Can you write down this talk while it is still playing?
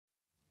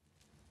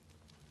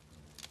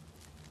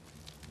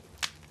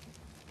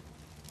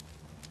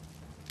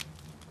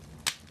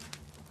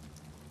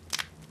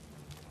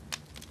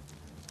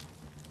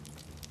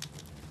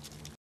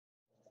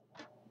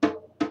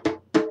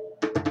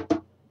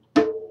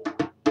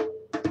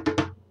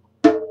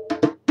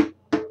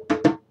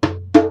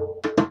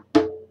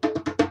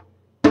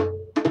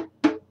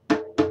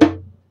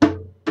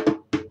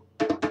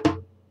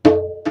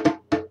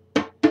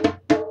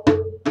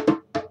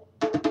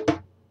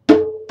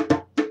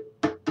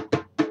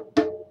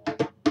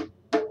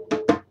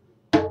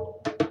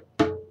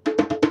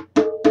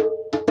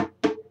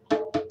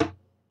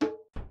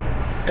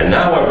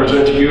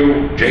present to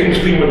you James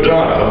B.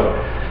 Madonna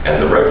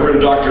and the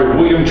Reverend Dr.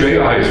 William J.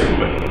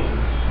 Eisenman.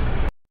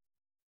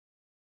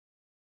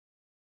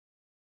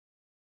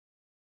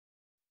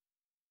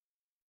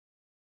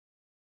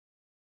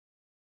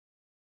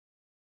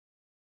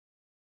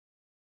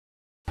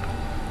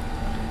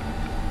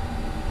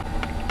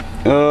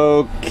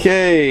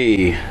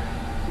 Okay,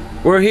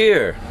 we're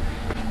here.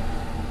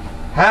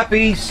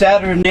 Happy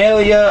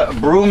Saturnalia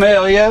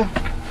Brumalia,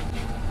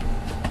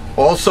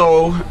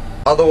 also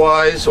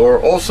otherwise or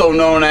also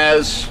known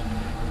as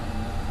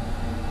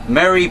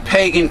Merry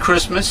Pagan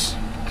Christmas.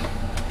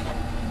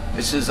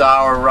 This is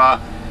our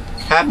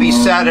Happy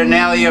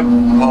Saturnalia,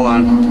 hold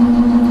on.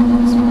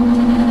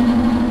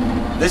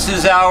 This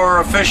is our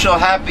official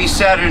Happy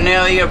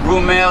Saturnalia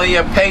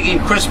Brumalia Pagan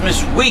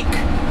Christmas week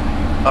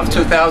of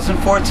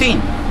 2014.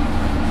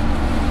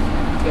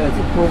 Yeah,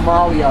 the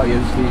Brumalia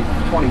is the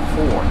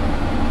 24th.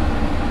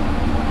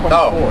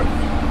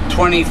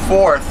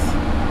 24th,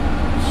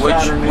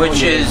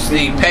 which is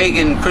the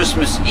pagan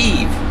Christmas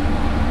Eve.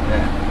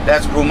 Yeah.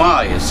 That's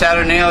Brumalia.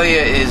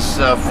 Saturnalia is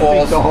falls. I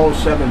think the whole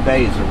 7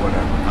 days or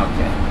whatever.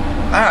 Okay.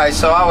 All right,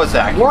 so I was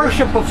accurate.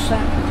 Worship of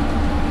Saturn.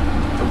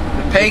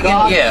 The pagan,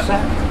 God yeah,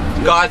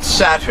 Saturn. God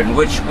Saturn,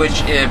 which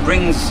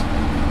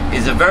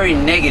is a very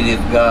negative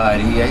god.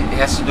 He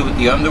has to do with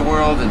the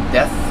underworld and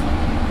death.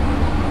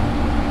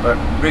 But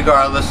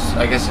regardless,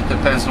 I guess it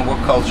depends on what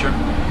culture.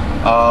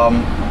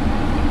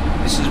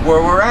 This is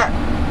where we're at.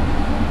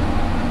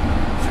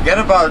 Forget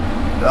about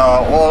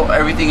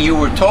everything you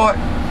were taught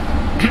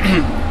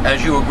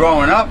as you were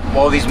growing up,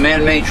 all these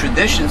man-made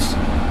traditions,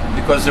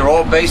 because they're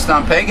all based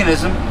on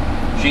paganism.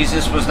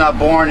 Jesus was not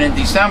born in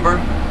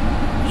December.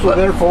 So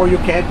therefore you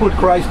can't put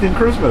Christ in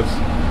Christmas.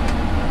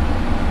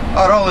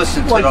 Oh, don't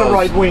listen to like those. The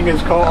right wing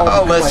is called.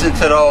 Oh, listen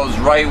to those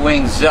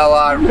right-wing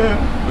zealot,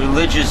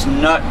 religious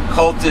nut,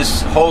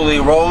 cultist, holy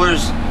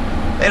rollers.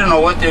 They don't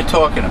know what they're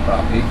talking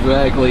about.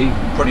 Exactly.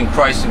 Putting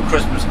Christ in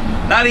Christmas.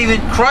 Not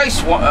even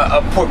Christ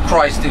put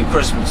Christ in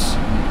Christmas.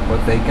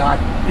 But they got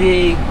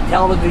big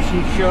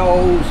television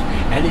shows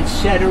and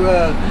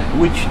etc.,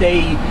 which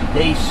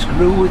they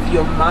screw with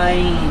your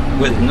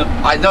mind.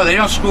 I know they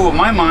don't screw with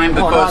my mind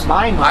because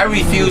I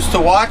refuse to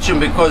watch them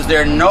because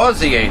they're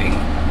nauseating.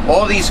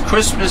 All these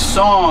Christmas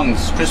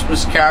songs,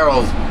 Christmas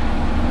carols,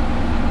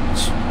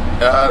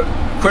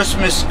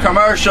 Christmas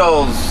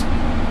commercials,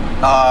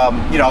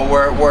 you know,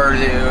 where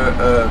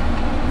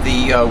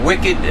the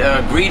wicked,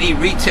 greedy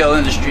retail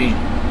industry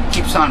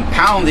keeps on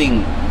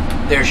pounding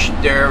their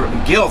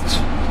guilt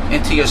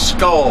into your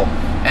skull,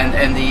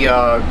 and the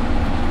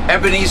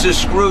Ebenezer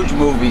Scrooge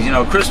movies, you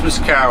know, Christmas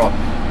Carol,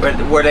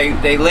 where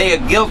they lay a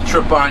guilt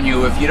trip on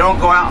you if you don't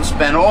go out and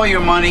spend all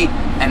your money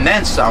and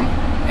then some.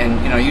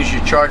 And you know, use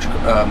your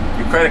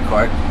your credit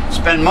card,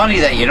 spend money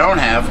that you don't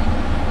have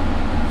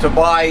to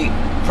buy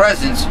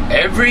presents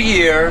every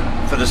year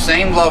for the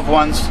same loved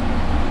ones.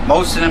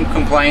 Most of them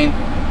complain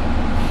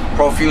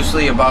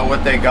profusely about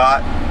what they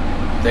got.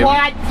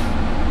 What?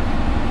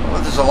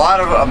 Well, there's a lot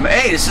of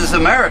hey, this is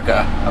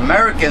America.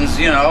 Americans,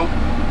 you know,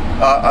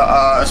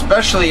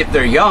 especially if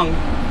they're young,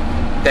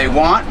 they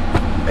want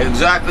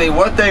exactly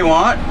what they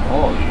want,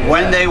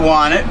 when they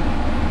want it.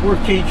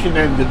 We're teaching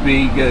them to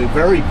be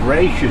very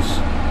gracious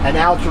and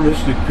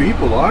altruistic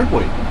people, aren't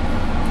we?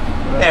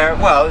 Yeah,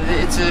 well,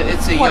 it's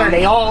a What young, are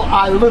they all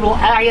little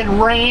Ayn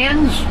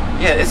Rands?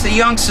 Yeah, it's a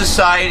young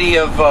society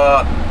of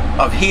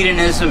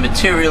hedonism,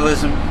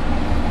 materialism.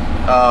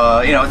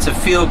 You know, it's a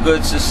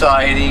feel-good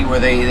society where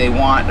they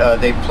want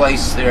they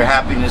place their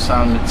happiness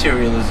on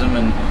materialism,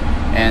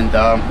 and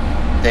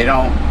they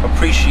don't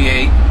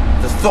appreciate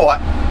the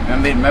thought.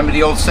 Remember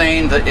the old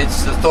saying that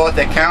it's the thought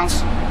that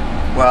counts?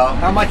 Well,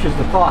 how much is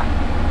the thought?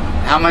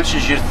 How much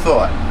is your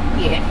thought?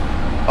 Yeah.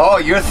 Oh,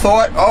 your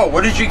thought? Oh,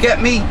 what did you get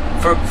me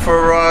for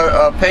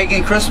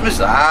pagan Christmas?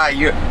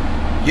 You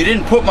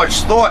didn't put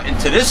much thought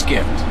into this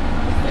gift.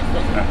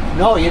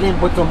 No, you didn't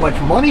put so much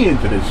money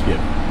into this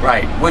gift.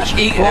 Right, which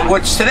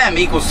to them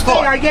equals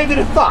thought. Hey, I gave you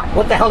the thought.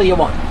 What the hell do you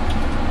want?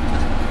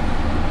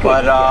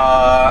 But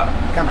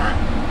come on.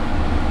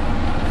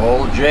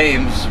 Old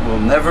James will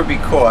never be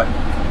caught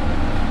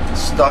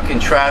stuck in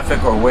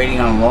traffic or waiting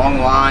on long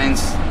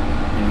lines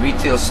in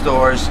retail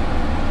stores,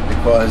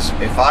 because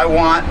if I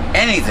want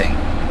anything,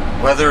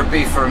 whether it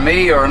be for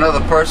me or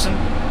another person,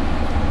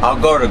 I'll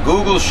go to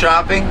Google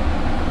Shopping,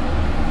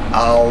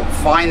 I'll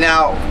find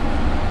out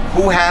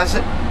who has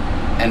it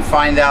and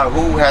find out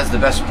who has the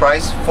best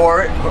price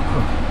for it,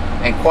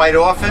 and quite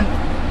often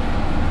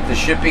the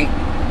shipping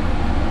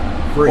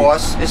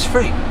cost is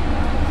free.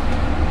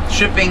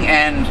 Shipping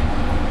and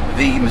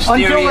the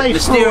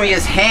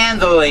mysterious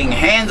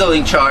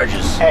handling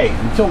charges. Hey,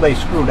 until they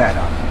screw that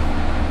up.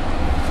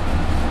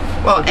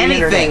 Well,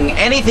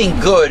 anything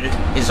good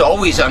is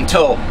always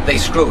until they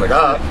screw it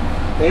up.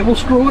 They will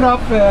screw it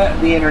up,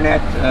 the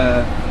internet,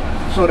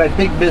 so that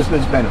big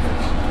business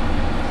benefits.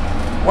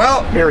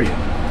 Well, period.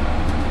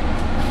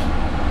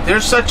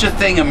 There's such a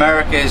thing,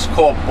 America, is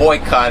called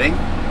boycotting.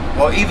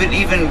 Well,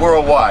 even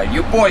worldwide,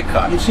 you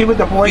boycott. You see what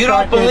the boycott is? You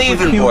don't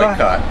believe in Cuba?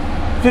 boycott.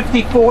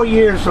 54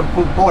 years of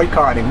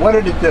boycotting. What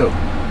did it do?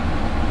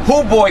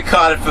 Who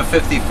boycotted for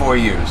 54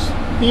 years?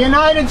 The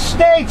United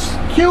States,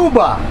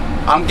 Cuba.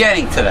 I'm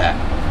getting to that.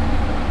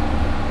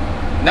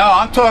 No,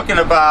 I'm talking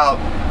about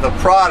the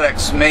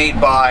products made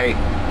by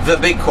the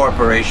big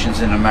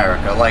corporations in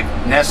America, like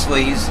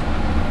Nestle's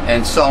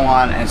and so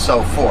on and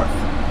so forth.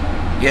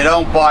 You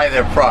don't buy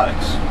their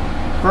products.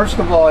 First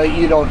of all,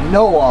 you don't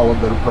know all of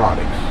their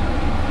products.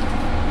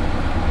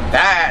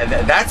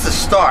 That's a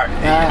start.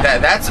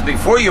 That's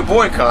before you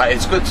boycott.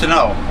 It's good to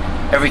know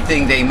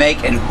everything they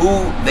make and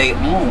who they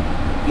own,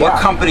 what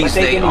companies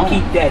they own. But they're going to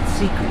keep that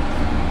secret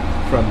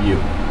from you.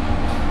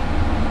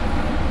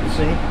 You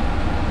see?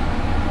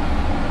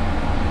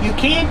 You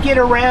can't get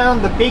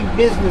around the big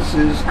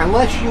businesses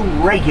unless you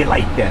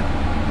regulate them.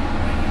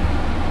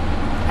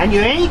 And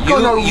you ain't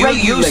going to regulate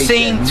them. You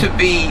seem to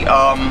be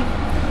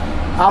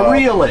a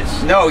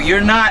realist. No,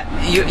 you're not.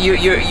 You're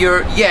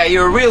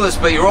a realist,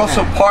 but you're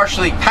also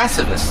partially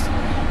pacifist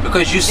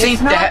because you seem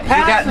to you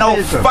got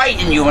no fight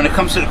in you when it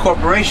comes to the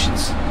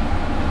corporations.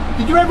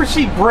 Did you ever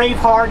see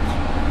Braveheart?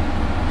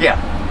 Yeah.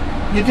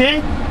 You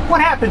did?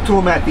 What happened to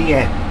him at the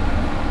end?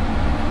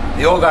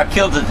 They all got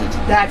killed at it.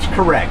 That's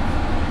correct.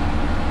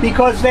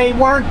 Because they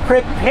weren't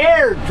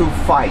prepared to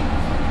fight.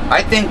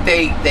 I think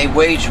they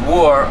waged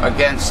war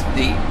against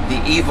the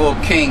evil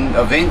king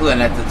of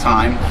England at the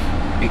time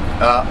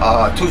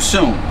too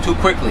soon, too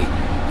quickly.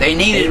 They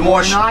needed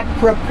more. Not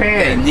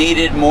prepared. They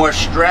needed more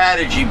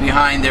strategy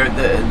behind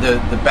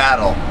the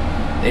battle.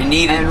 They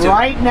needed. And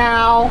right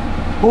now,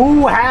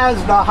 who has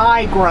the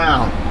high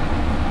ground?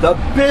 The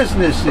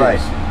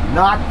businesses,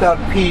 not the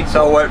people.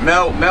 So what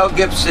Mel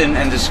Gibson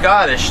and the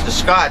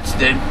Scots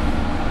did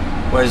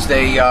was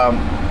they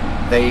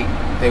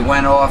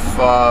went off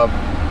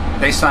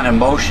based on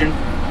emotion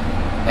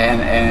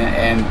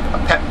and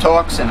pep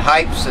talks and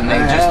hypes, and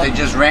they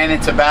just ran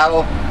into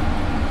battle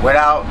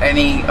without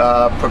any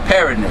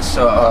preparedness.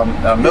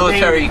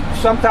 Military.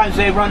 Sometimes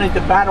they run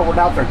into battle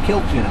without their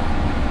kilts, you know.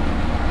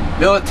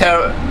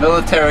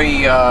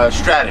 Military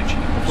strategy.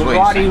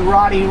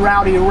 Roddy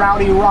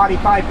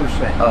Piper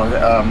said.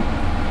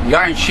 The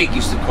Iron Sheik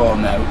used to call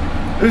him that.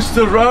 It's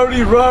the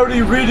Roddy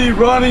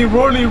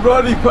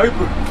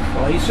Piper.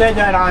 Well, he said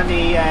that on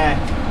the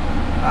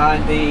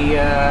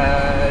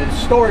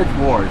Storage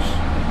Wars.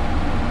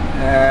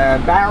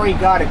 Barry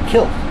got a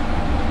kilt,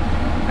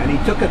 and he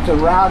took it to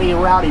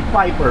Rowdy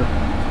Piper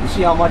to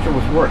see how much it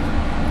was worth.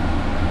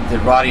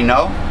 Did Roddy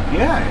know?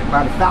 Yeah,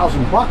 about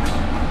 $1,000.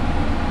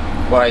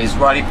 Why, is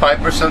Roddy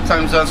Piper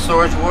sometimes on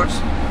Storage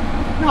Wars?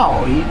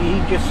 No, he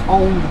just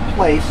owned the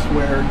place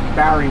where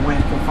Barry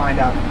went to find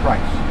out the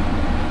price.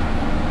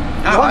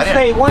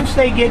 Once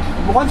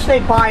they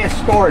buy a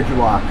storage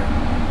locker,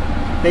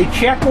 they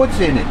check what's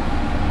in it,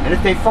 and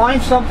if they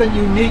find something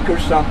unique or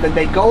something,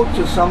 they go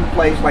to some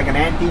place like an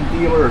antique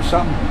dealer or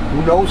something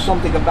who knows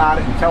something about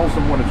it and tells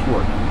them what it's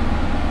worth.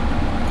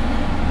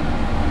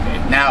 Okay,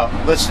 now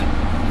listen,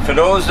 for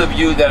those of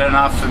you that are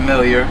not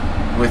familiar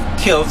with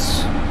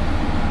kilts,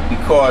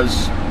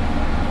 because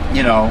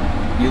you know,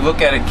 you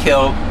look at a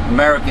kilt,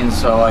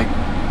 Americans are like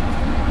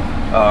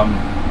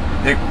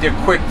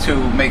they're quick to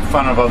make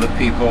fun of other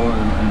people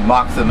and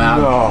mock them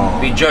out,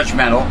 be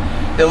judgmental.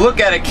 They'll look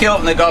at a kilt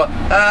and they go,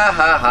 ah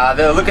ha ha.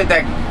 They'll look at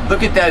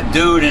that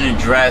dude in a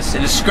dress,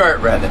 in a skirt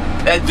rather.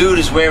 That dude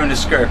is wearing a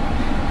skirt.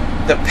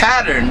 The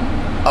pattern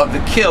of the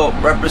kilt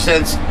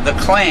represents the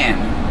clan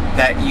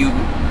that you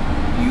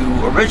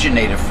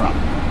originated from.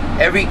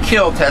 Every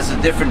kilt has a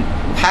different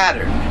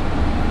pattern.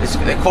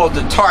 They call it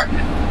the tartan.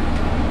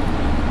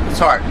 The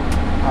tartan.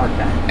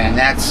 Okay. And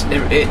that's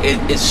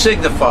it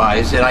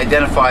signifies, it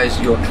identifies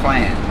your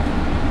clan.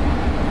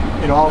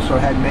 It also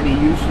had many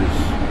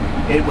uses.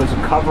 It was a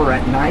cover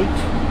at night.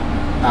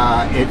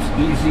 It's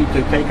easy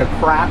to take a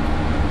crap.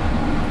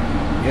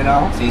 You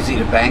know? It's easy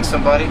to bang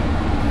somebody?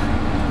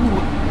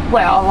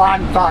 Well,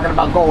 I'm talking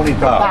about going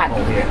into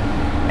battle here.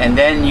 And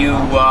then you,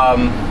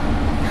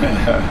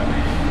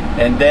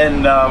 and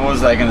then what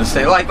was I going to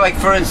say? Like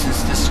for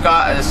instance,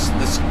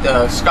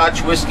 the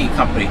Scotch whiskey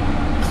company,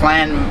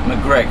 Clan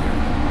MacGregor.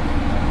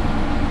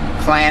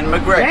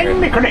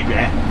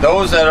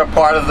 Those that are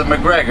part of the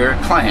MacGregor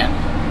clan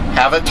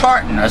have a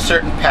tartan, a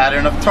certain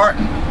pattern of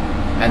tartan,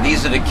 and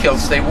these are the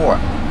kilts they wore.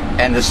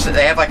 And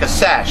they have like a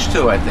sash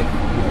too, I think,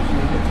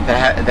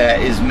 that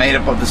is made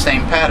up of the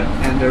same pattern.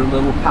 And their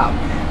little pouch.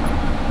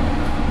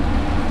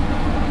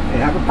 They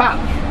have a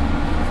pouch.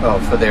 Oh,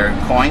 for their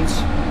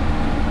coins?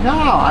 No,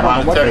 I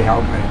don't know what they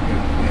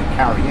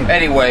carry in.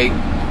 Anyway,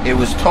 it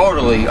was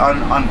totally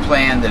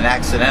unplanned and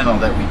accidental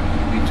that we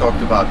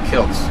talked about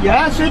kilts.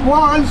 Yes, it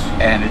was.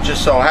 And it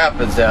just so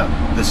happens that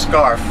the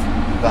scarf,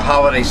 the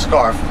holiday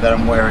scarf that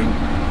I'm wearing,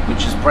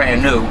 which is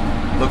brand new,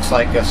 looks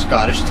like a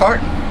Scottish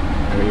tartan.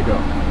 There you go.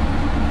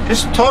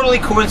 Just totally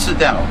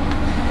coincidental.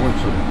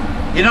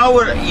 You know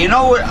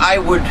what I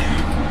would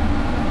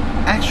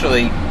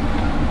actually,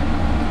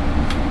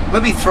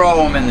 let me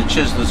throw him in the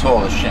Chislers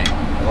Hall of Shame.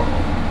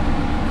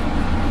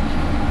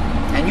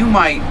 And you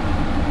might,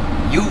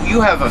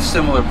 you have a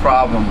similar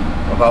problem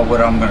about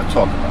what I'm going to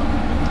talk about.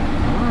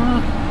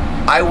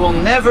 I will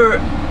never,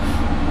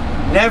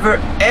 ever,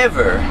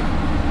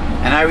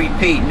 and I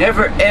repeat,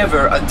 never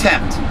ever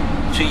attempt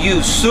to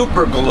use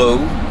super glue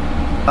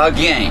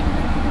again,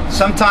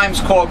 sometimes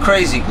called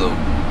crazy glue.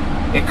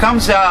 It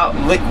comes out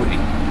liquidy,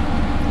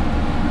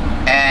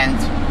 and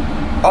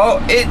oh,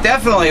 it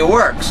definitely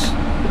works,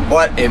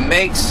 but it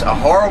makes a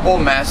horrible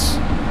mess,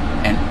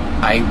 and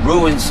I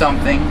ruined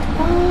something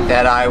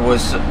that I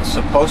was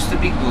supposed to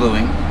be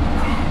gluing,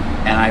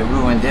 and I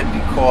ruined it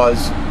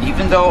because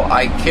even though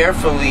I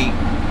carefully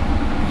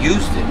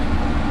used it,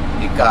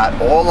 it got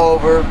all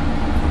over,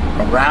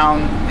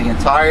 around the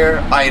entire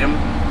item,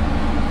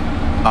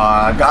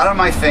 got on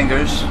my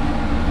fingers.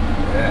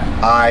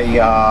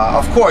 Yeah.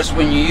 Of course,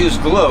 when you use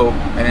glue,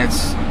 and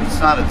it's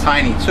not a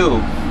tiny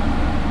tube,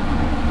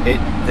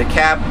 the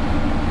cap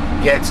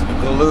gets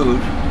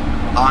glued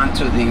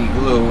onto the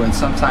glue, and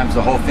sometimes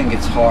the whole thing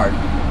gets hard,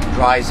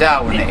 dries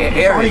out when the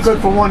air. It's only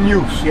good for one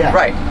use, yeah.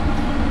 Right.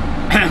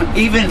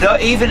 Even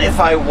if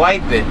I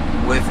wipe it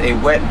with a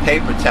wet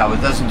paper towel,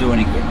 it doesn't do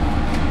any good.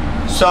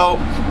 So,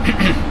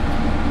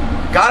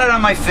 got it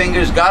on my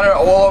fingers, got it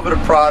all over the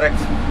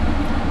product.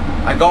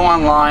 I go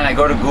online, I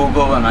go to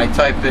Google, and I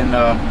type in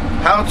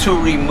how to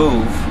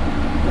remove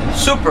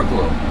super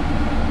glue.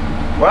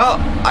 Well,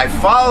 I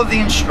followed the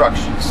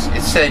instructions.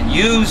 It said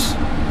use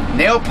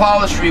nail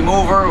polish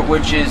remover,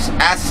 which is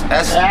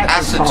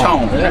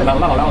acetone.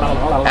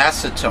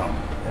 Acetone.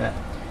 Yeah.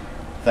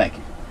 Thank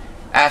you.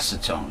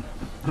 Acetone.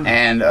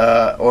 And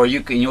or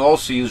you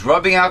also use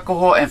rubbing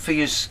alcohol, and for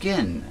your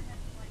skin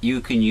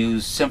you can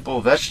use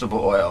simple vegetable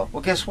oil.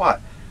 Well, guess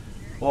what?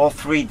 All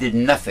three did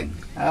nothing.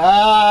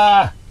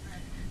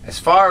 As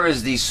far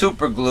as the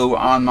super glue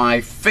on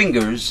my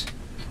fingers,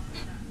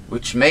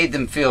 which made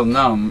them feel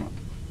numb,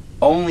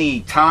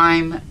 only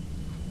thyme,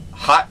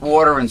 hot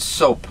water, and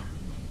soap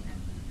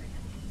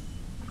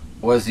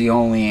was the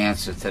only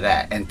answer to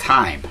that, and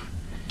thyme.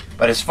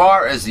 But as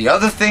far as the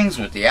other things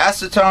with the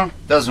acetone,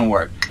 doesn't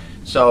work.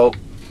 So,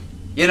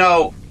 you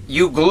know,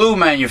 you glue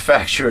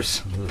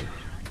manufacturers,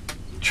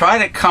 try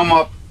to come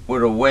up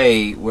with a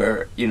way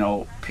where, you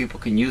know, people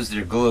can use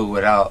their glue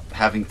without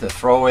having to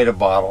throw away the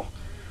bottle.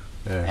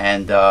 Yeah.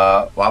 And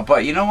well,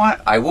 but you know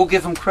what? I will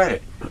give them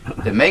credit.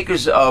 The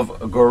makers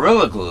of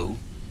Gorilla Glue,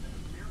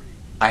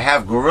 I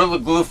have Gorilla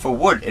Glue for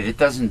wood, and it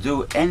doesn't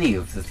do any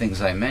of the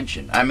things I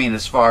mentioned. I mean,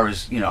 as far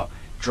as, you know,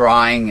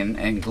 drying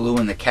and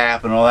gluing the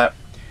cap and all that,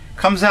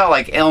 comes out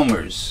like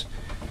Elmer's,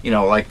 you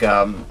know, like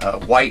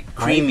white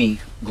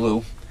creamy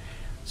glue.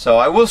 So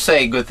I will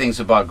say good things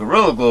about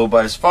Gorilla Glue,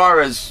 but as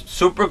far as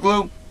super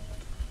glue,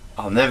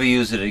 I'll never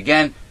use it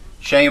again.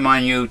 Shame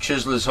on you,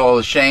 Chiselers Hall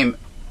of Shame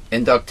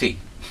inductee.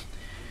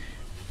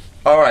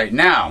 Alright,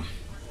 now,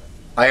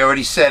 I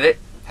already said it.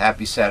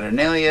 Happy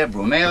Saturnalia,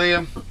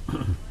 Brumalia.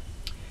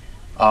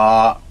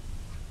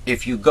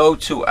 If you go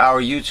to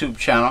our YouTube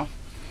channel,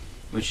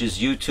 which is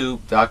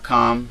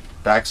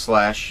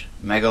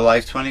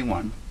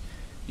youtube.com/megalife21,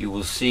 you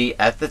will see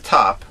at the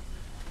top,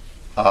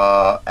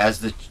 as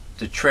the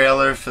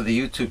trailer for the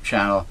YouTube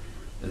channel,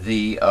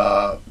 the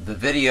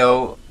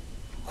video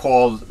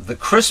called The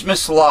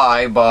Christmas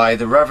Lie by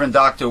the Reverend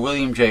Dr.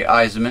 William J.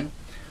 Eisenman.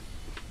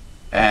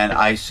 And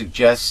I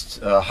suggest,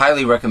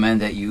 highly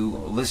recommend that you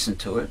listen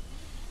to it.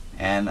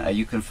 And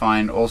you can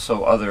find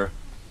also other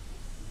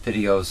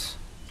videos,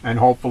 and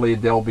hopefully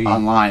there'll be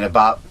online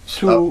about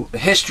the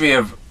history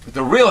of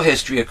the real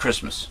history of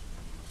Christmas.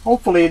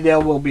 Hopefully there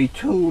will be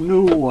two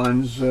new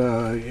ones,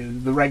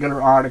 the regular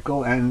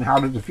article and How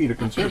to Defeat a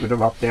Conservative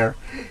up there,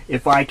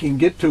 if I can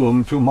get to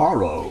them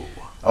tomorrow.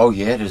 Oh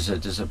yeah, there's a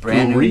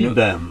brand new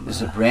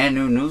there's a brand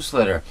new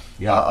newsletter.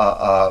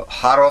 Yeah.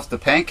 Hot off the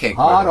pancake.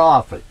 Hot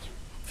off it.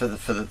 For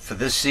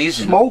this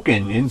season.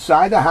 Smoking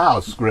inside the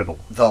house, Griddle.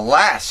 The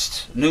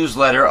last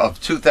newsletter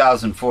of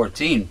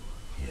 2014.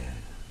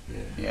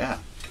 Yeah.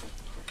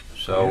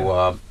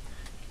 So,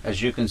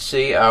 as you can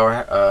see,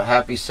 our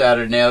Happy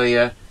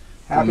Saturnalia,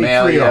 Happy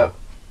Trio,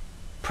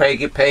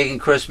 Pagan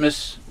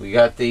Christmas. We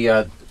got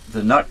the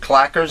nut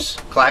clackers,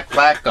 clack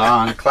clack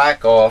on,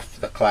 clack off,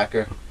 the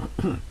clacker,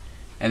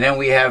 and then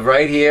we have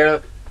right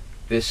here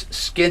this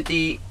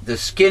skinny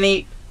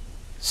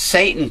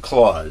Satan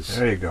Claus.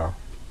 There you go.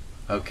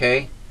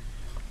 Okay,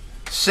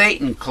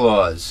 Satan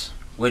Claus,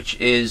 which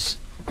is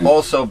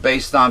also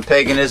based on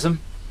paganism.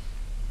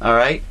 All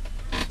right.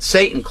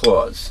 Satan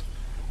Claus,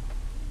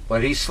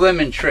 but he's slim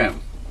and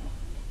trim.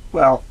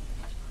 Well,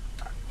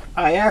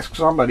 I asked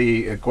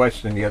somebody a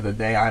question the other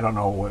day. I don't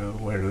know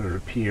whether it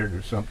appeared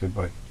or something,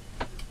 but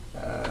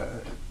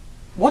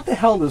what the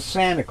hell does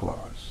Santa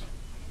Claus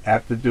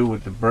have to do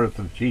with the birth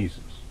of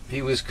Jesus?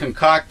 He was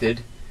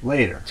concocted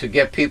later to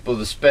get people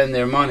to spend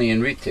their money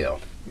in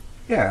retail.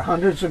 Yeah,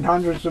 hundreds and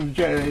hundreds of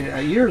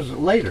years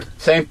later.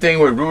 Same thing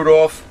with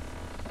Rudolph,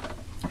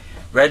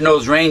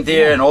 Red-Nosed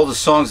Reindeer, and all the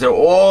songs. They're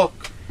all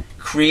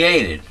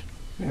created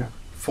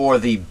for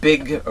the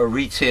big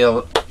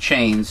retail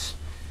chains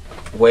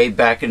way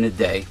back in the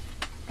day,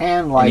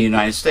 and like in the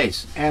United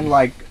States, and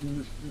like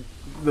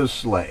the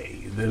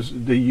sleigh,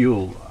 the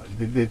Yule.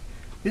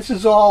 This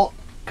is all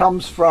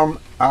comes from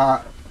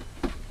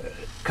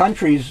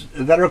countries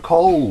that are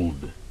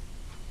cold.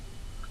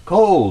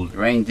 Cold.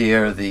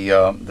 Reindeer,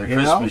 the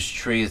Christmas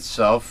tree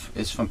itself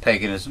is from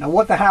paganism. And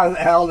what the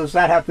hell does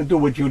that have to do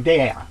with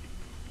Judea?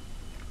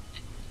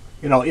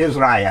 You know,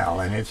 Israel,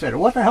 and it said,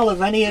 what the hell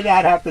does any of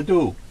that have to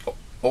do?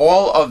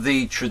 All of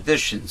the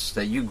traditions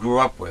that you grew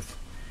up with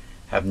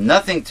have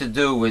nothing to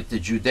do with the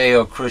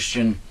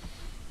Judeo-Christian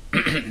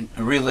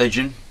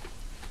religion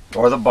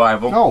or the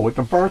Bible. No, with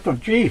the birth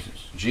of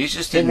Jesus.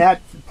 Jesus didn't, in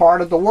that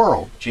part of the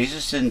world.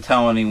 Jesus didn't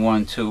tell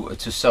anyone to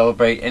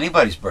celebrate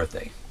anybody's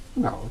birthday.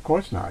 No, of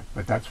course not.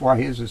 But that's why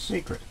his is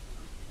secret.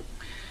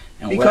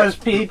 And because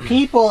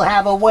people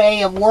have a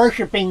way of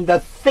worshiping the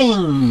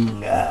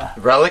thing.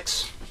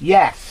 Relics?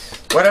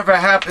 Yes. Whatever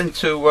happened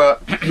to...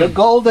 the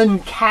golden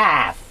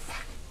calf.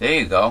 There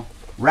you go.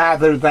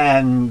 Rather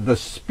than the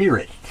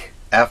spirit.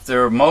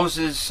 After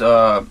Moses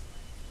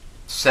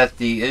set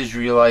the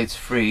Israelites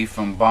free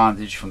from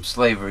bondage, from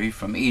slavery,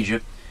 from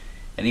Egypt,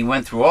 and he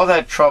went through all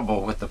that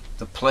trouble with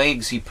the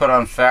plagues he put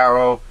on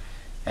Pharaoh,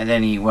 and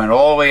then he went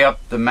all the way up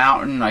the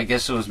mountain, I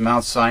guess it was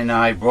Mount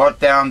Sinai, brought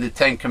down the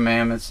Ten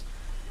Commandments,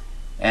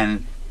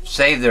 and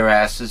saved their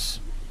asses.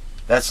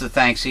 That's the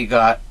thanks he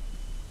got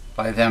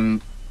by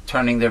them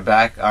turning their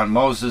back on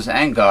Moses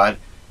and God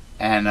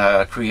and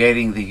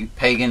creating the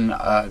pagan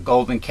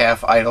golden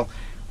calf idol,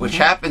 which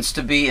happens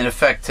to be in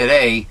effect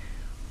today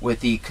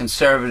with the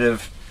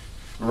conservative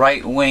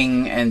right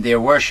wing and their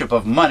worship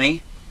of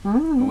money,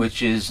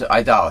 which is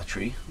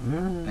idolatry.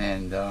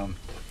 And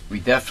we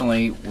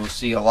definitely will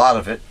see a lot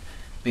of it,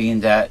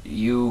 being that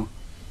you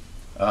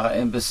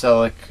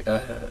imbecilic,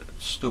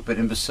 stupid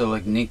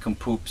imbecilic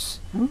nincompoops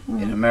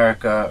in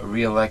America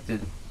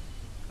re-elected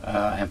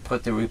and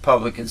put the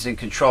Republicans in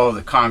control of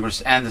the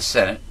Congress and the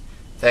Senate.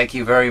 Thank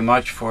you very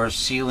much for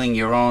sealing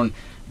your own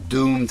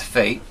doomed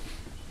fate.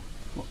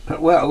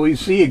 Well, we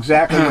see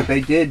exactly what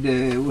they did,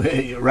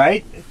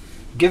 right?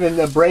 Giving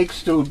the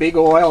breaks to big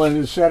oil and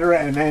etc.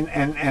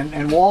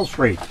 and Wall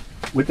Street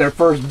with their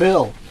first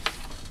bill,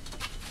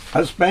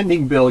 a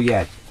spending bill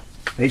yet.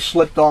 They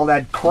slipped all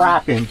that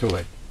crap into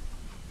it.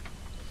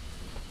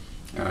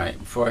 All right,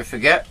 before I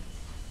forget,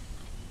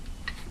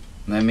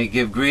 let me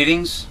give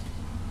greetings.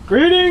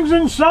 Greetings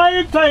and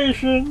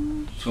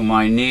salutations to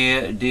my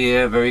near,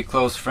 dear, very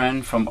close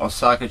friend from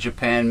Osaka,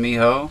 Japan,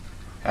 Miho.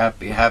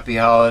 Happy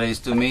holidays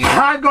to me.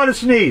 I'm going to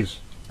sneeze.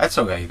 That's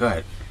okay, go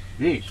ahead.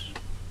 Jeez.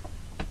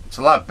 It's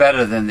a lot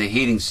better than the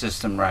heating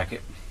system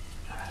racket.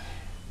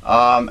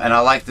 And I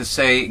like to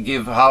say,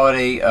 give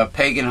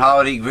pagan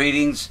holiday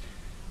greetings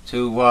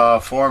to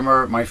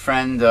my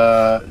friend,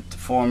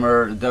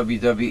 former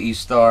WWE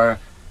star,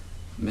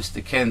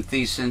 Mr. Ken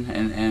Thiessen,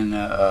 and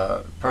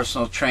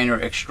personal trainer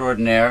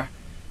extraordinaire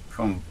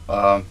from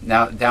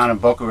now down in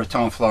Boca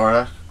Raton,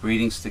 Florida.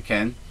 Greetings to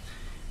Ken.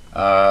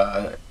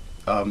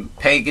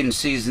 Pagan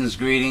season's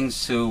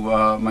greetings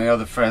to my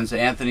other friends,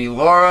 Anthony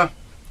Laura,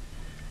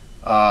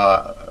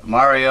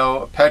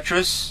 Mario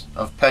Petrus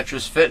of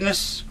Petrus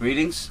Fitness,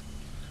 greetings.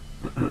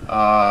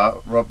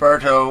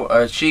 Roberto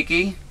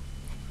Chiki,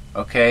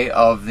 okay,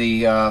 of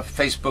the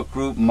Facebook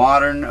group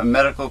Modern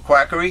Medical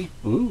Quackery.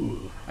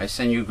 Ooh. I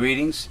send you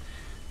greetings.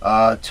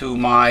 To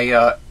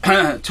my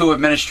two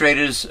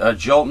administrators,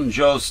 Jolton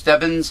Joe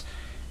Stebbins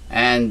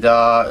and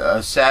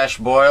Sash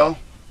Boyle.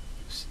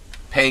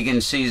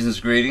 Pagan season's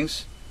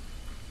greetings.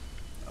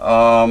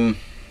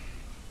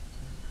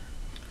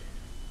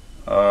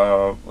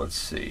 Let's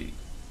see.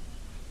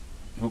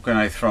 Who can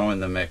I throw in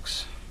the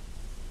mix?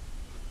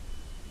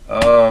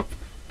 That's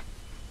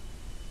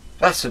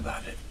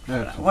about it.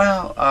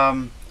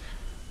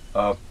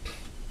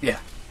 Yeah.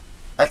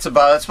 That's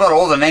about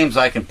all the names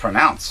I can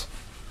pronounce.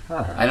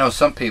 I know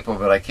some people,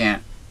 but I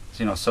can't.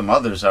 You know, some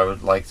others I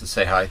would like to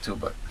say hi to,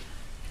 but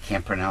I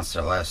can't pronounce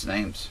their last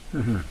names.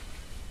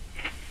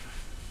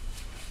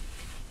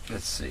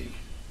 Let's see.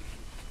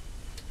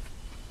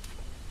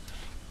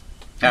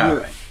 All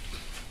right.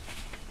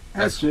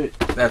 That's it.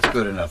 That's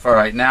good enough. All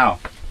right, now,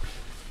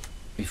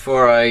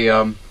 before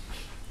I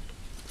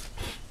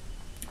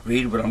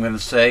read what I'm going to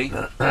say,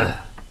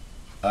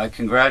 I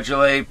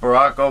congratulate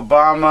Barack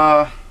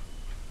Obama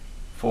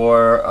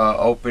for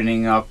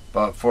opening up,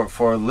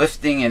 for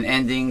lifting and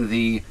ending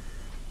the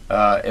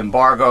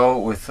embargo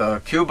with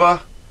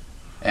Cuba,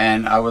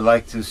 and I would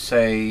like to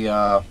say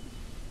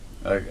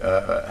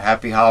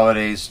happy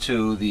holidays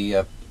to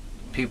the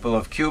people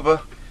of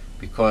Cuba,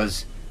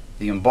 because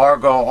the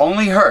embargo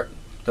only hurt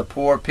the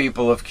poor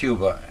people of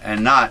Cuba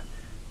and not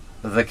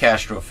the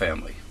Castro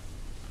family.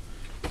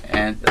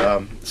 And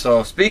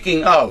so,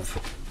 speaking of...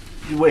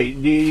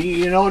 Wait, do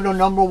you know the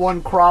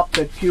 #1 crop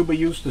that Cuba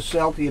used to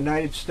sell to the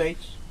United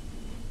States?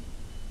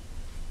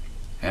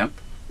 Hemp?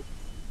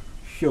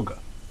 Sugar.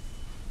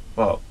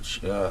 Well,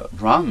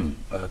 rum.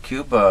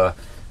 Cuba,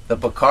 the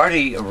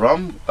Bacardi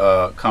rum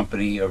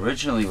company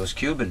originally was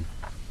Cuban,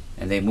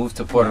 and they moved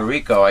to Puerto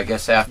Rico, I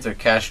guess, after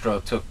Castro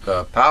took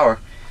power.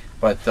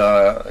 But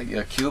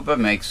Cuba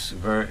makes,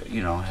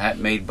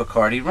 made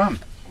Bacardi rum.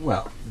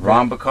 Well,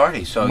 Ron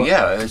Bacardi. So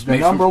yeah, it's the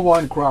made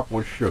 #1 crop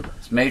was sugar.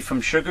 It's made from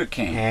sugar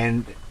cane,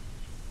 and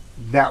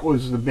that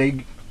was the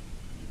big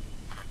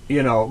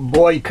you know,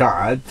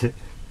 boycott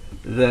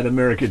that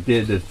America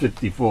did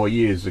 54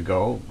 years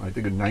ago. I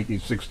think in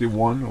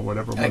 1961 or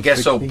whatever. I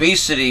guess 60.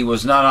 obesity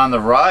was not on the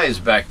rise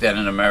back then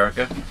in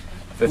America.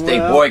 If they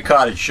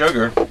boycotted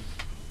sugar.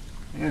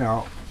 You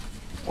know,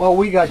 well,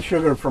 we got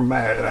sugar from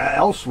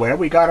elsewhere.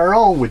 We got our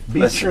own with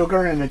beet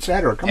sugar and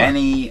etc. Come on.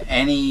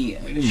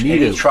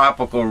 Any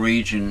tropical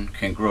region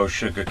can grow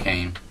sugar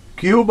cane.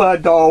 Cuba,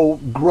 though,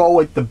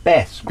 grew it the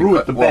best.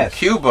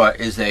 Cuba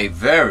is a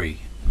very,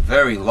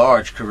 very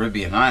large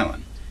Caribbean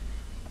island.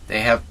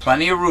 They have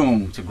plenty of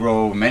room to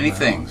grow many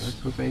things.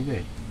 That's what they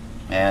did.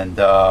 And,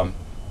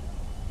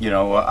 you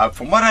know,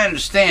 from what I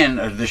understand,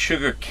 the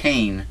sugar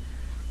cane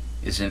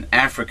is an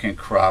African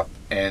crop,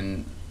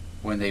 and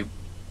when they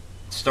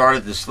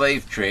started the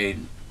slave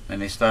trade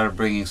and they started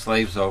bringing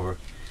slaves over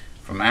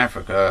from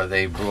Africa,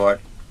 they brought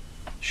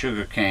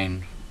sugar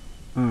cane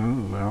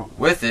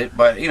with it.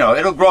 But, you know,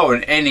 it'll grow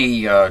in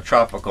any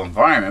tropical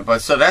environment.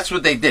 But so that's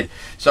what they did.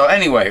 So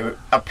anyway,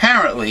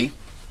 apparently,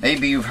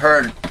 maybe you've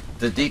heard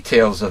the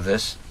details of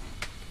this,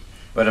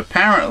 but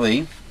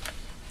apparently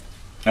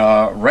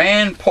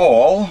Rand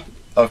Paul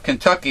of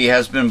Kentucky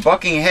has been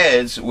bucking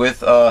heads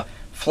with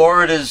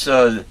Florida's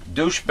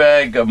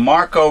douchebag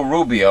Marco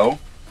Rubio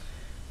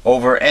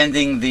over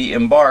ending the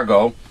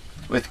embargo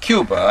with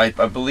Cuba.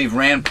 I believe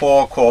Rand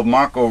Paul called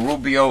Marco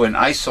Rubio an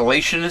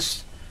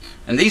isolationist,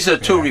 and these are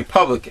two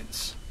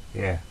Republicans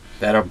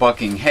that are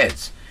bucking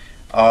heads.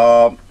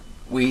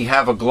 We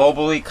have a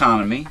global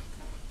economy,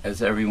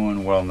 as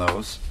everyone well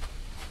knows,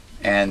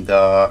 and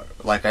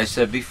like I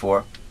said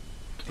before,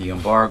 the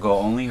embargo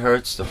only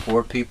hurts the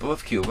poor people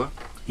of Cuba.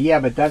 Yeah,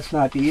 but that's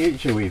not the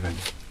issue even.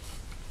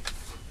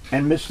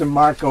 And Mr.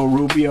 Marco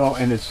Rubio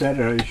and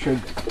etc.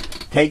 should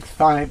take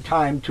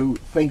time to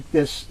think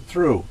this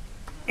through.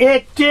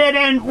 It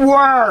didn't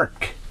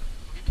work!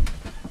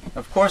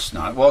 Of course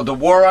not. Well, the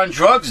war on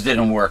drugs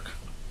didn't work.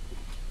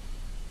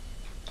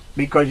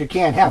 Because you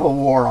can't have a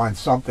war on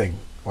something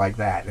like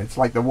that. It's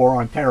like the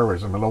war on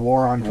terrorism or the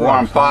war on drugs, war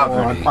on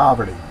poverty. War on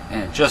poverty.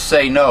 And just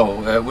say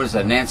no. What is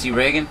that, Nancy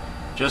Reagan?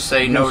 Just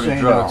say no to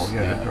drugs.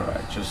 No. Yeah, drugs.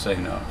 Right. Just say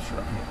no.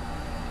 Sure.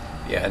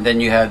 Yeah, and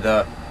then you had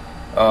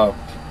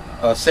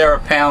Sarah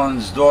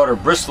Palin's daughter,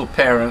 Bristol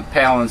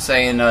Palin,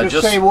 saying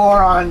just say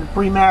war on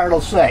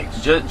premarital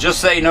sex. Just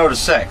say no to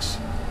sex.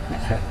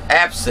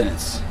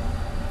 Abstinence.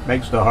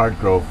 Makes the heart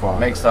grow fonder.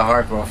 Makes the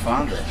heart grow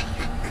fonder.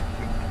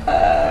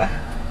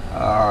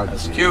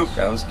 That's cute.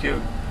 That was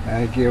cute.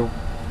 Thank you.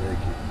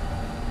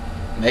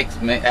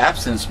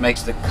 Abstinence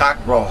makes the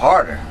cock grow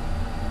harder.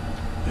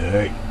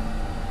 Hey.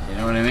 You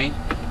know what I mean?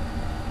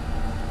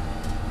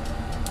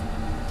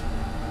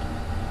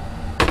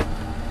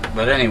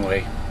 But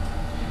anyway,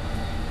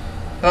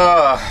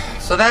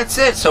 so that's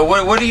it. So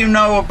what do you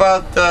know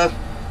about?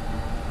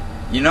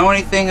 You know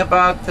anything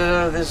about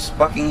this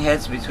bucking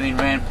heads between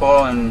Rand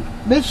Paul and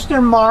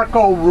Mr.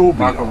 Marco Rubio?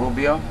 Marco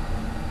Rubio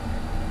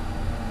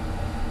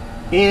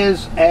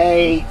is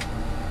a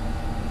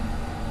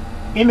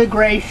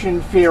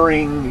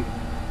immigration-fearing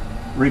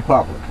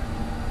Republican,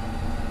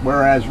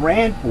 whereas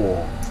Rand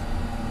Paul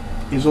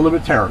is a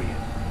libertarian.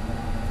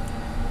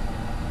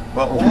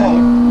 Well,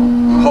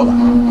 hold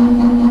on.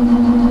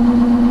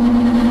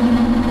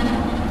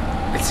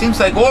 It seems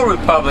like all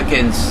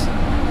Republicans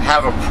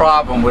have a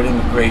problem with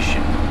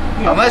immigration.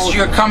 Yeah, unless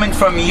you're coming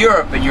from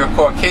Europe and you're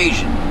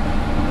Caucasian.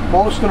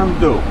 Most of them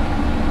do.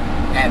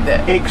 And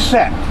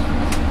except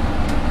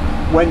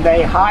when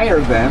they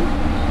hire them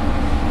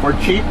for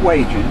cheap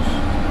wages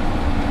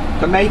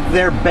to make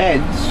their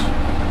beds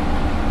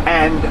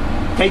and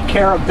take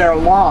care of their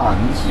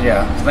lawns.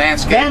 Yeah,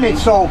 landscaping. Then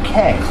it's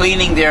okay.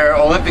 Cleaning their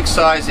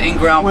Olympic-sized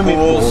in-ground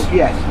pools.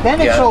 Yes, then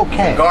it's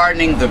okay. The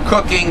gardening, the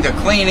cooking, the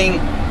cleaning,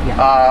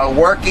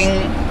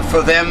 working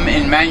for them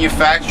in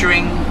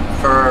manufacturing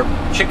for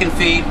chicken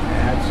feed.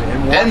 That's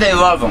it. Then they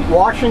love them.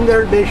 Washing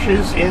their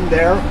dishes in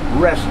their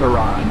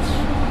restaurants.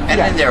 And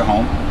in their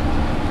home.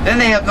 Then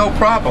they have no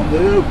problem.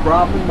 No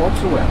problem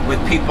whatsoever.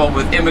 With people,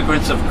 with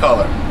immigrants of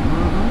color.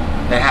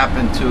 They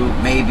happen to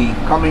maybe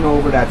coming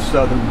over that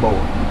southern border.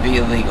 Be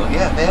illegal.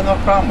 Yeah, they have no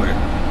problem with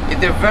it.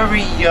 They're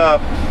very,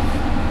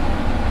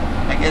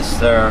 I guess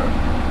they're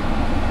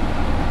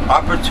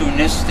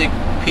opportunistic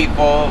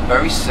people,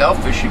 very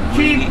selfish and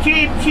greedy.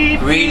 Cheap.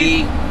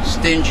 Greedy,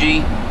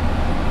 stingy.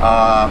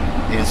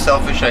 They're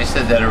selfish, I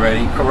said that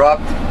already.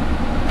 Corrupt.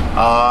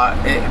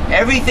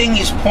 Everything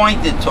is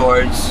pointed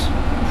towards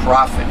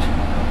profit.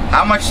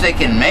 How much they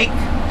can make,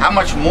 how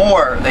much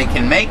more they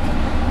can make,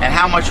 and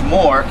how much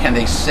more can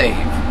they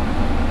save,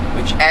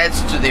 which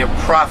adds to their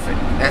profit.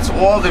 That's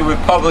all the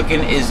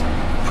Republican is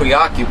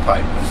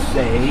preoccupied with.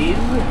 Save?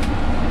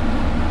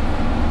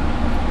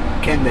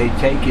 Can they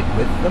take it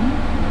with them?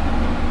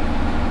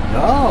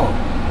 No.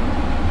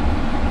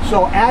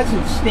 So as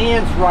it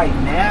stands right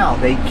now,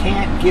 they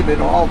can't give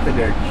it all to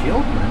their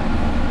children.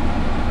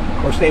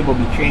 Of course, they will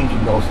be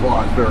changing those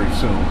laws very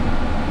soon,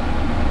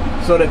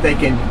 so that they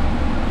can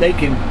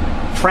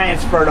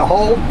transfer the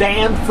whole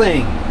damn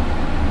thing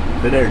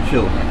to their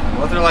children.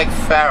 Well, they're like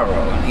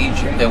Pharaoh in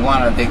Egypt.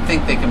 They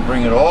think they can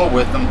bring it all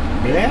with them.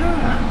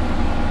 Yeah.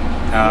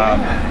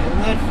 Yeah, isn't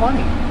that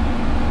funny?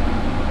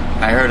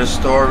 I heard a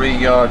story,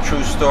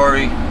 true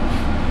story,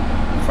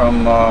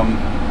 from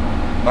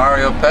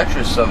Mario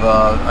Petrus of,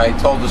 I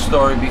told the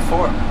story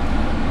before.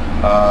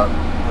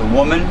 The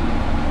woman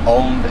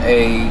owned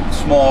a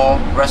small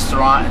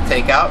restaurant and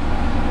takeout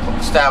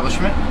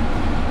establishment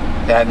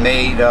that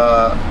made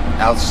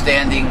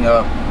outstanding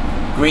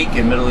Greek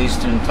and Middle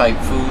Eastern type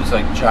foods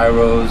like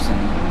gyros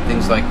and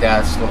things like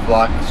that,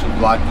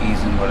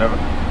 souvlakis and whatever.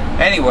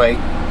 Anyway,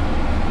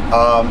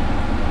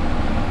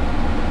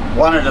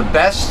 one of the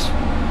best,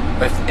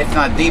 if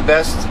not the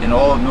best, in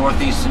all of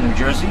northeastern New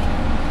Jersey.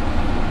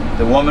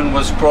 The woman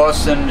was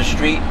crossing the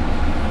street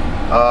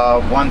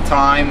one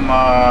time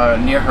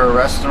near her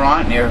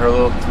restaurant, near her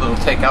little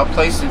takeout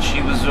place, and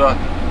she was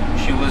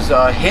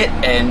hit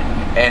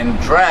and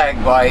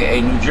dragged by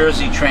a New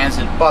Jersey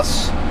Transit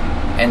bus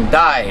and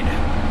died.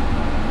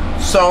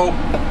 So,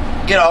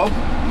 you know,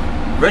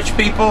 rich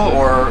people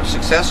or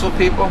successful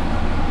people,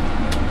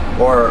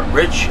 or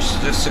rich,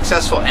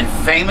 successful, and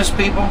famous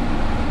people,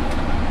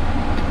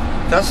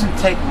 doesn't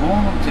take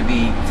long to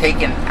be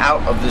taken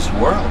out of this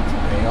world.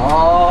 We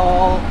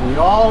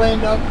all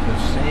end up the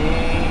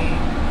same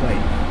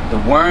place. The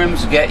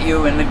worms get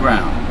you in the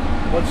ground.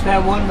 What's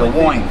that one? The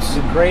loins.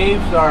 The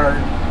graves are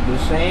the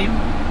same?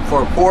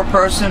 For a poor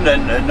person,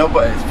 and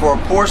nobody, for a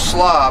poor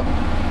slob,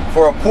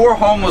 for a poor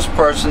homeless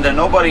person that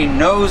nobody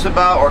knows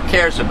about or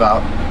cares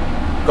about,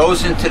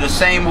 goes into the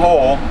same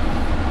hole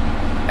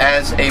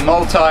as a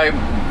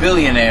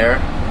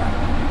multi-billionaire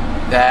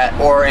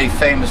or a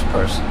famous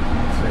person.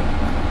 That's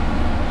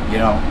it. You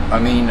know, I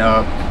mean,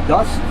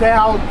 Dust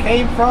thou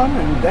came from,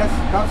 and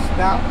dust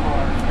thou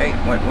art. hey,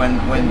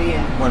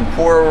 when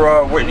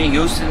poor Whitney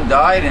Houston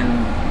died and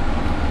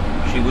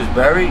she was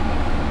buried,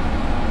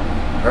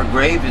 her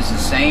grave is the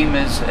same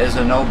as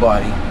a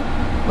nobody,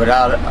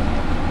 without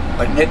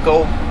a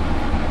nickel,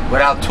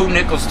 without 2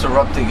 nickels to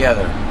rub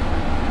together.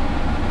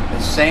 The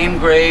same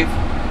grave.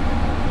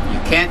 You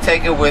can't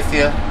take it with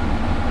you,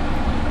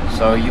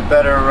 so you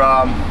better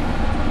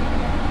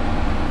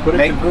Put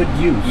it to good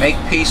use. make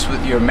peace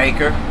with your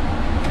maker,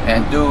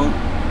 and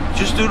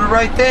just do the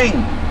right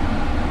thing.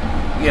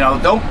 You know,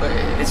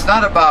 it's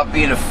not about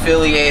being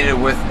affiliated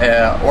with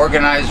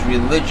organized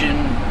religion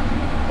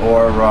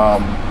or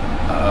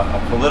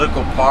a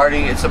political party.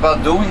 It's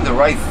about doing the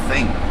right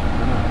thing.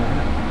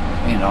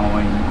 You know,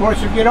 and Of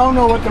course, if you don't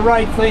know what the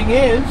right thing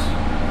is,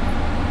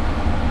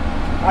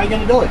 how are you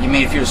going to do it? you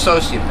mean if you're a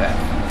sociopath?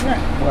 Yeah,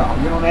 well,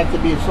 you don't have to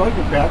be a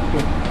psychopath,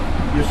 but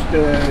just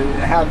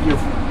have your...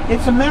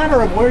 It's a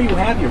matter of where you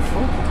have your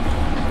focus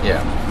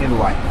Yeah. in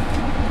life.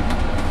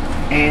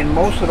 And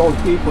most of those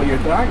people you're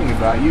talking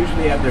about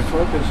usually have their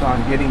focus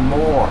on getting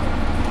more,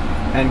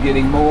 and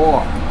getting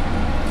more,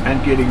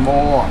 and getting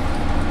more.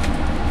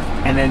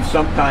 And then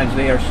sometimes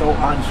they are so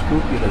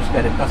unscrupulous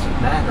that it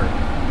doesn't matter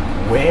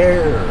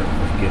where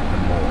they get the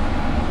more,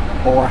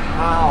 or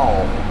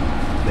how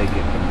they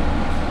get the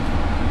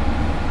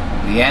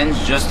more. The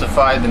ends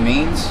justify the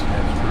means.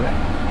 That's correct.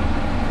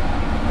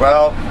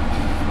 Well,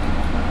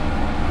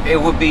 it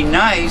would be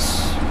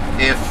nice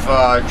if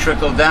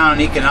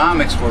trickle-down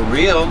economics were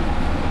real.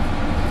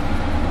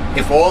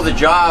 If all the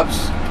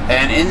jobs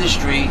and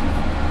industry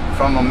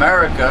from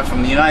America,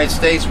 from the United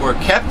States, were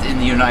kept in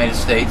the United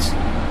States,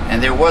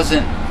 and there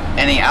wasn't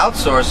any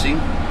outsourcing,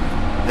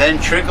 then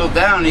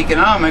trickle-down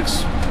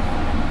economics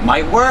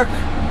might work.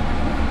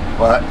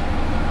 But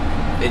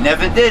it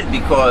never did,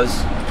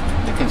 because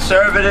the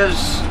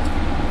conservatives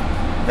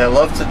that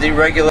love to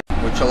deregulate,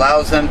 which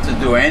allows them to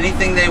do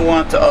anything they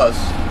want to us,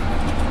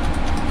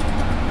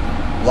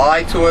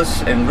 lie to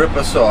us and rip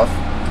us off.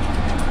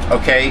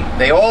 Okay,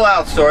 they all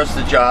outsource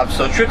the jobs,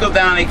 so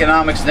trickle-down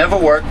economics never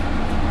worked.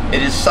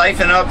 It is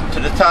siphon up to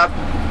the top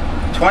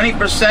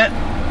 20%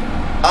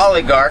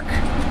 oligarch,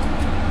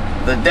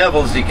 the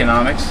devil's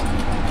economics.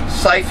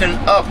 Siphon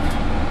up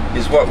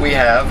is what we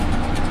have,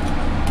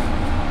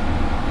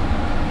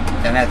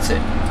 and that's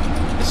it.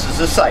 This is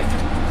a siphon.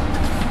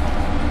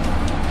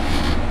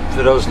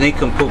 For those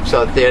nincompoops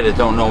out there that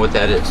don't know what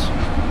that is.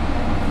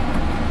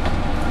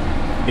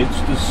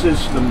 It's the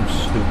system,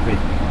 stupid.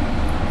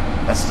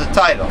 That's the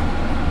title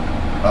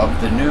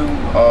of the new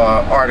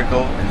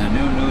article in the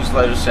new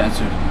newsletter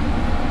censored.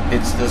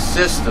 It's the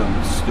system,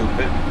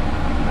 stupid.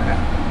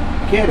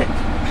 Get it.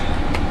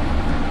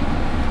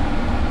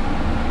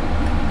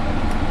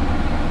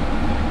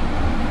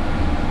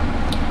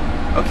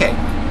 Okay.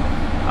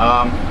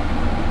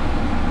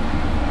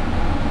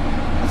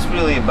 That's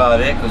really about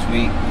it, because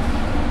we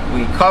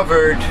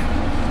covered,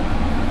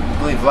 I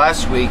believe,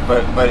 last week,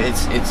 but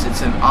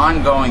it's an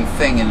ongoing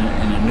thing in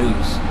the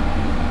news.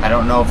 I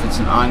don't know if it's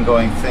an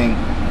ongoing thing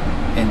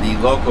in the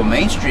local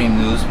mainstream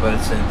news, but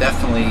it's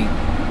definitely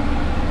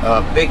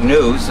big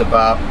news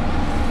about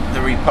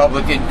the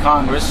Republican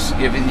Congress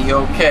giving the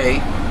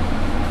okay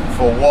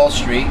for Wall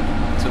Street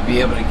to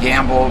be able to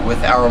gamble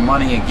with our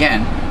money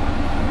again,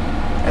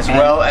 as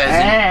well as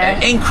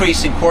an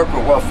increase in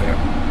corporate welfare.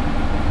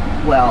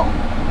 Well,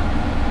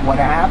 what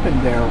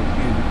happened there,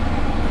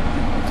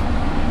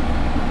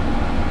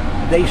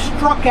 they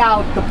struck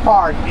out the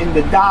part in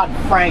the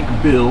Dodd-Frank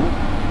bill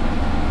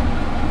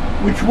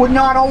which would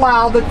not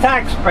allow the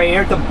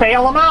taxpayer to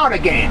bail them out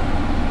again.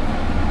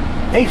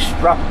 They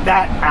struck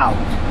that out.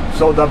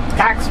 So the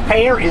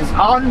taxpayer is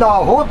on the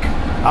hook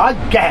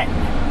again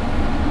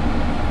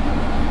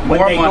when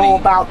they go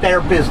about their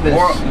business.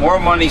 More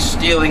money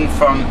stealing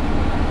from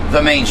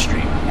the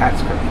mainstream.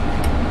 That's correct.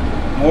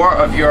 More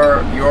of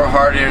your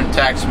hard-earned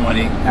tax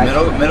money,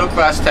 middle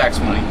class tax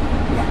money,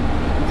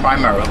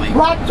 primarily.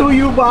 Brought to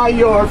you by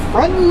your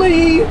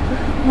friendly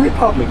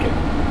Republican.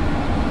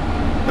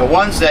 The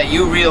ones that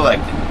you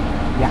reelected.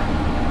 Yeah.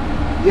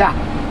 Yeah.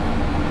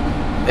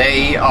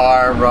 They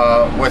are,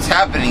 what's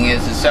happening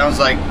is, it sounds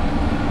like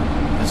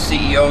the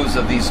CEOs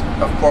of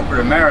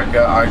corporate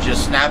America are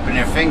just snapping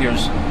their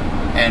fingers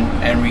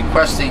and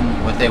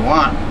requesting what they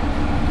want.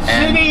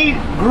 And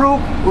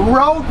Citigroup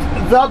wrote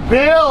the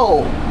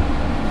bill.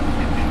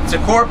 It's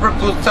a corporate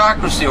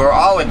plutocracy or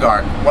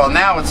oligarch. Well,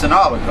 now it's an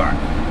oligarch.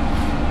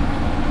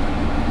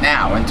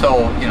 Now,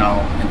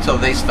 until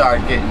they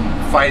start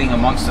fighting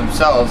amongst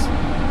themselves,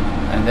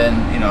 and then,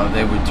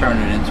 they would turn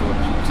it into a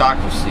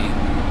plutocracy.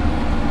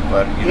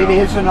 But, it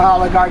is an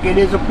oligarch, it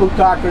is a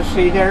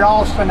plutocracy. They're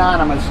all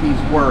synonymous, these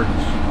words.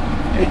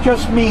 It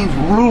just means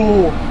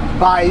rule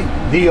by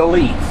the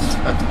elites.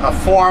 A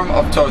form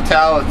of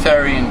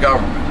totalitarian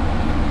government.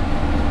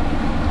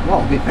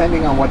 Well,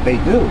 depending on what they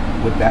do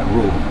with that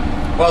rule.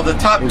 Well, the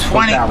top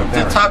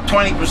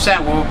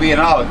 20% will be an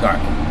oligarch.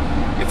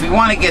 If we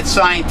want to get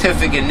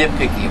scientific and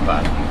nitpicky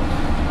about it.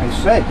 I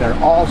said they're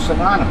all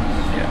synonymous.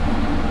 Yeah.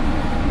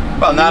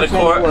 Well, not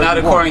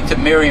according to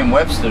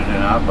Merriam-Webster, they're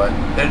not, but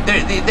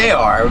they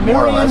are,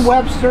 more or less.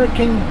 Merriam-Webster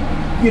can,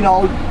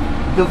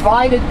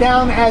 divide it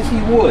down as he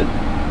would,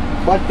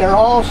 but they're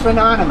all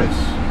synonymous,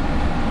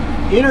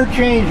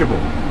 interchangeable.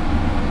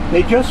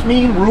 They just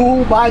mean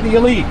rule by the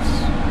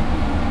elites.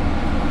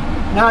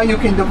 Now you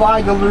can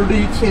divide the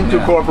elites into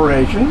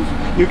corporations.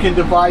 You can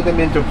divide them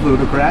into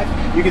plutocrats.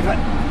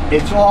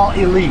 It's all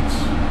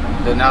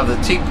elites. Now the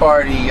Tea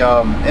Party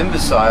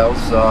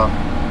imbeciles,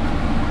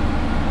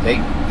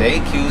 they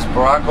accuse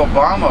Barack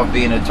Obama of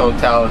being a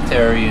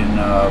totalitarian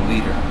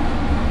leader,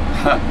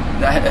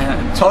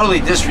 totally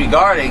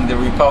disregarding the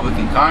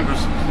Republican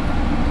Congress.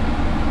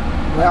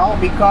 Well,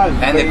 because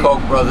the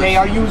Koch brothers. They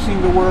are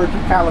using the word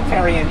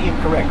totalitarian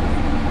incorrectly.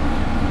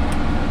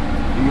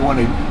 Do you want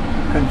to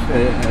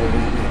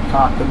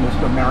talk to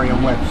Mr.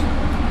 Merriam-Webster?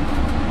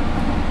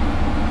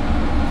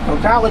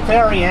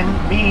 Totalitarian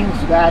means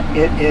that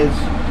it is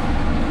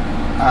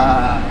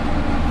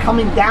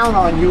coming down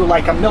on you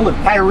like a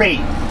military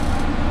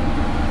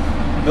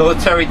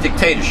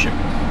dictatorship.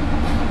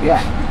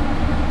 Yeah,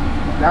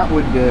 that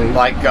would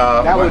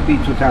would be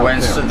totalitarian.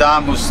 When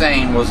Saddam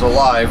Hussein was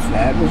alive,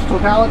 that was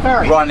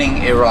totalitarian.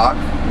 Running Iraq,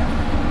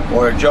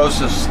 or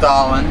Joseph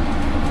Stalin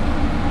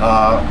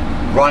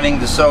running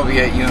the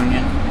Soviet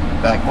Union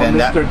back then.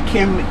 Mr.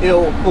 Kim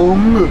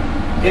Il-sung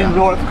in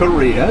North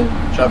Korea.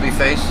 Chubby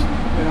face.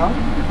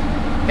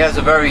 He has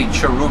a very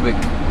cherubic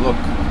look.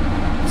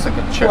 It's like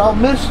a cherub.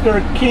 Well,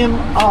 Mr. Kim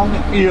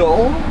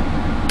Jong-il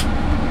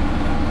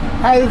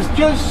has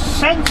just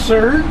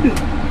censored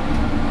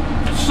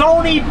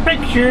Sony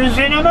Pictures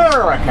in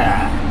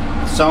America.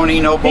 Sony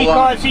no belong.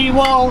 Because he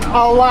won't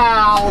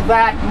allow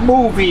that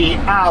movie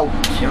out.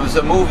 It was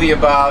a movie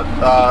about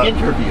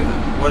interview.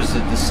 What is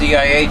it? The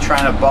CIA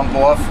trying to bump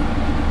off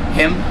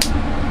him?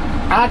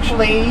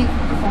 Actually,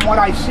 from what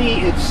I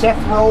see, it's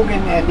Seth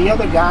Rogen and the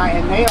other guy,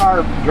 and they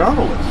are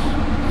journalists.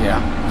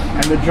 Yeah.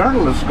 And the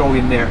journalists go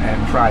in there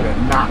and try to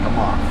knock them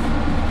off.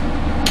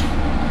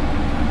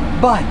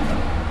 But,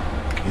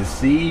 you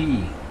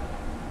see,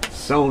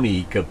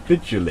 Sony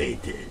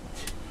capitulated.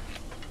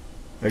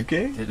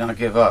 Okay? Did not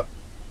give up.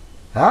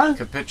 Huh?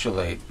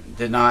 Capitulate.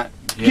 Did not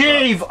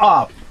gave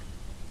up.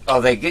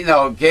 Oh,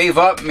 gave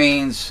up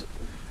means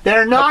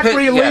they're not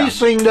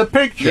releasing the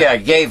picture. Yeah,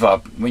 gave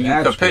up when you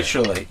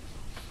capitulate. Right.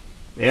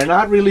 They're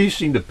not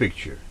releasing the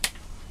picture.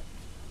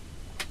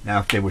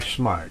 Now, if they were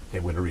smart, they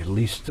would have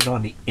released it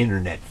on the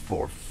internet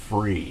for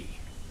free.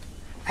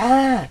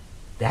 Ah,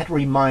 that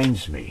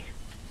reminds me.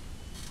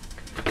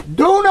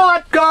 Do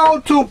not go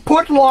to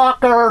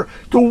Putlocker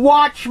to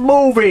watch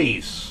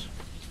movies.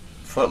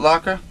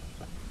 Footlocker?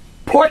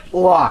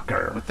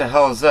 Putlocker. What the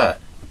hell is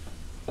that?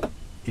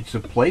 It's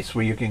a place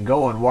where you can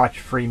go and watch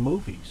free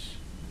movies.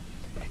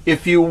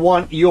 If you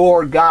want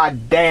your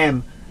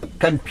goddamn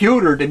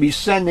computer to be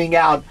sending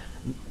out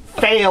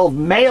failed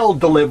mail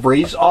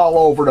deliveries all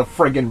over the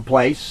friggin'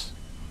 place.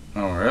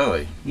 Oh,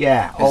 really?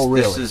 Yeah,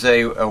 really. This is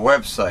a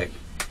website.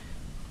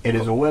 It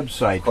is a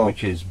website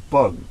which is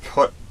bugged.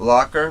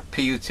 Putlocker,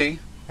 P-U-T?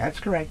 That's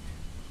correct.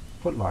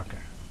 Putlocker.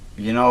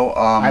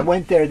 I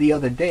went there the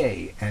other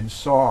day and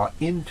saw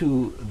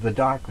Into the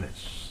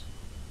Darkness,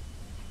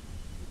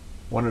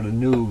 one of the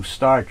new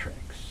Star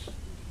Treks.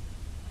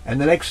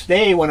 And the next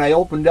day when I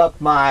opened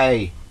up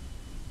my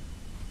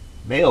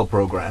mail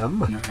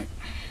program,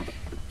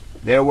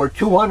 there were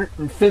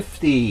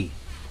 250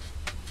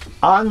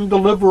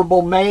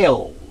 undeliverable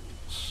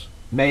mails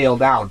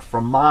mailed out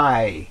from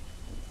my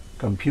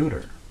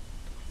computer.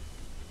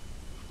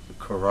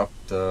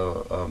 Corrupt.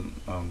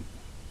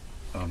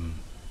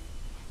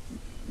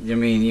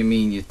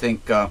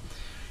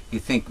 You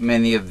think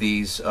many of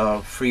these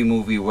free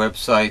movie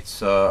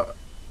websites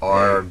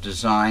are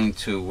designed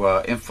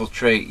to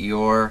infiltrate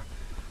your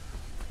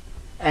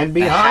and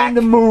behind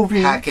the movie,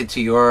 hack into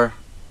your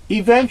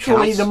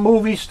eventually accounts? the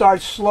movie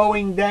starts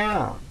slowing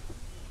down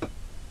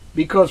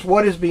because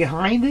what is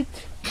behind it?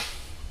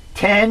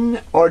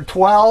 10 or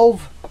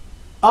 12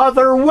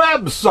 other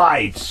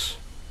websites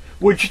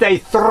which they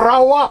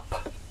throw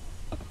up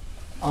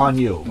on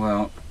you.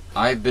 Well,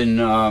 I've been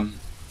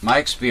my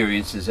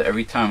experience is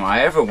every time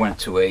I ever went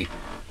to a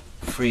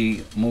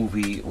free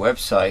movie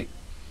website,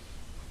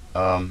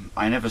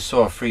 I never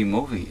saw a free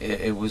movie.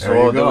 It was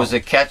all there was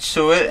a catch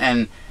to it,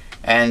 and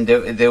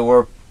there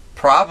were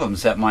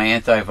problems that my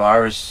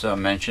antivirus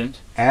mentioned.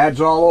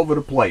 Ads all over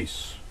the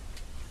place.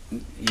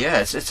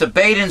 Yes, it's a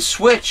bait and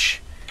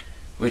switch,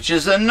 which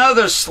is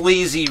another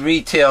sleazy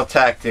retail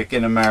tactic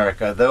in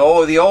America. The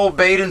old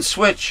bait and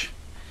switch.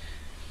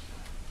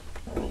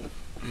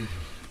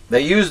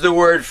 They use the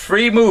word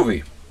free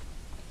movie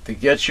to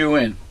get you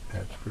in.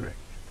 That's correct.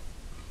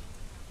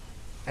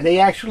 And they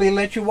actually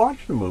let you watch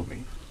the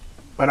movie.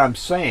 But I'm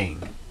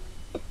saying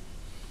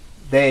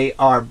they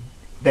are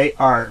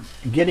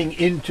getting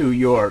into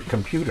your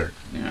computer,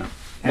 yeah,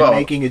 and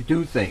making it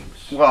do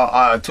things.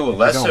 Well, to a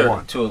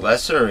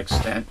lesser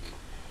extent,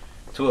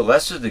 to a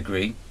lesser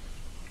degree,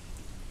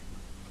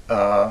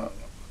 the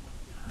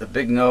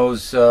big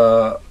nose,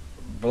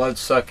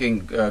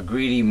 blood-sucking,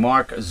 greedy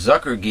Mark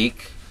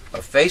Zuckergeek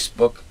of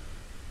Facebook,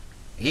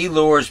 he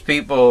lures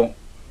people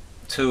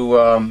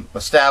to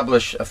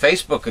establish a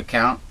Facebook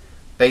account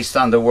based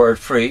on the word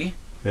free.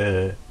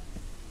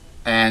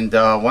 And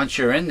once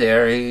you're in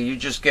there, you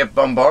just get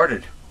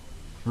bombarded.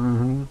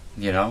 Mm-hmm.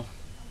 You know,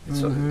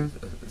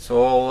 it's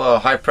all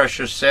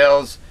high-pressure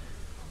sales.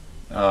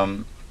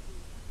 That's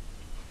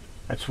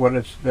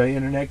what the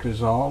internet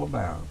is all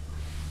about.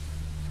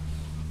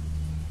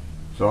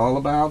 It's all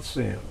about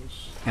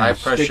sales.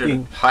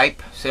 High-pressure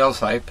hype, sales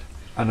hype.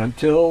 And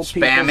until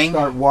spamming.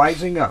 People start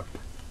wising up,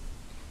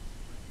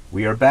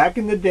 we are back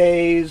in the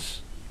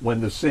days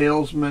when the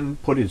salesman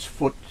put his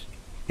foot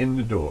in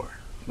the door.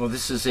 Well,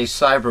 this is a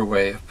cyber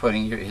way of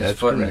putting his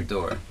foot in the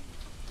door.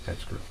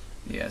 That's correct.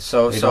 Yeah,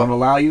 so they don't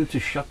allow you to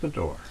shut the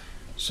door.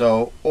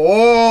 So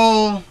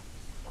all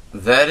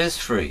that is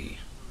free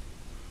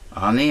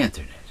on the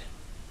internet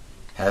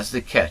has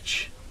the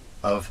catch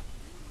of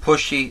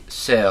pushy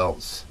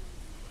sales.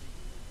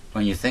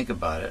 When you think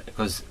about it,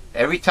 because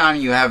every time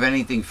you have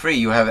anything free,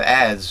 you have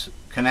ads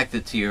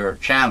connected to your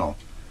channel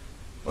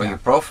or your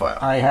profile.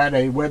 I had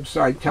a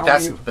website tell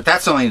me, but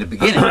that's only the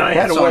beginning. I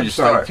had a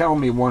website tell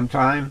me one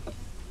time,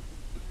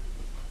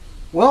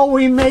 well,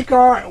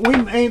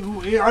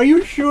 are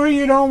you sure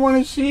you don't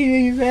want to see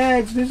these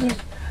ads? This is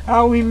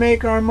how we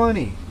make our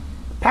money.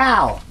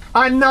 Pal,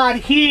 I'm not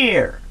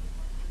here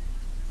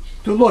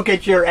to look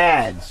at your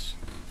ads.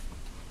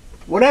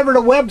 Whatever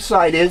the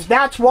website is,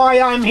 that's why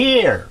I'm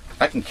here.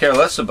 I can care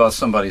less about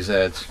somebody's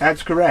ads.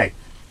 That's correct.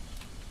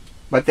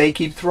 But they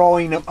keep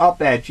throwing them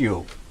up at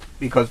you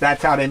because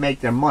that's how they make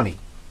their money.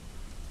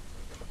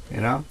 You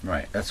know?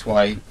 Right. That's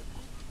why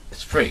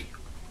it's free.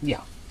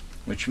 Yeah.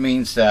 Which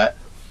means that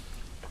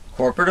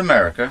corporate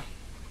America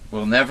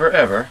will never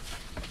ever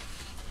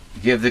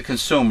give the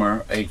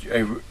consumer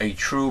a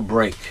true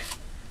break.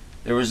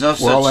 There is no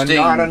such thing.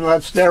 Well, not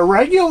unless they're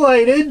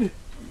regulated.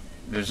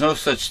 There's no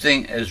such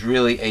thing as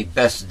really a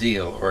best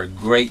deal or a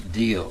great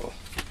deal.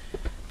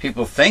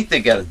 People think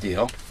they get a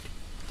deal,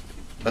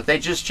 but they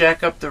just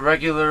jack up the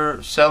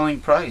regular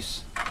selling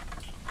price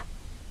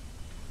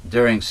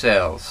during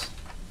sales.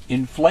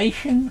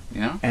 Inflation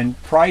and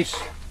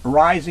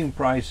rising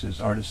prices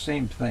are the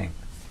same thing.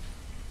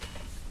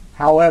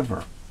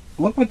 However,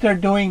 look what they're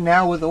doing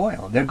now with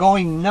oil. They're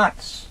going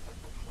nuts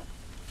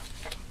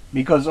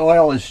because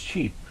oil is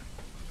cheap.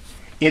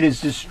 It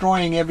is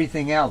destroying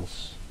everything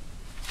else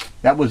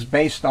that was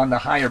based on the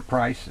higher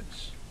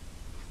prices.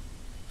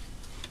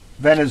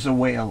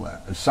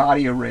 Venezuela,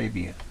 Saudi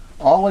Arabia,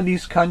 all of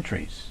these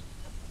countries,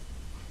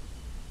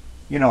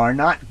 are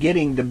not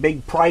getting the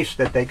big price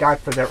that they got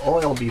for their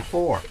oil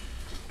before.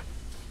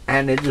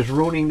 And it is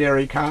ruining their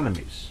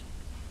economies.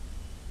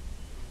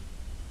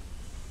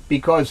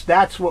 Because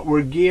that's what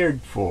we're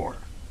geared for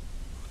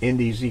in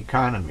these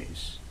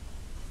economies.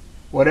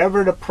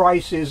 Whatever the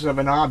price is of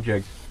an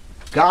object,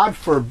 God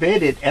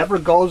forbid it ever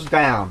goes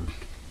down.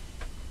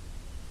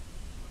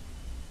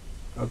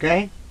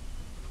 Okay?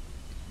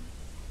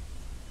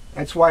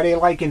 That's why they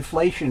like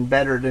inflation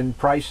better than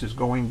prices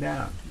going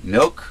down.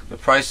 Milk, the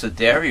price of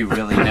dairy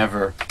really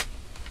never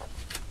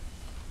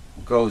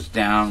goes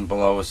down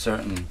below a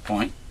certain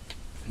point,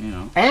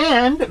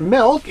 And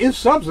milk is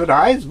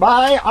subsidized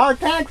by our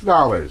tax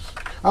dollars,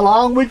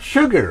 along with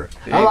sugar,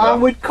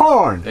 along with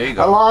corn,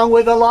 along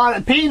with a lot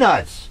of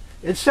peanuts,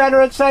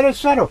 etc., etc.,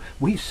 etc.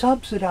 We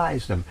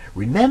subsidize them.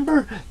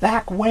 Remember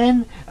back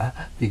when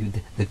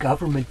the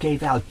government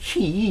gave out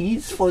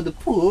cheese for the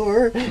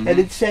poor, and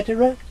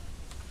etc.?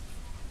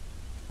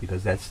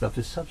 because that stuff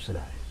is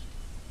subsidized.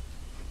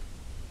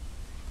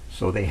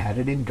 So they had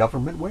it in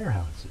government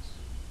warehouses.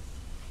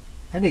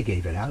 And they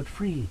gave it out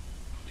free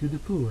to the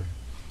poor.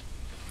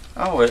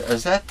 Oh,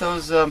 is that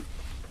those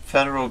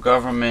federal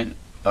government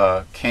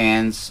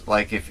cans?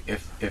 Like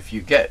if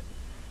you get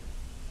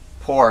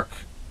pork,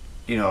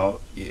 you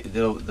know,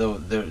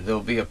 there'll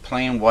be a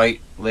plain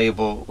white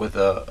label with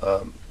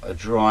a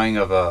drawing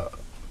of a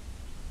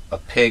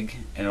pig,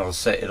 and it'll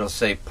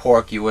say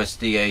pork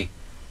USDA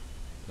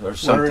or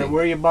something.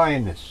 Where are you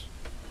buying this?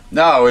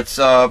 No, it's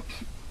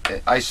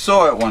I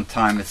saw it one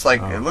time. It's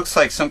like it looks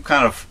like some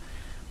kind of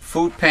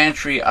food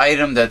pantry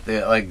item that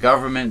the like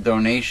government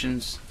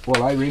donations.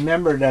 Well, I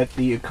remember that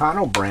the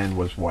Econo brand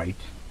was white.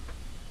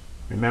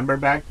 Remember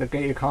back the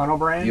Econo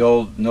brand? The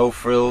old no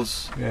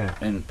frills. Yeah.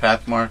 And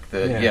Pathmark.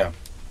 Yeah.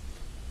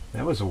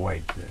 That was a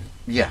white thing.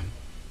 Yeah.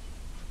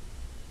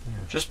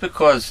 Just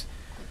because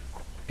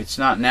it's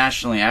not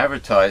nationally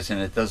advertised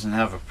and it doesn't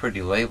have a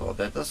pretty label,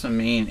 that doesn't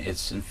mean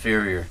it's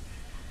inferior.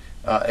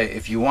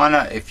 If you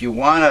wanna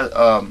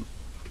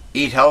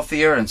eat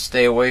healthier and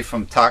stay away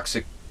from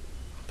toxic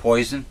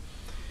poison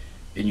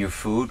in your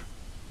food,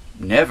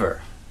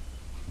 never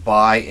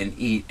buy and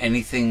eat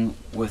anything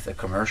with a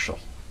commercial.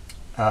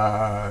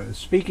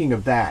 Speaking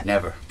of that,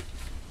 Never.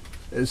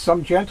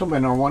 Some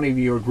gentleman on one of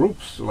your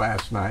groups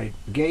last night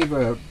gave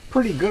a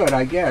pretty good,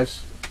 I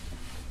guess,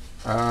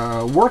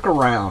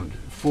 workaround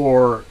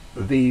for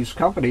these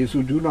companies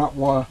who do not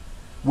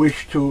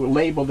wish to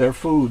label their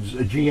foods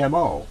a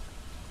GMO.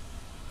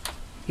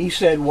 He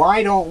said,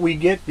 why don't we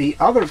get the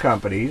other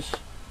companies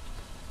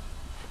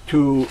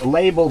to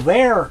label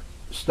their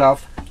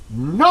stuff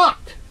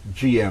not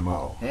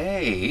GMO?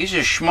 Hey, he's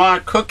a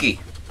smart cookie.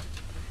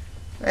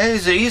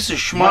 He's a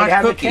smart Might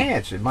have cookie. a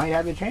chance. It might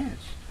have a chance.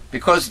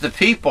 Because the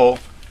people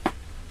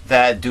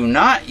that do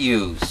not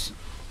use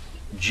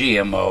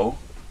GMO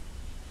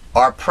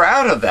are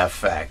proud of that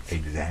fact.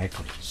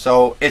 Exactly.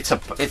 So it's a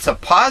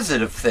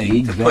positive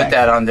thing to put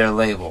that on their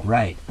label.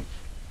 Right.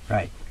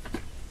 Right.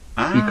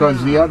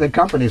 Because the other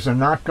companies are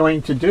not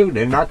going to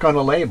they're not going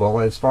to label,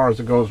 as far as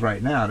it goes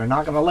right now, they're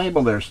not going to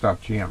label their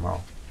stuff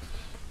GMO.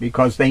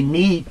 Because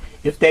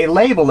if they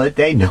label it,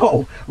 they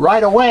know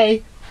right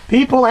away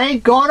people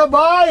ain't going to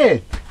buy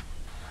it.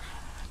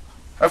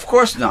 Of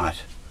course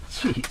not.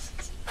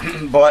 Jesus.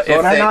 But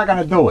so they're not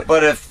going to do it.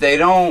 But if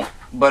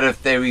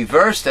they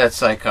reverse that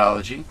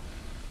psychology,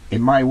 it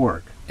might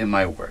work. It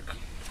might work.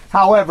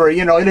 However,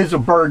 you know, it is a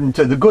burden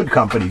to the good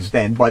companies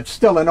then, but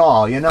still in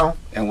all, you know.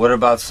 And what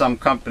about some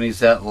companies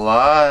that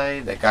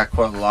lie, that got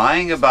caught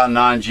lying about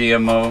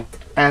non-GMO?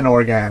 And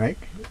organic.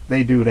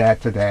 They do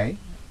that today.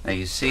 Now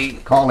you see.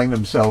 Calling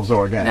themselves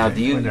organic. Now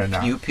do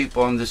you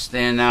people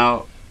understand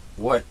now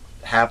what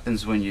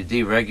happens when you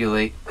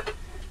deregulate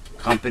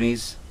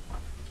companies?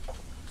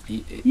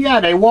 Yeah,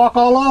 they walk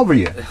all over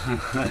you.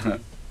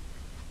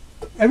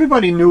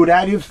 Everybody knew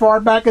that as far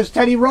back as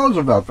Teddy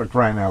Roosevelt, for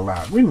crying out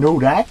loud. We knew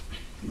that.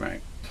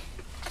 Right.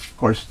 Of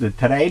course,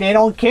 today they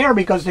don't care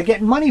because they're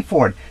getting money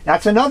for it.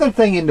 That's another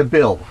thing in the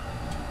bill.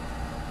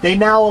 They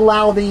now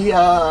allow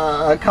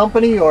the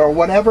company or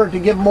whatever to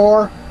give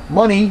more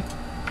money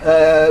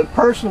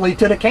personally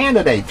to the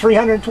candidate,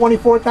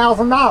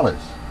 $324,000.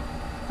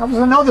 That was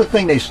another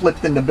thing they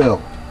slipped in the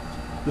bill,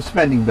 the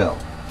spending bill.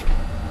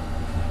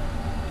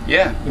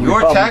 Yeah, The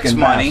your tax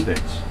money.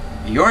 bastards.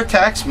 Your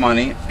tax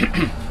money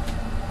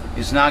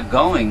is not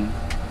going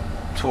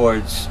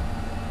towards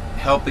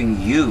helping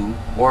you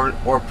or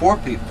poor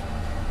people.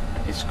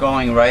 It's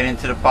going right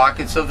into the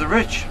pockets of the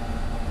rich.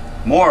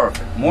 More of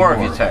it. More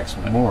of your tax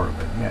money. More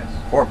of it, yes.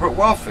 Corporate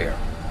welfare.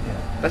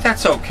 Yeah. But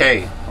that's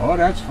okay. Oh,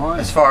 that's fine.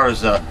 As far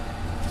as a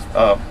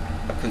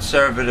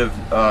conservative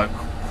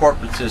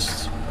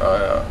corporatist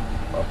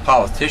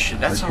politician,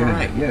 that's all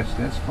right. Yes,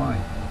 that's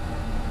fine.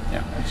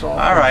 Yeah. That's all.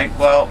 All right.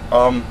 Well,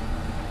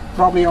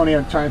 probably only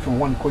have time for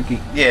one quickie.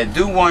 yeah,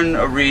 do one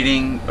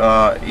reading,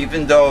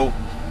 even though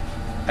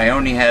I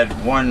only had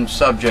one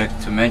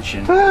subject to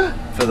mention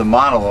for the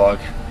monologue.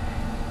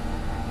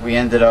 We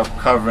ended up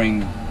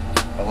covering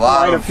a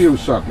lot Quite of a few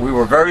subjects. We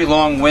were very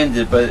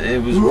long-winded, but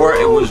it was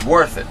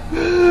worth it.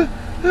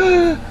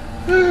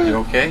 You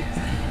okay?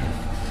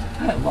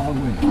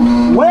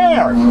 Long-winded.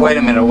 Where? Wait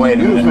a minute.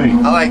 Excuse me.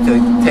 I like to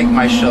take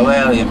my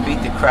shillelagh and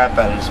beat the crap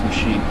out of this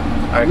machine.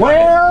 All right,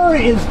 Where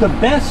is the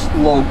best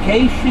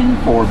location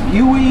for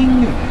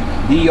viewing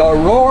the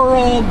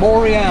Aurora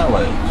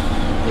Borealis?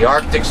 the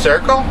Arctic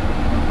Circle?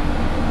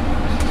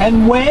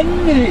 And when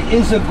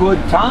is a good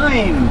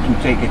time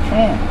to take a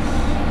chance?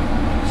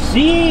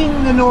 Seeing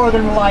the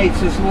northern lights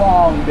has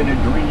long been a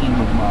dream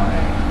of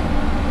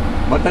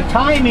mine, but the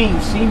timing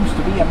seems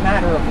to be a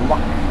matter of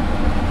luck.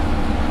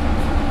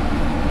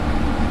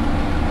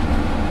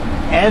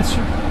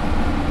 Answer.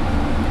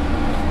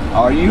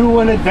 Are you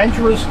an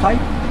adventurous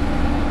type?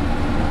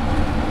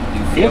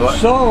 If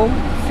so,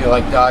 Feel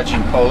like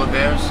dodging polar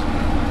bears?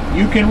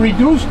 you can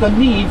reduce the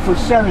need for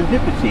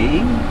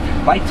serendipity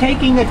by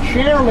taking a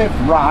chairlift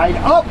ride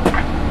up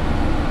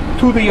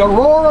to the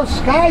Aurora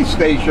Sky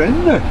Station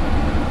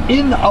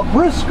in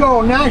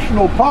Abrisco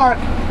National Park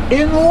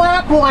in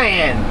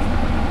Lapland.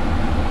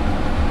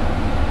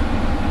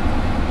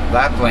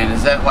 Lapland,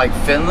 is that like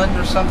Finland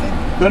or something?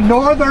 The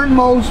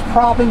northernmost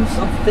province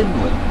of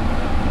Finland.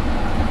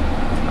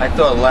 I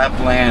thought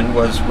Lapland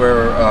was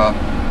where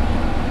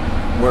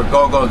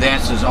go-go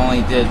dancers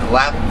only did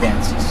lap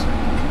dances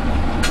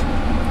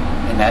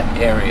in that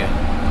area.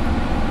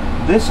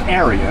 This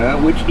area,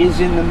 which is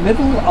in the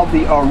middle of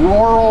the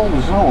auroral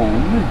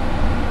zone,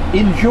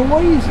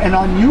 enjoys an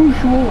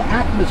unusual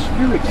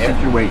atmospheric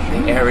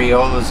situation. The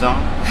areola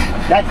zone?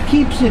 That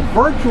keeps it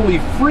virtually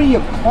free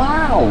of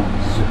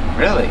clouds.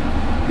 Really?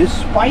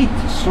 Despite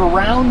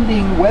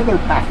surrounding weather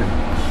patterns.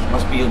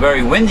 Must be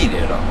very windy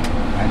there, though.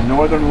 And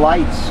northern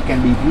lights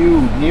can be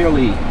viewed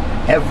nearly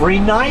every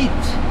night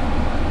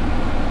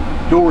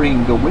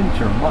during the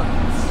winter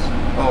months.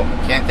 Oh,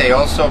 can't they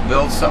also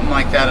build something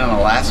like that in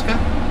Alaska?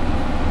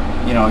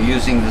 You know,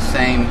 using the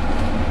same,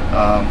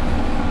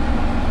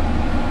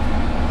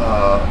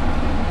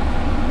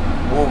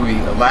 what would be,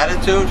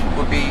 latitude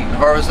would be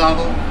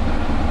horizontal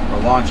or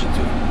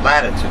longitude?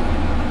 Latitude.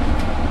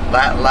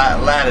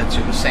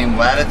 Latitude, the same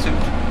latitude?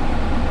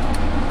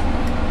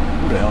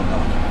 Who the hell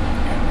knows?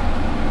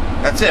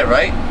 That's it,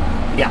 right?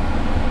 Yeah.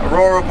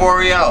 Aurora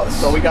Borealis.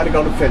 So we got to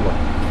go to Finland.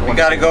 We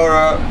got to go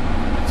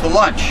to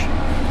lunch.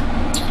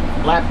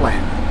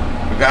 Lapland.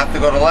 We got to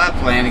go to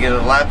Lapland and get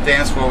a lap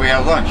dance where we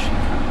have lunch.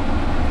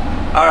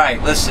 All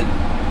right, listen.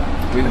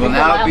 We will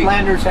now be.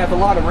 Laplanders have a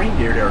lot of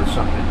reindeer there or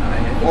something.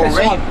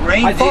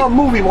 I saw a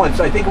movie once.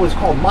 I think it was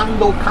called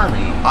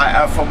Mandokani.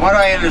 From what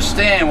I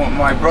understand, what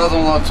my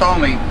brother-in-law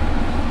told me,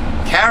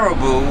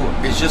 caribou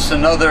is just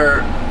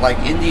another like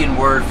Indian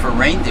word for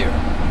reindeer.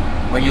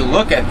 When you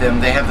look at them,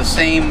 they have the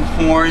same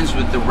horns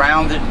with the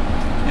rounded,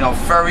 you know,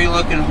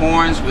 furry-looking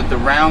horns with the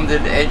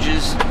rounded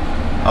edges.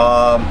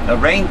 A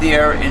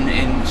reindeer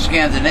in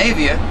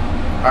Scandinavia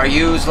are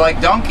used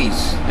like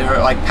donkeys. They're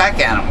like pack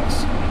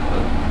animals,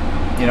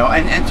 you know,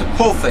 and to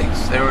pull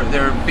things.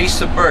 They're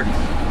beasts of burden.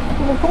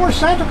 Well, of course,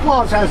 Santa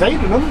Claus has 8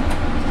 of them.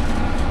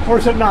 Or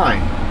is it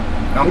 9?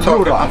 I'm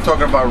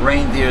talking about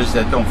reindeers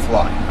that don't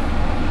fly.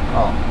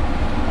 Oh.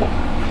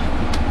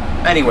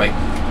 Anyway,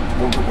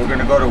 we're going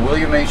to go to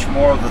William H.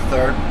 Morrow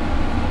III,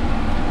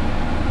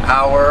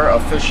 our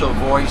official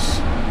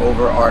voice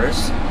over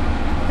artist,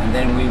 and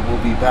then we will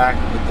be back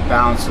with the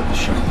balance of the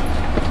show.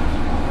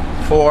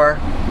 For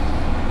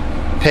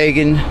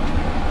Pagan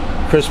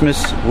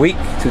Christmas Week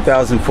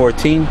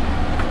 2014,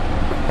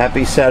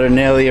 happy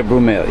Saturnalia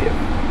Brumalia.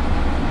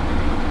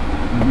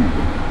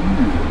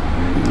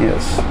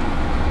 Yes.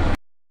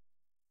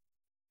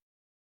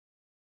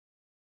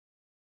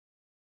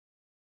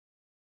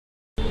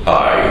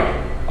 Hi,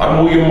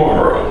 I'm William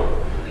Morrow.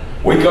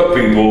 Wake up,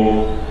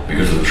 people,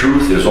 because the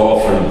truth is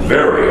often,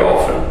 very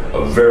often,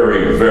 a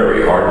very,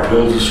 very hard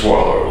pill to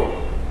swallow.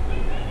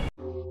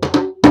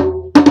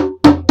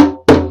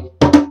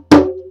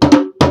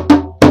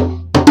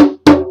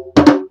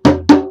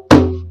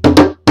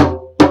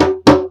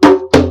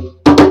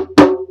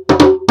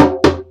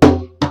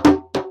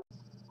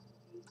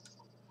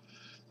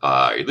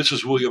 Hi, this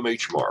is William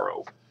H.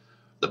 Morrow.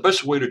 The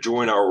best way to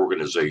join our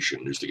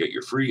organization is to get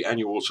your free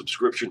annual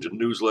subscription to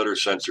Newsletter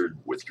Censored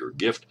with your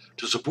gift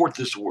to support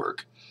this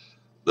work.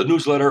 The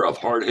newsletter of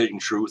hard-hitting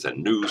truth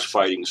and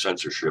news-fighting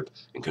censorship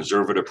and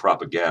conservative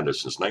propaganda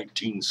since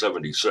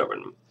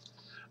 1977.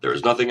 There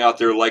is nothing out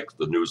there like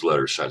the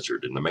Newsletter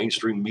Censored in the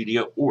mainstream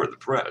media or the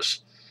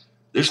press.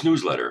 This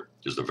newsletter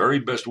is the very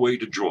best way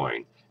to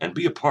join and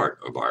be a part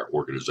of our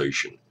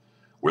organization.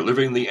 We're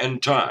living the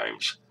end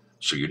times,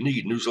 so you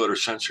need Newsletter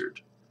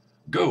Censored.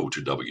 Go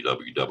to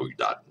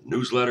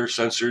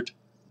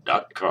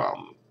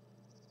www.newslettercensored.com.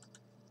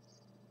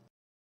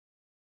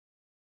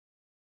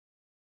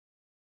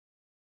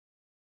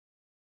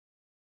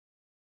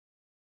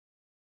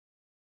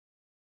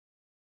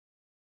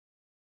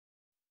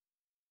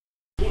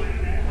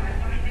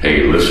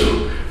 Hey,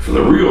 listen, for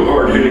the real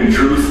hard-hitting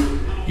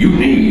truth, you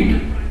need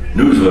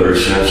Newsletter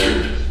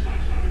Censored.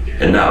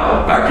 And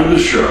now, back to the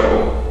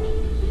show.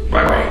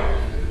 Bye-bye.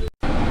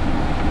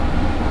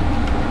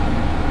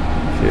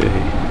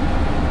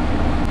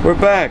 We're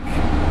back.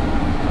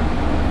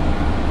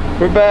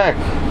 We're back.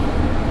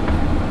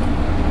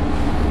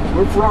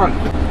 We're front.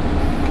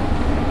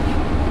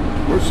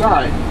 We're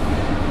side.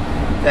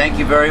 Thank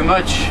you very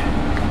much,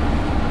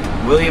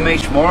 William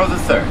H. Morrow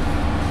III,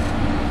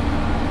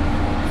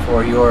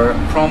 for your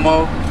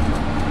promo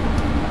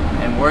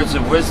and words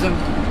of wisdom.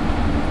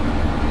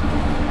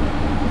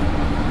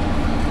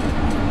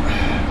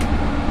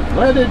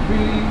 Let it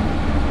be.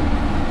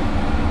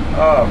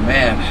 Oh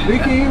man.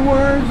 Speaking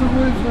words of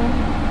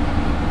wisdom.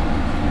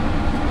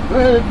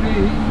 Let it be.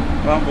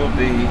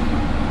 Bumblebee.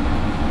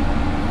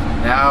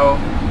 Now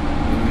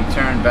we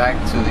return back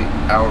to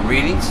our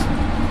readings.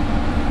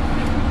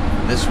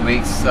 This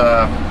week's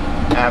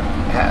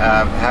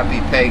Happy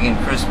Pagan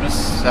Christmas,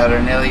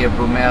 Saturnalia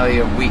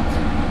Brumalia Week.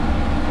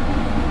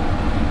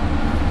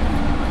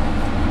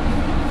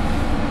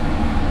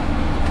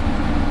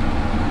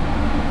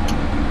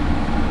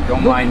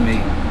 Don't mind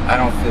me. I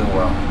don't feel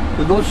well.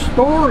 The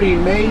story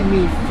made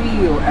me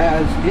feel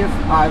as if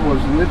I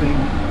was living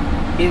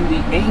in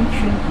the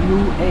ancient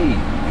New Age.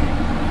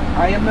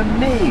 I am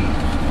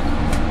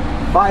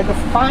amazed by the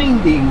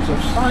findings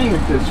of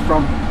scientists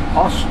from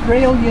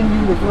Australian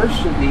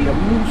University of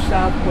New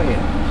South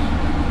Wales.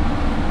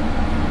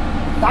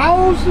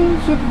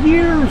 Thousands of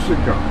years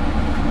ago,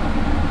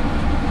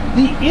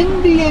 the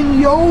Indian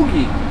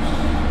yogis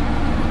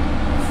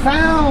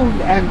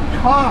found and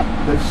taught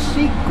the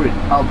secret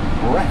of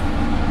breath.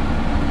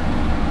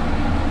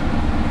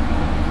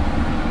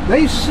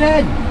 They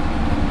said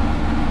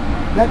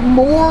that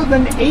more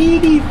than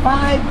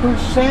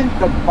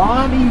 85% of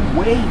body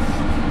waste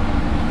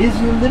is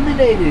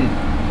eliminated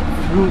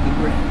through the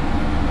breath.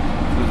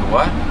 Through the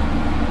what?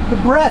 The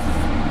breath.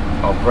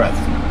 Oh, breath.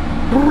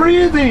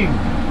 Breathing.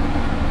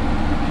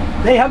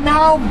 They have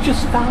now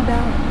just found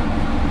out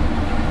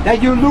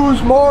that you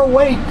lose more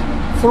weight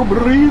through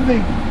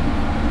breathing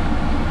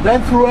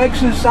than through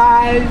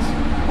exercise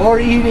or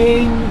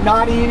eating,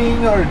 not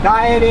eating, or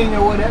dieting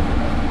or whatever.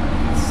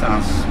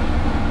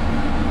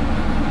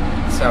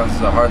 Sounds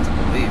hard to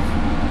believe.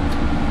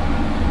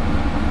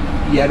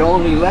 Yet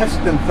only less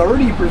than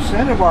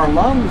 30% of our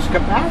lungs'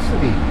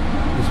 capacity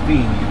is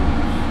being used.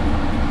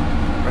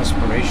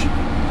 Respiration.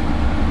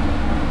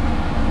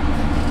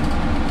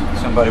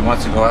 Somebody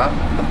wants to go out?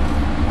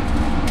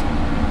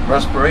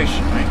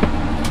 Respiration,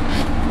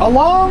 right?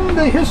 Along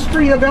the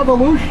history of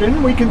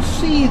evolution, we can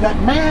see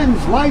that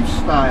man's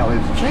lifestyle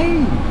has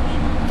changed.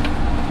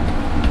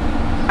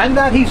 And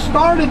that he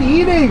started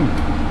eating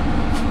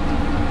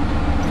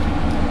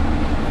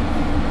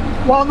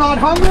while not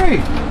hungry.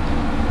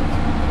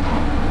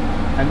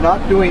 And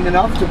not doing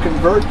enough to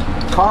convert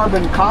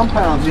carbon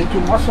compounds into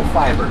muscle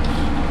fibers.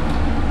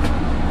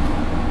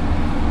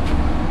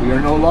 We are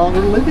no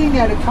longer living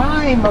at a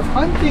time of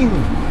hunting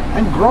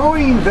and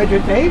growing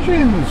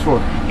vegetation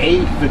for 8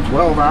 to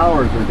 12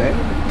 hours a day.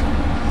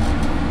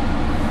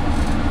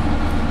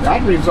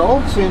 That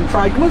results in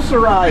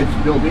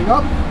triglycerides building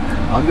up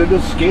under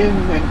the skin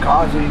and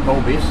causing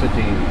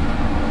obesity.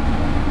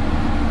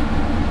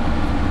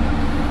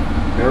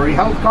 Very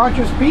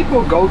health-conscious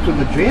people go to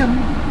the gym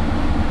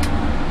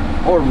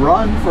or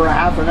run for a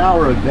half an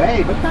hour a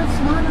day, but that's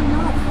not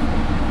enough.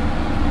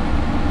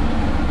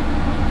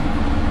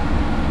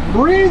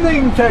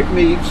 Breathing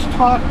techniques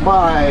taught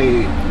by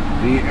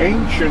the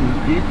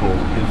ancient people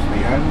is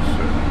the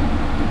answer.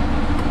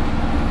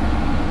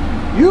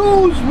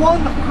 Use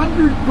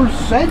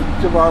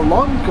 100% of our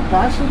lung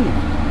capacity,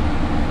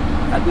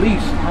 at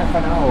least half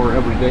an hour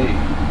every day.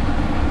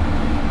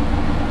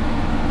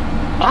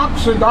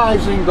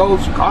 Oxidizing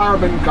those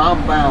carbon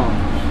compounds,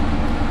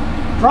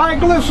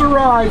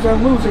 triglycerides,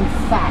 and losing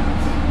fat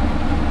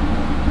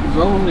is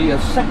only a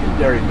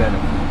secondary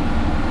benefit.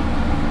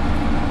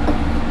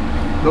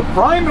 The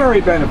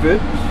primary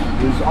benefit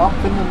is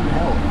optimum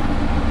health.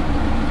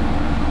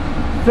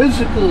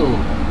 Physical,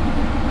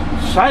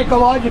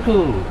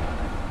 psychological,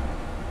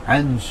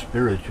 and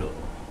spiritual.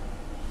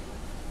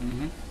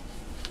 Mm-hmm.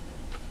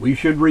 We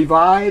should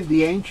revive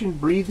the ancient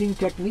breathing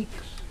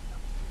techniques,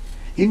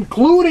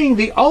 including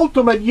the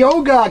ultimate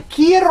yoga,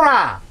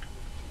 Kira.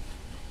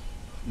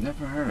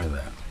 Never heard of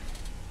that.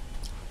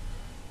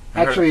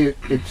 Actually,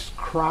 it's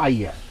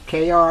Kriya.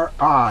 Kriya.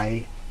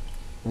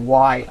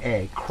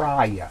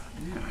 Kriya.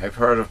 Yeah, I've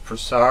heard of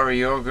Prasara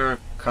Yoga,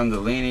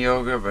 Kundalini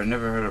Yoga, but I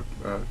never heard of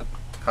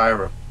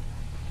Kyra.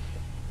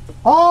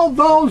 All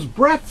those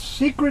breath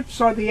secrets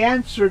are the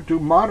answer to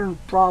modern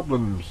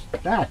problems.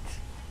 That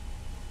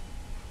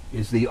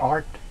is the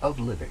art of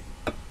living.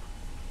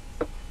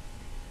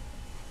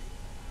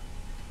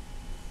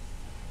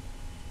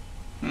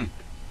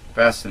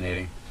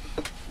 Fascinating.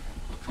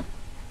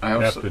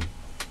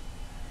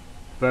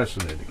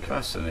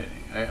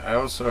 Fascinating. I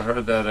also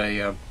heard that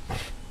a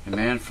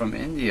man from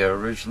India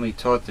originally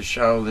taught the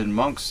Shaolin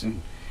monks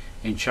in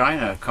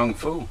China Kung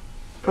Fu.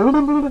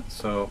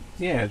 So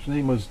yeah, his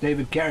name was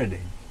David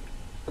Carradine.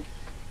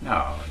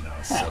 no,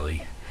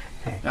 silly.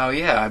 No,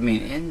 yeah, I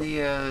mean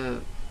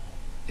India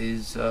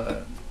is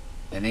an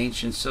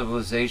ancient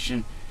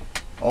civilization,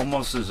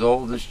 almost as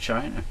old as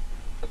China.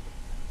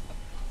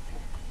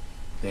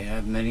 They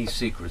have many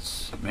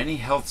secrets, many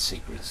health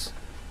secrets,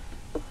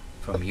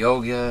 from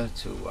yoga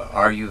to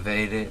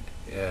Ayurveda,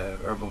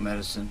 herbal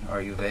medicine,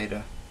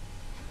 Ayurveda.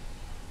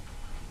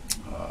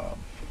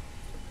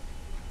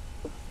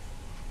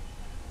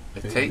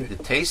 The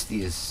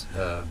tastiest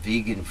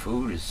vegan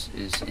food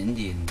is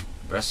Indian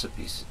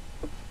recipes.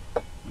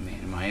 I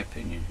mean, in my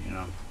opinion,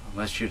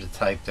 unless you're the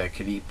type that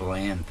can eat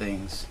bland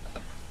things,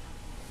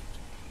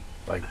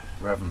 like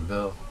Reverend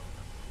Bill.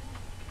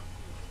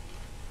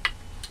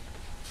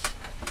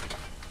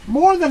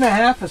 More than a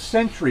half a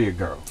century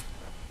ago,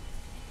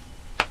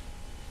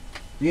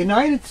 the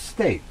United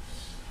States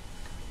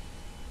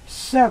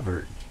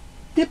severed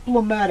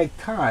diplomatic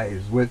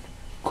ties with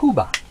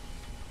Cuba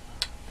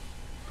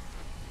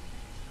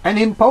and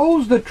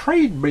imposed a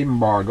trade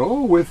embargo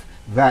with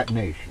that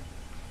nation.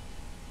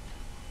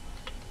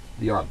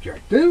 The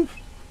objective,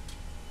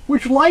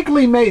 which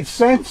likely made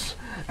sense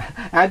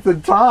at the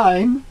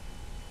time,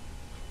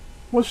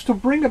 was to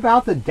bring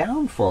about the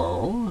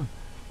downfall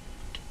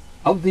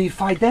of the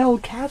Fidel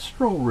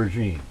Castro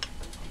regime.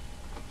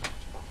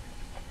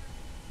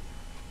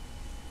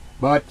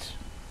 But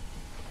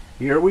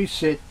here we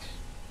sit,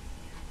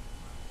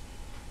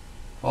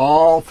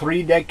 all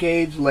 3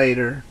 decades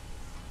later,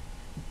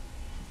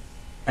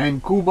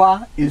 and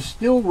Cuba is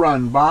still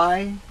run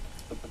by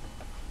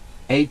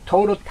a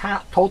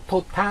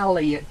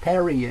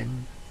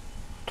totalitarian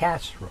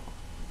Castro.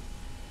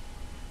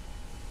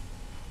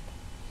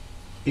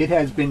 It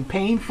has been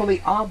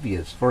painfully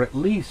obvious for at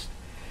least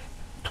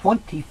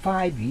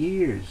 25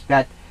 years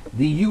that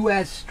the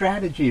U.S.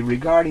 strategy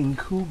regarding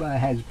Cuba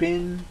has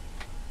been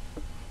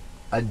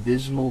a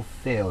dismal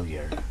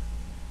failure.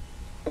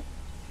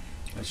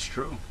 That's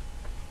true.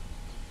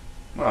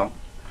 Well,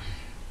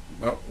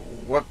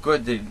 what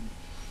good did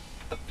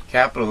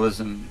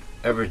capitalism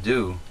ever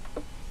do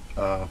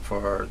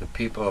for the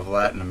people of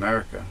Latin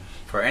America?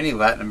 For any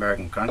Latin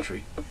American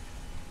country?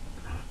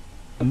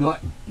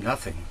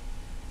 Nothing.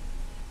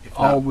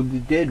 All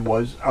it did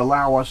was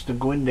allow us to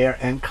go in there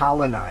and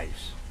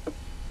colonize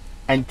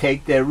and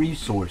take their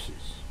resources.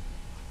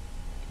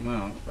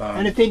 Well,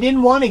 and if they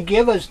didn't want to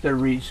give us the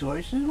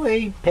resources,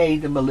 we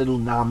paid them a little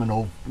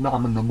nominal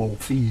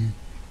fee.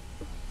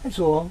 That's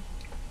all.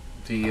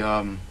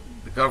 The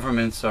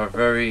governments are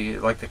very,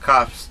 like the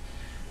cops,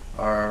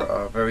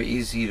 are very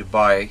easy to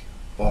buy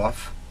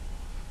off,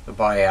 to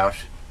buy out.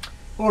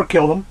 Or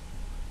kill them.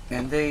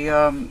 And they...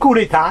 coup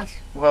d'etats.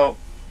 Well,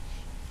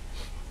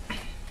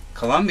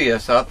 Colombia,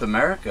 South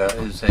America,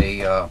 is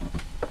a...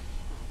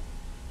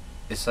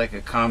 it's like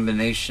a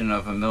combination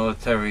of a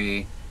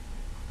military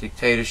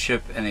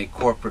dictatorship and a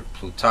corporate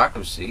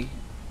plutocracy.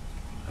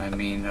 I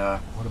mean...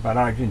 what about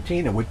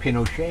Argentina with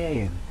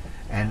Pinochet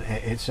and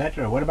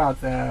etc.? What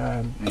about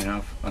the...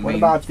 what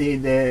about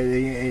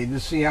the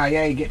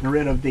CIA getting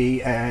rid of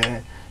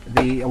the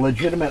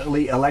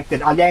legitimately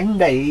elected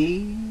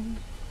Allende?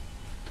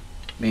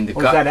 I mean,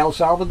 was that El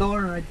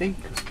Salvador, I think?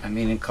 I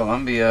mean, in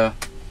Colombia,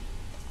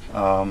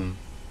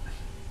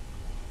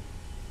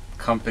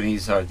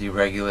 companies are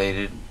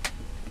deregulated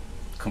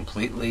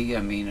completely.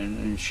 I mean, an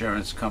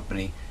insurance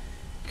company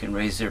can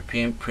raise their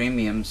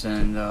premiums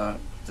and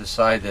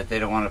decide that they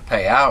don't want to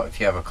pay out if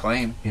you have a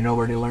claim. You know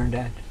where they learned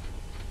that?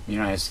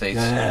 United States.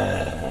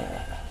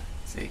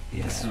 See,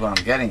 this is what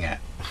I'm getting at.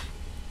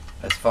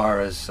 As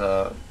far as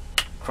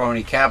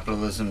crony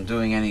capitalism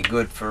doing any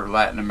good for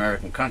Latin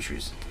American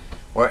countries,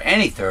 or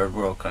any third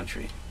world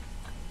country,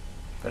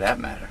 for that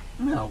matter.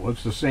 No,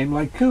 it's the same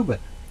like Cuba.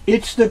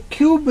 It's the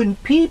Cuban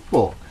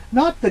people,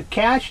 not the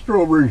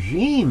Castro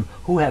regime,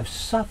 who have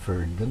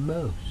suffered the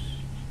most.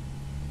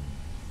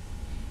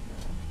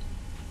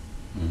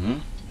 Mm-hmm.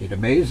 It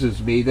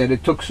amazes me that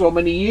it took so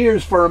many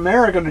years for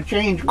America to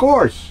change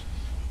course.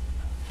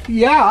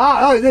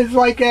 Yeah, it's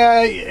like,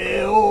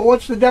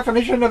 what's the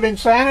definition of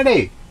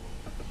insanity?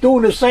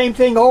 Doing the same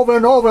thing over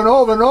and over and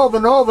over and over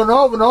and over and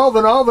over and over and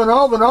over and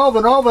over and over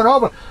and over and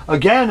over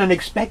again and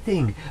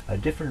expecting a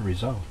different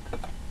result.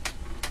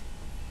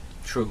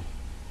 True.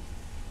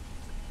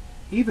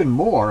 Even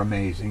more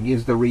amazing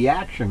is the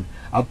reaction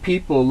of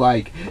people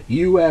like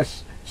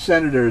U.S.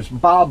 Senators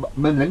Bob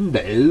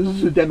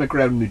Menendez, a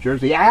Democrat of New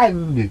Jersey,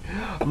 and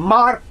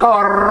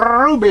Marco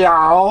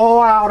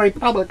Rubio, a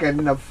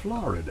Republican of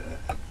Florida.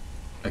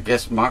 I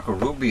guess Marco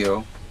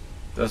Rubio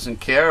doesn't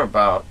care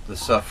about the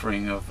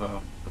suffering of the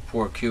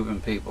poor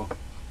Cuban people.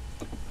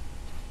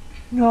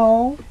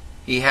 No.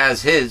 He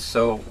has his,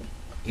 so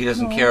he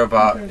doesn't care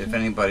about if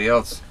anybody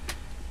else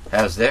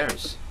has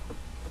theirs.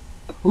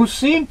 Who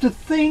seem to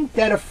think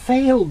that a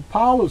failed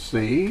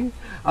policy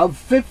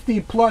of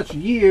 50-plus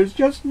years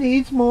just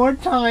needs more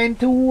time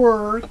to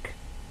work.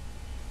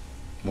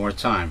 More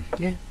time.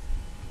 Yeah,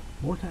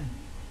 more time.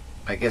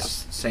 I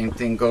guess same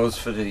thing goes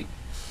for the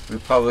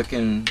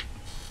Republican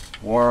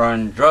war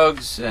on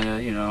drugs,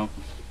 and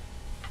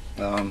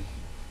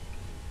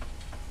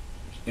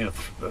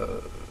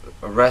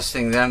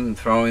arresting them and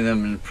throwing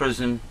them in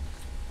prison.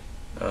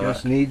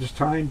 Just needs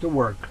time to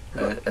work.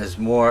 As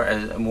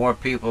more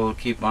people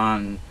keep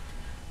on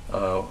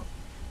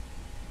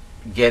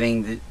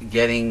getting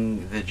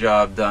the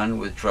job done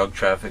with drug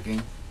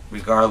trafficking,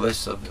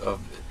 regardless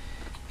of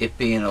it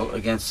being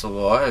against the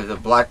law. The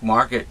black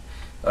market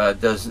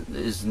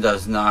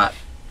does not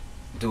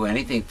do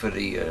anything for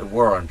the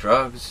war on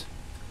drugs.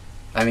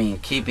 I mean,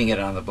 keeping it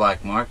on the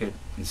black market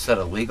instead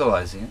of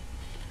legalizing it.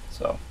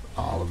 So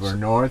Oliver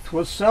North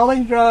was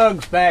selling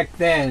drugs back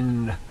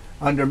then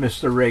under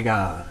Mr.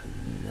 Reagan.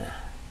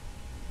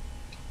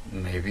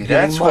 Maybe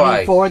that's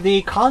why for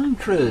the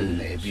Contras.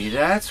 Maybe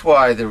that's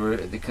why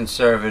the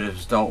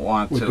conservatives don't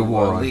want to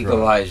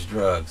legalize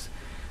drugs,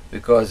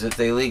 because if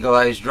they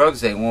legalize drugs,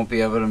 they won't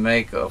be able to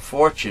make a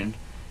fortune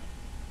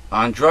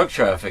on drug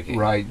trafficking.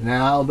 Right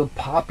now, the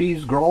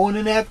poppy's growing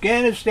in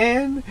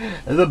Afghanistan,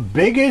 the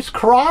biggest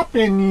crop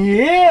in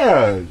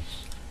years,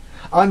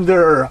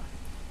 under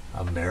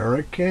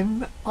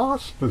American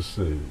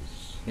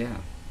auspices. Yeah.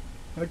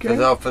 Okay.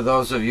 For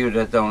those of you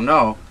that don't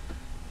know,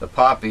 the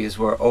poppy is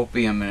where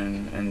opium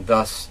and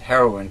thus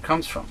heroin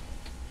comes from.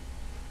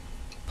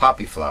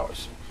 poppy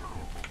flowers.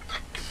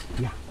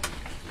 Yeah.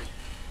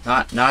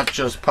 Not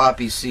just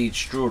poppy seed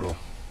strudel.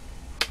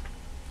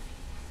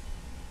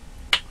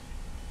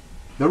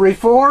 The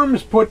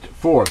reforms put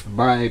forth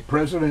by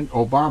President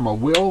Obama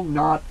will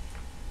not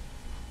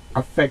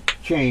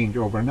affect change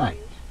overnight.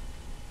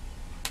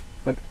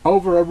 But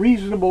over a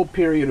reasonable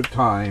period of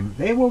time,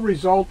 they will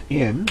result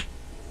in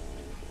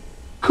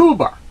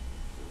Cuba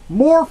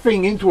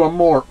morphing into a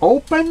more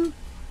open,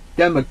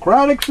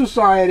 democratic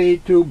society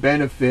to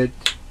benefit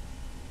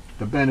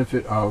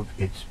of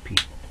its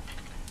people.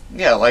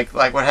 Yeah, like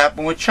what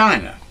happened with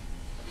China.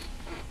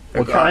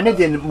 Well, China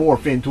didn't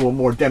morph into a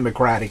more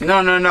democratic,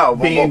 No.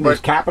 being this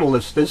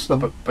capitalist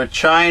system. But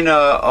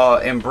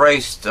China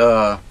embraced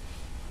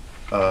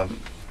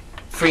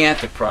free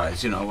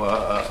enterprise,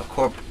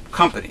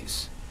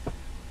 companies.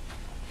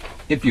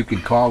 If you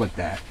could call it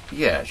that.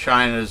 Yeah,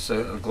 China's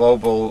a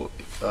global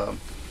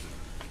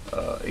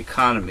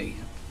economy.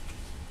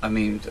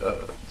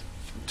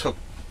 Took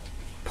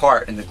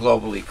part in the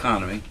global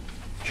economy.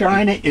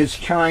 China is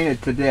China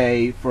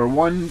today for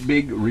one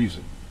big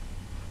reason.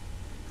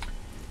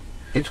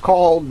 It's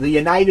called the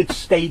United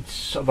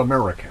States of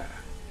America.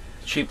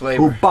 Cheap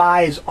labor. Who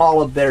buys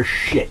all of their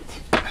shit.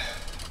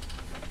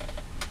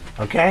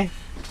 Okay?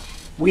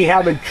 We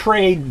have a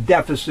trade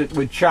deficit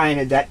with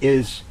China that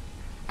is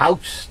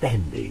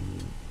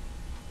outstanding.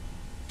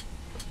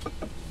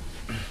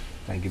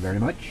 Thank you very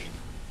much.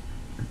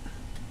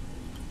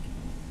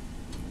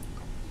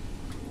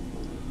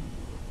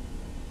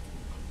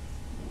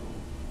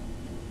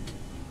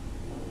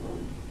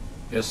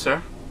 Yes,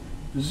 sir.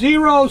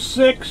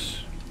 06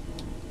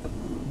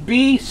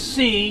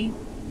 BC.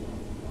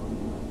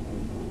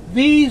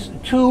 These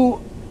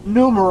two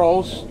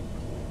numerals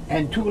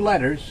and two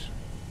letters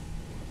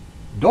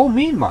don't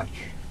mean much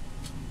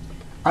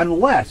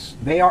unless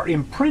they are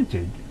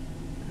imprinted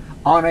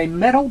on a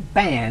metal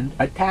band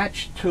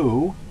attached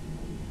to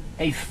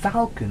a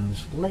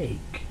falcon's leg.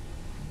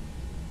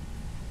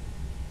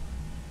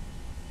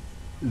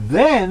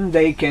 Then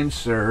they can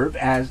serve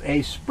as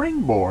a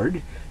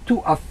springboard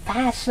to a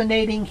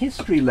fascinating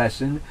history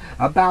lesson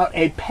about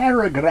a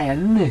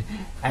peregrine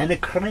and a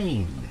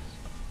crane.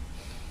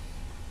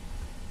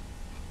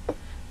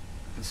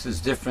 This is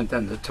different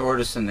than the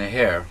tortoise and the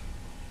hare.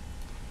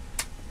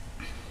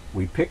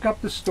 We pick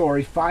up the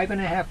story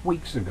 5.5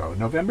 weeks ago,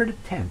 November the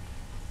 10th,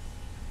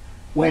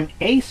 when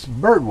ace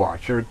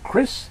birdwatcher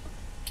Chris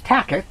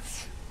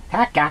Takacs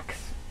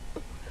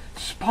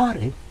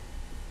spotted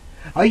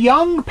a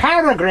young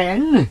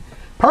peregrine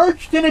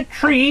perched in a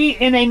tree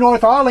in a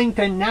North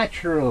Arlington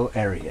natural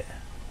area.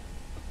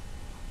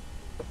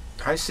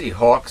 I see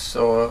hawks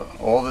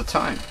all the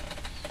time.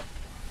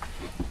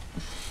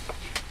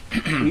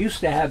 We used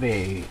to have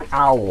a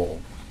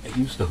owl that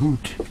used to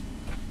hoot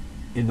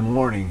in the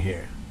morning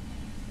here,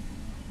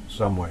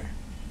 somewhere.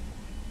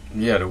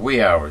 Yeah, the wee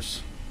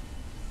hours.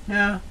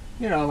 Yeah,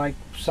 like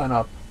sun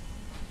up,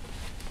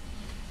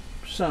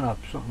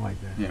 something like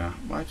that. Yeah,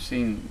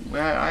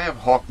 I have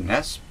hawk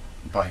nests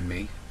by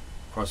me,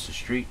 across the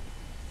street.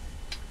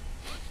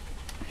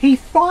 He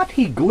thought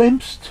he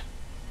glimpsed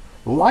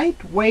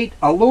lightweight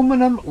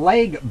aluminum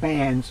leg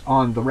bands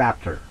on the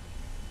raptor.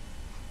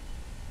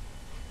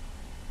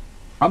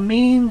 A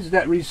means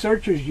that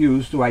researchers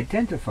use to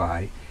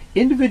identify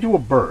individual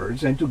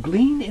birds and to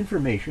glean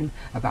information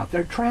about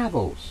their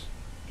travels,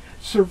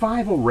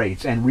 survival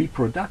rates, and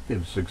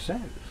reproductive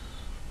success.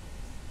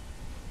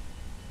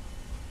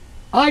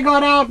 I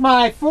got out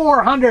my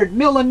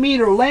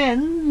 400mm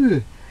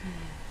lens,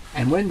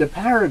 and when the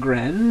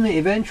peregrine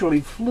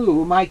eventually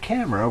flew, my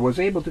camera was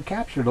able to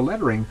capture the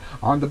lettering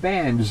on the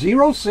band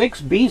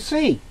 06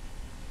 BC.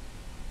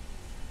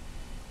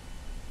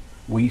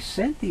 We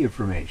sent the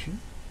information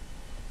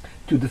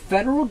to the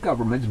federal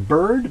government's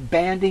bird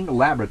banding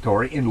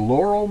laboratory in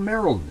Laurel,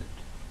 Maryland,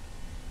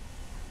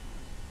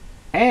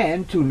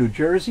 and to New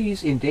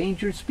Jersey's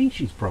Endangered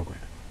Species Program,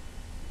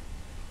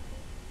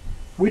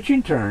 which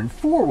in turn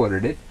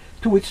forwarded it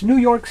to its New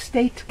York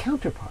State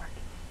counterpart.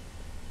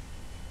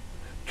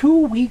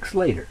 2 weeks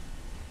later,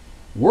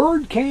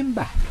 word came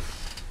back.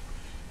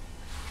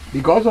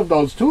 Because of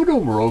those two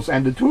numerals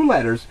and the two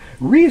letters,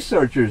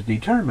 researchers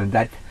determined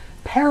that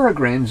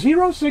peregrine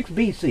 06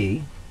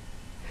 BC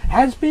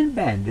has been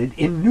banded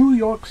in New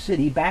York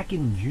City back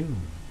in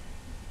June.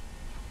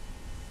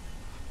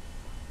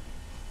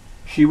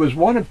 She was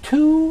one of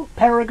two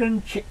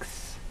peregrine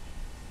chicks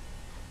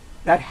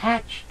that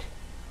hatched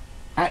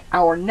at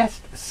our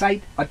nest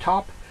site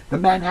atop the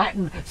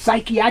Manhattan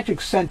Psychiatric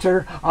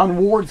Center on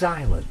Ward's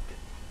Island.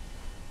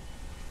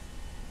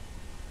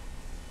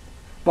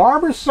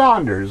 Barbara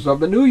Saunders of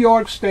the New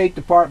York State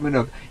Department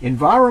of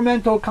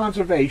Environmental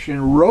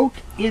Conservation wrote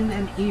in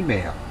an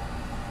email,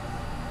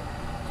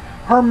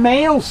 her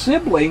male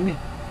sibling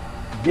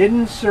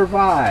didn't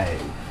survive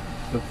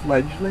the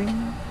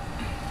fledgling,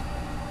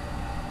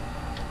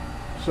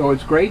 so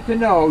it's great to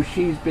know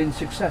she's been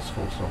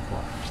successful so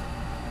far.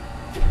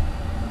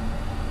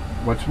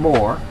 What's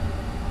more,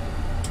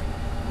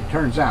 it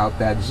turns out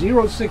that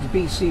 06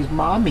 BC's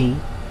mommy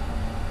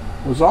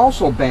was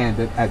also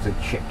banded as a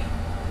chick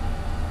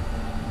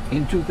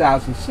in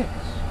 2006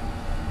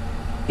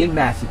 in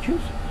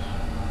Massachusetts.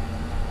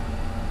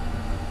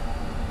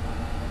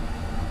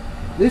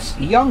 This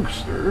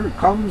youngster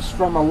comes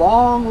from a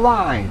long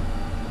line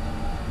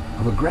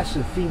of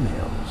aggressive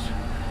females,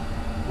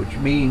 which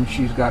means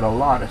she's got a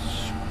lot of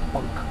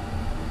spunk.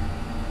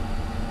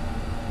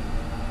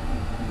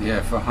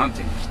 Yeah, for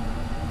hunting.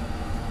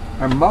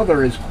 Her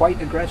mother is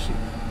quite aggressive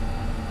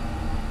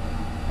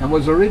and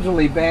was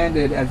originally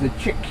banded as a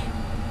chick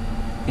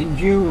in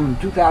June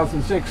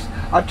 2006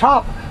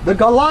 atop the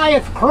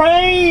Goliath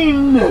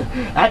crane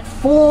at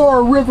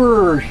Four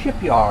River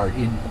Shipyard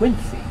in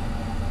Quincy,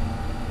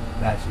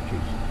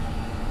 Massachusetts.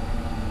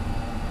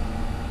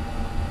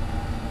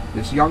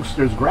 This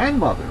youngster's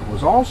grandmother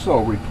was also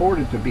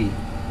reported to be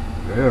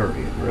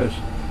very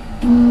aggressive.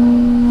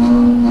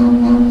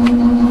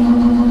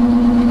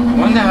 I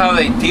wonder how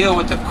they deal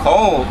with the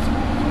cold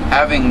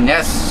having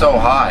nests so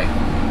high.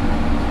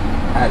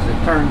 As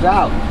it turns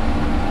out,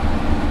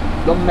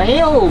 the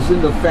males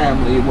in the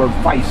family were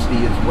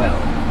feisty as well.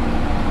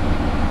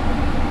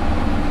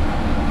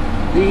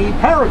 The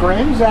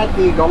peregrines at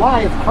the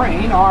Goliath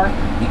crane are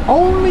the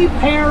only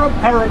pair of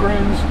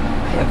peregrines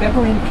I have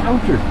ever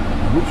encountered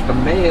in which the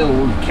male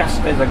was just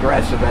as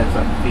aggressive as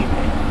the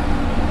female.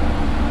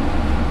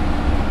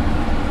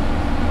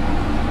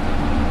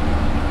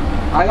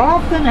 I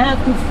often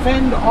have to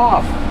fend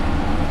off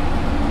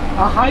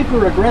a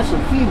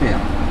hyper-aggressive female,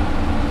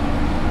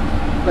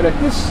 but at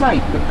this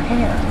site the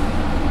pair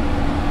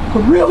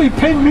could really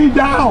pin me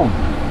down,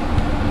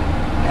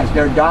 as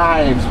their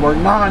dives were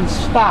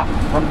non-stop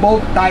from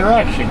both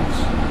directions.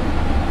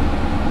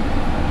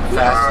 The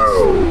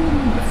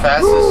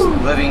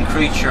fastest living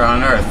creature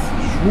on Earth.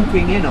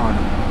 Swooping in on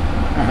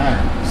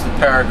them. It's the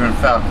peregrine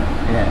falcon.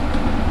 Yeah.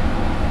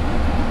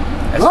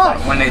 That's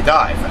Plus, when they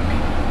dive, I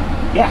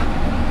mean. yeah.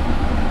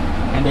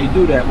 And they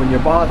do that when you're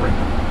bothering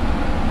them.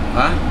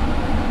 Huh?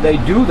 They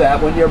do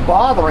that when you're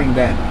bothering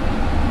them.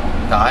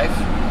 Dive?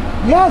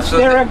 Yes, So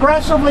they're they-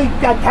 aggressively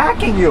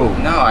attacking you.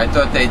 No, I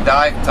thought they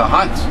dive to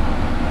hunt.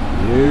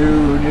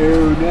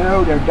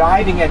 No. They're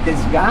diving at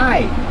this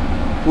guy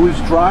who's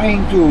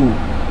trying to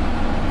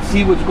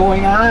see what's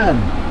going on.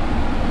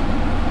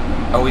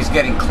 Oh, he's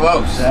getting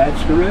close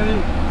That's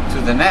correct.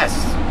 to the nest.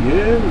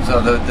 Yes.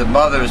 So the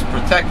mother is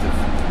protective.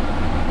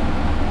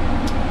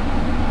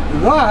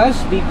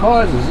 Thus,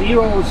 because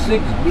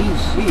 06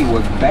 BC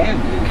was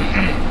banded,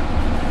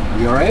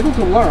 we are able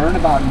to learn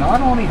about not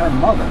only her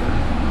mother,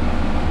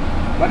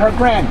 but her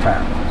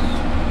grandparents.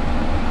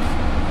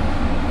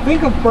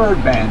 Think of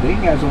bird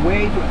banding as a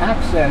way to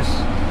access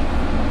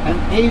an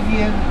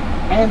avian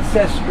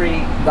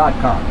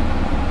ancestry.com.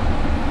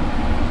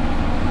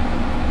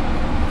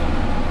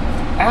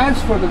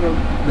 As for the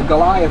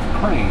Goliath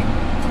crane,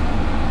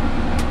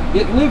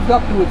 it lived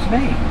up to its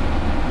name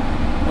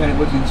when it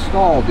was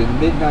installed in the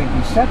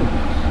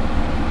mid-1970s.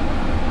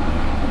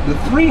 The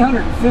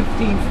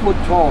 315-foot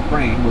tall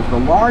crane was the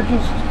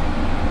largest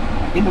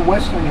in the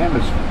Western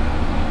Hemisphere.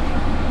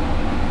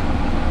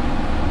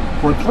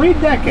 For 3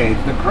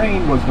 decades, the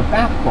crane was the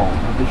backbone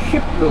of the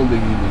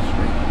shipbuilding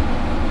industry.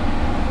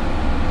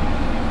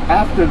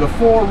 After the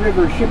Four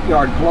River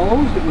Shipyard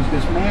closed, it was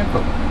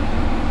dismantled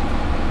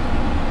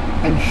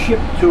and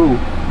shipped to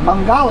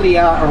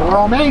Mangalia,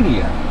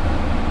 Romania,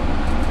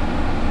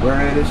 where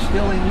it is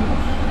still in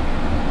use.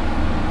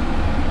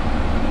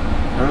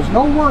 There is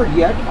no word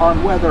yet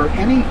on whether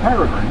any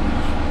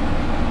peregrines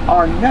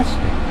are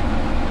nesting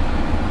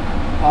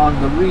on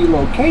the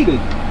relocated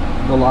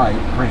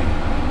Goliath crane.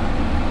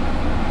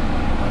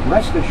 But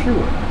rest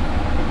assured,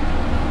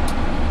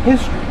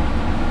 history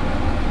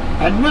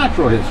and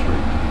natural history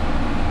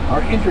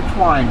are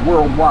intertwined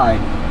worldwide,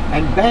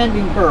 and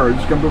banding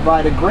birds can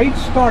provide a great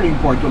starting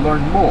point to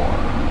learn more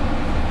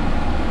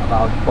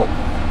about both.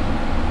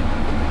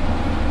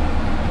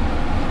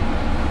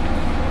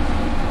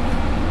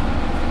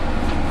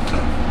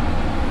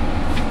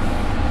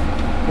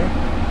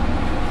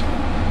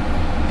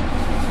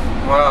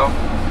 Well,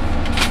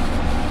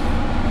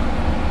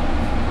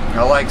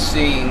 I like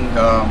seeing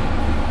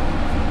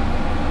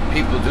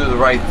people do the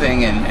right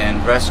thing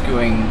and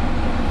rescuing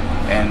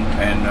and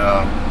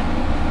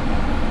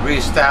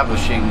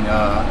reestablishing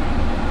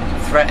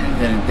threatened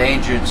and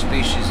endangered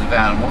species of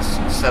animals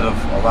instead of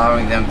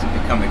allowing them to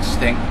become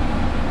extinct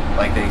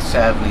like they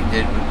sadly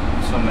did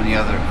with so many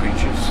other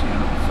creatures,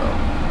 so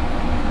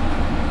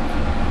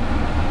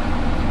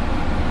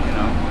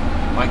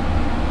my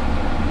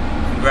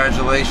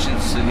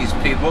congratulations to these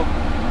people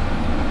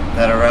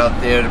that are out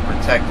there to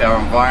protect our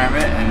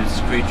environment and its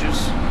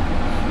creatures,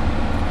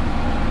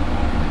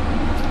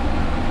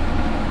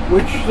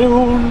 which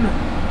soon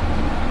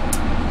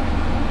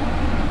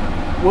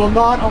will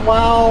not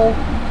allow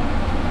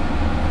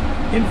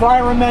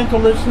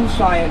environmentalists and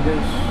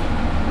scientists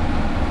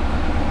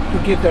to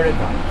give their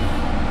advice.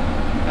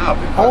 no,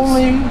 because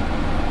Only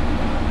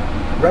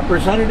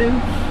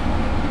representatives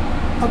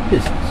of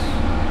business.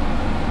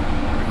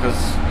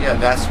 yeah,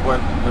 that's what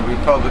the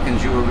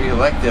Republicans you were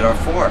reelected are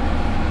for.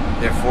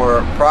 They're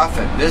for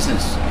profit,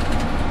 business.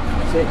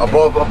 That's it.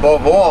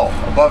 Above all,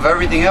 above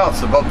everything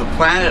else, above the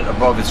planet,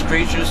 above its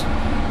creatures,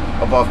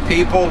 above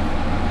people,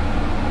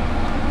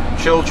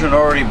 children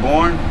already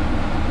born.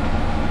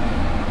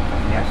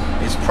 Yes.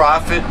 It's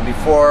profit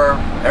before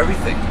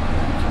everything.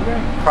 That's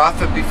correct.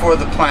 Profit before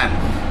the planet.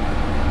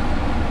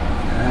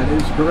 That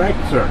is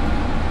correct, sir.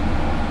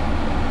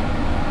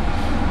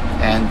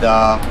 And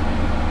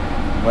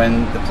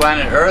when the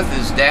planet Earth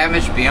is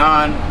damaged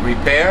beyond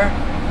repair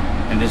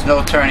and there's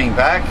no turning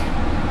back,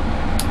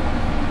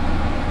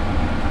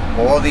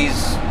 all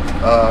these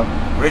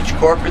rich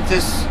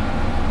corporatists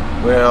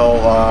will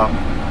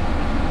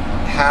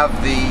have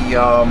the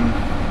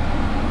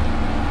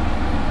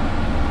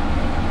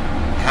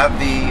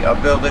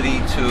ability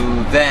to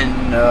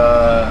then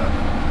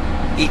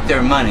eat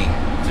their money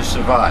to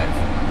survive.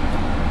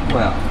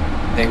 Well,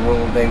 they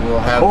will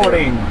have.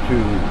 According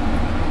to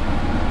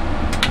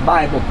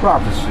Bible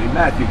prophecy,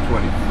 Matthew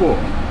 24,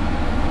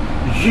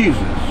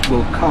 Jesus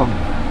will come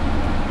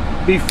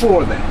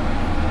before them.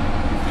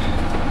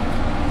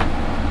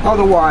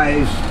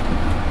 Otherwise,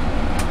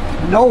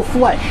 no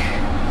flesh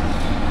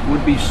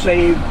would be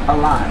saved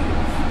alive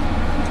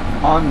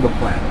on the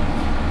planet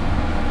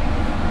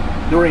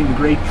during the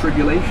Great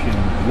Tribulation,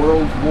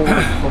 World War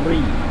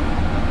III.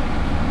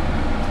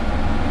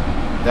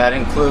 That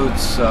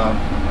includes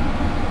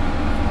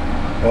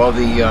all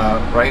the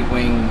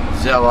right-wing,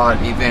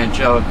 zealot,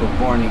 evangelical,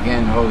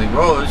 born-again, Holy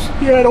Rose.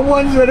 Yeah, the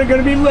ones that are going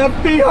to be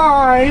left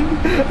behind.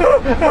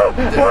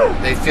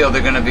 They feel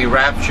they're going to be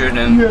raptured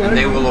and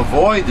they will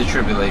avoid the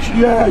tribulation.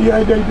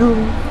 Yeah, they do.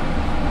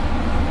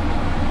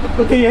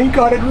 But they ain't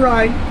got it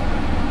right.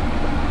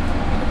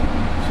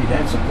 See,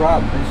 that's the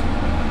problem, isn't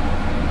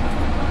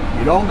it?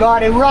 You don't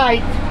got it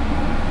right,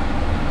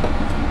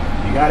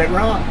 you got it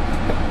wrong.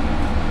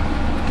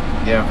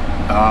 Yeah.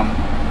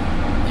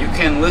 You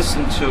can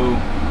listen to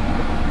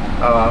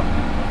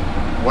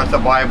what the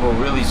Bible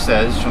really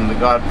says from the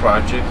God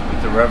Project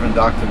with the Reverend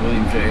Dr.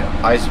 William J.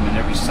 Eisman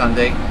every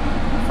Sunday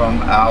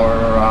from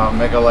our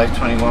Mega Life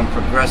 21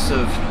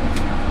 progressive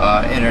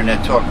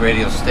internet talk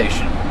radio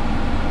station.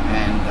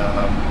 And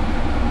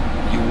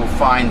you will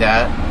find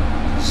that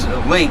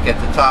link at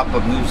the top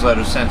of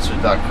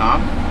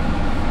newslettercensored.com,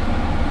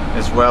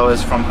 as well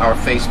as from our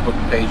Facebook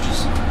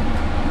pages.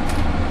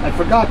 I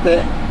forgot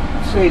to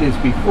say this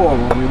before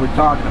when we were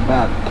talking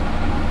about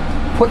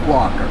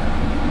Putwalker.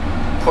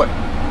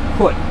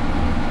 Put.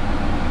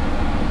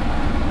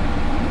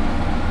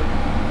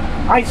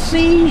 I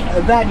see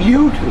that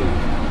YouTube,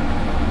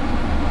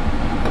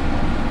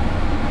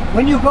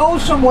 when you go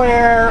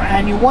somewhere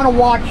and you want to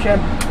watch a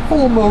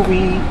full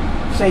movie,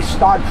 say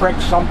Star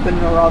Trek something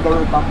or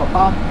other,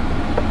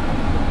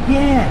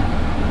 yeah,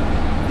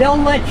 they'll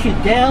let you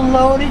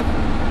download it,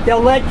 they'll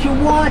let you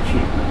watch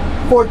it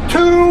for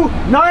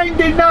 $2.99.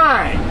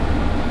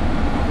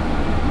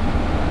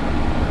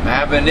 I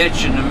have an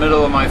itch in the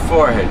middle of my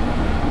forehead.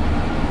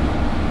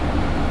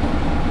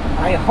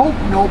 I hope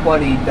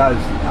nobody does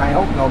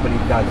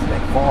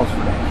that, falls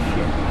for that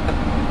shit.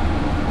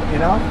 You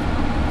know?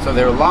 So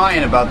they're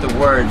lying about the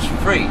words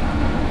free.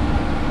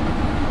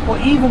 Well,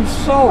 even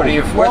so,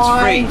 what's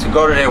free? To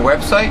go to their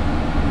website?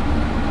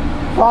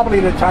 Probably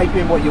to type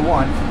in what you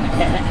want.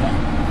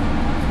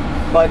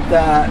 But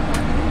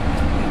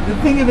the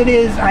thing of it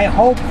is, I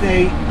hope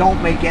they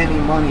don't make any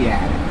money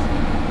at it,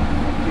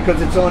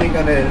 because it's only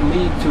going to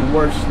lead to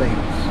worse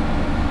things.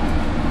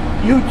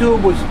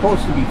 YouTube was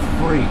supposed to be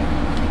free.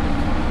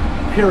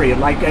 Period.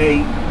 Like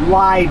a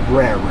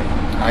library.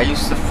 I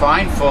used to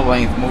find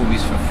full-length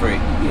movies for free.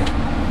 Yeah.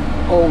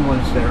 Old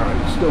ones that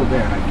are still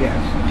there, I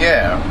guess.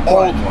 Yeah,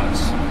 old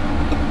ones.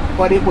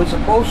 But it was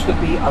supposed to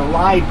be a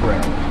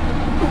library.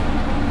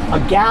 A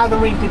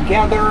gathering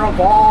together of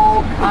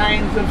all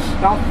kinds of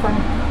stuff from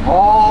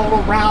all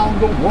around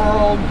the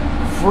world,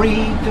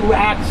 free to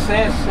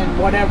access and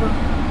whatever.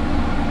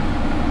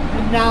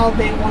 And now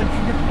they want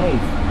you to pay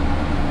for it.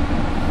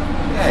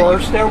 Yeah,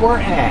 first there were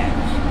ads.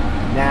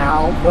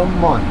 Now the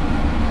money.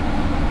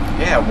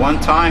 Yeah, one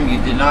time you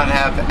did not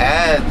have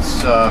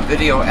ads,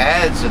 video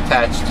ads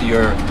attached to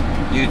your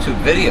YouTube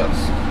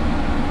videos.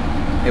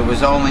 It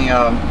was only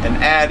an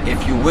ad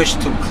if you wish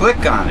to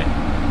click on it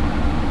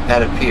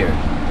that appeared.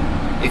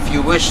 If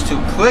you wish to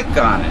click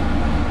on it,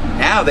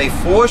 now they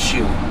force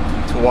you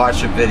to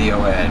watch a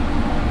video ad.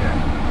 Yeah.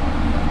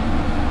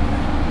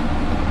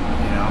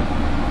 You know?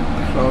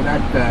 So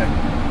that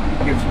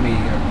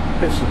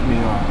pisses me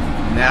off.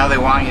 Now they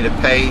want you to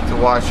pay to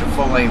watch a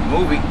full-length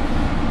movie.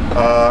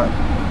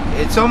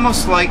 It's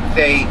almost like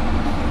they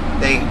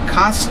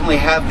constantly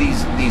have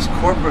these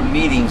corporate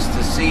meetings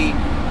to see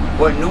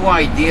what new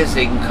ideas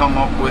they can come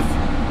up with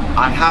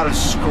on how to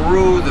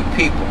screw the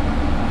people,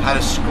 how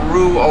to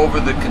screw over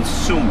the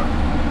consumer.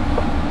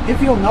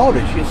 If you'll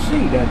notice, you'll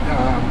see that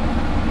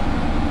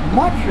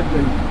much of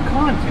the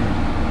content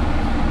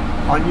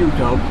on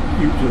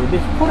YouTube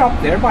is put up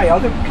there by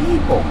other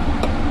people,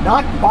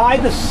 not by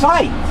the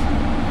site.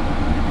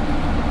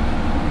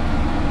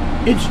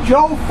 It's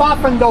Joe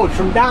Foppendoch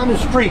from down the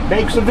street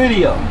makes a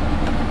video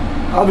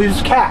of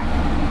his cat,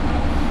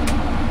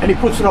 and he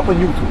puts it up on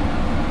YouTube.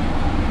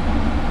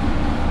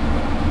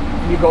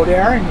 And you go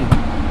there and you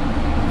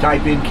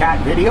type in cat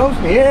videos,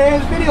 and here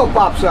his video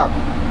pops up.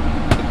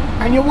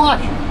 And you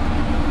watch it.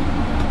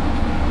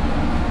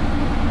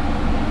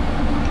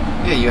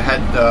 Yeah, you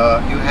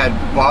had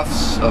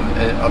buffs of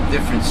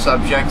different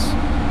subjects.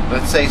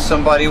 Let's say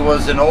somebody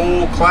was an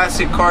old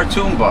classic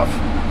cartoon buff.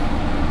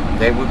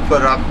 They would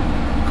put up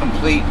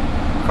complete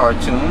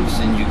cartoons,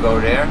 and you go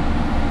there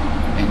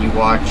and you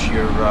watch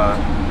your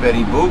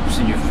Betty Boops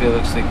and your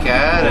Felix the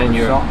Cat and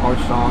your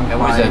song. That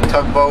was that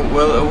Tugboat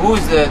Willie. Who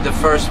was the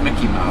first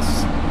Mickey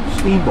Mouse?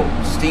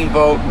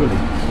 Steamboat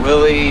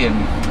Willie, and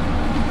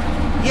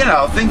you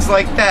know, things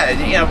like that.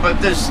 You know, but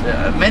there's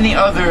many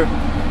other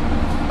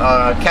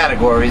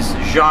categories,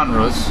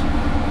 genres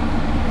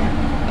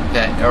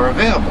that are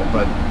available,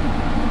 but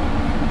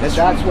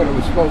that's what it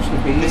was supposed to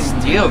be. This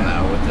deal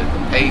now with the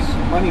pay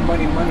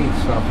money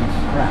stuff is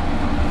crap.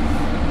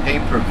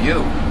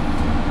 Pay-per-view.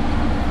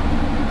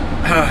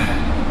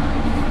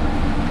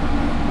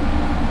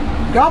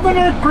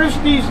 Governor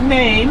Christie's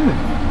name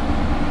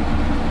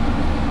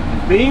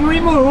is being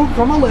removed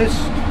from a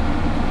list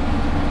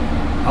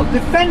of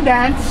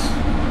defendants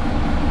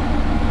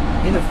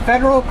in a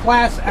federal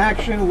class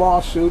action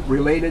lawsuit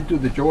related to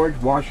the George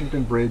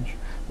Washington Bridge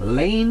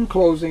lane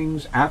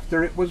closings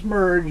after it was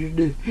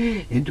merged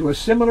into a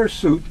similar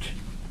suit,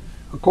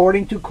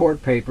 according to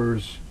court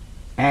papers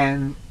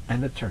and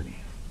an attorney.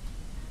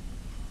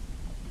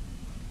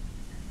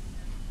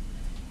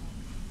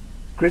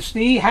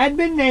 Christie had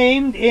been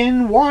named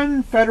in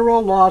one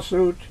federal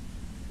lawsuit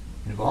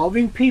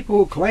involving people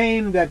who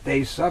claimed that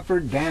they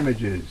suffered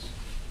damages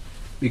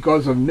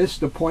because of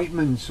missed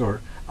appointments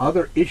or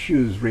other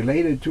issues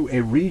related to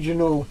a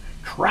regional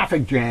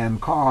traffic jam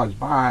caused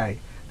by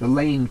the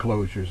lane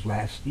closures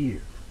last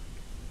year.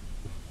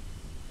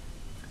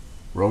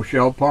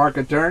 Rochelle Park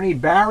attorney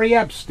Barry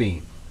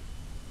Epstein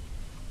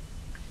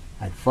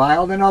had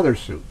filed another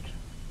suit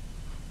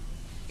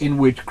in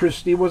which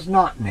Christie was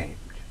not named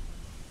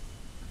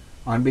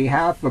on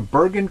behalf of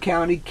Bergen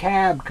County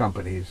cab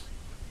companies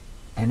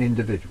and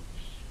individuals.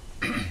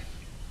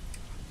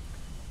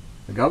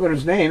 The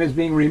governor's name is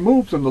being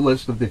removed from the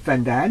list of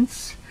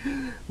defendants,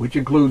 which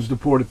includes the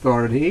Port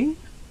Authority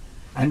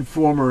and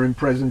former and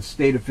present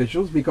state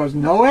officials, because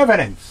no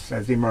evidence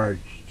has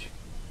emerged.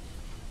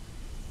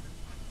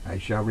 I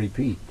shall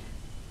repeat,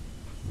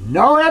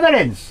 no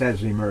evidence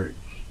has emerged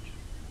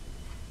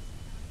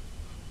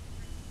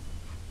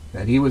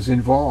that he was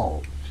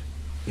involved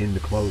in the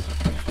closing.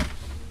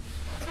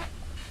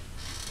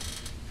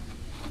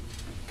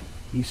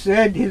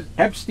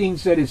 Epstein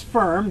said his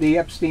firm, the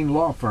Epstein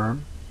Law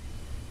Firm,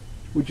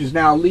 which is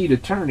now lead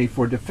attorney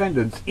for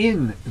defendants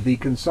in the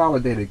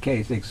consolidated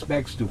case,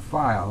 expects to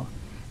file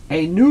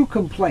a new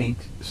complaint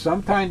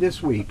sometime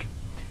this week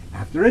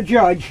after a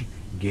judge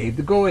gave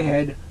the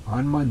go-ahead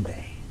on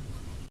Monday.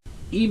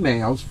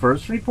 Emails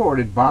first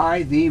reported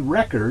by the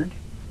Record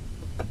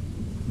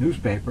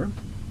newspaper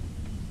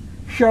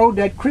showed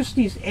that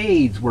Christie's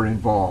aides were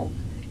involved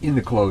in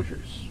the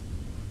closures,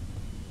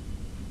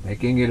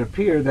 making it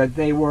appear that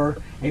they were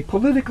a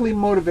politically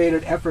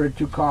motivated effort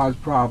to cause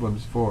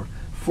problems for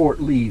Fort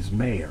Lee's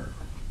mayor.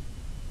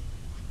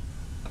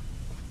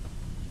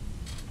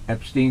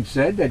 Epstein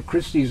said that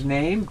Christie's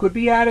name could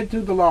be added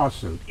to the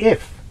lawsuit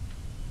if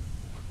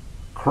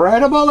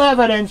credible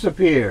evidence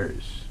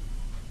appears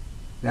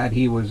that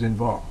he was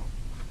involved.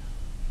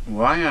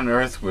 Why on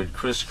earth would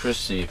Chris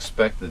Christie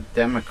expect a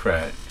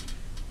Democrat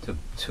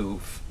to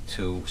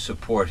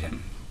support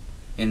him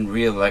in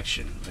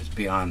re-election? It's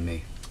beyond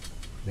me.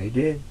 They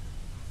did.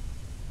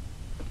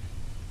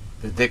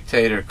 The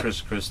dictator,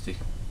 Chris Christie.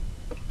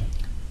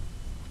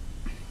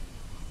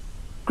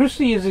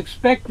 Christie is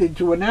expected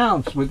to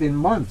announce within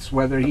months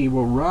whether he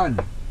will run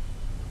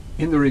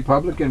in the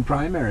Republican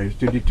primaries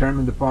to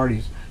determine the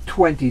party's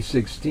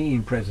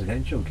 2016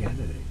 presidential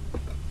candidate.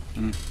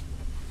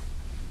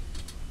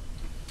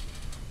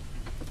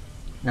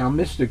 Now,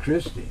 Mr.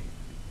 Christie,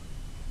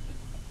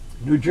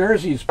 New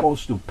Jersey is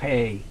supposed to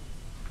pay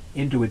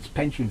into its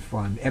pension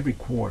fund every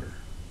quarter.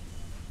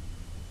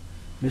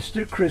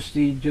 Mr.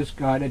 Christie just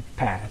got it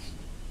passed.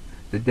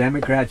 The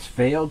Democrats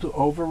failed to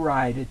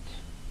override it,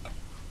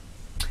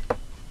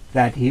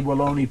 that he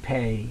will only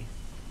pay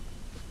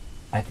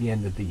at the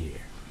end of the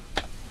year.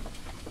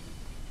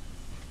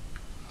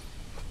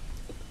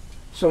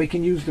 So he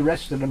can use the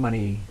rest of the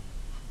money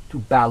to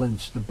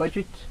balance the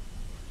budget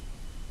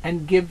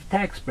and give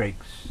tax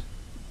breaks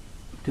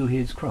to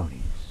his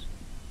cronies.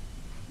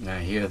 I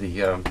hear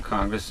the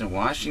Congress in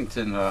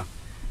Washington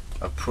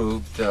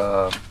approved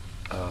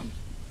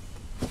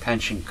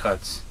pension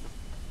cuts.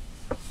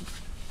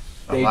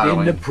 They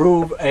didn't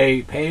approve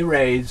a pay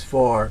raise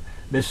for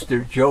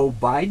Mr. Joe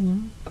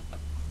Biden.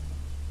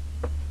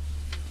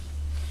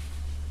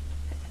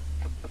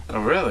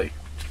 Oh, really?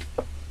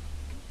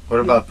 What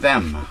about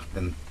them?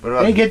 What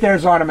about they get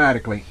theirs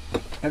automatically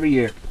every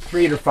year,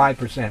 3 or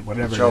 5%,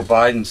 whatever. Joe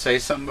Biden say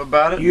something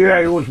about it?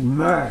 Yeah, he was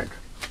mad.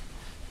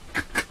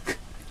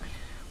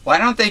 Why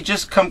don't they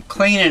just come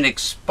clean and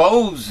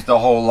expose the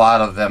whole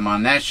lot of them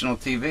on national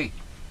TV?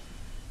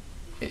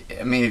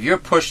 I mean, if you're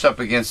pushed up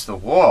against the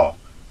wall,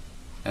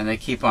 and they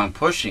keep on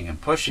pushing and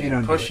pushing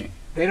and pushing.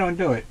 They don't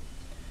do it.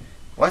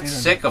 What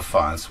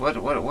sycophants? What?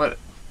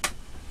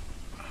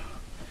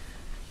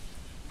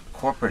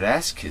 Corporate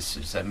ass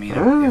kissers. I mean,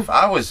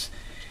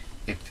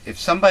 if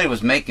somebody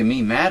was making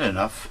me mad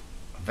enough,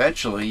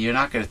 eventually you're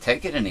not going to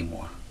take it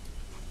anymore.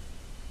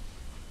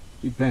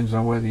 Depends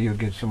on whether you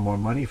get some more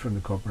money from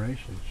the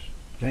corporations.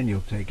 Then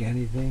you'll take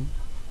anything.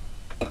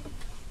 You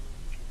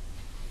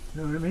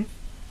know what I mean?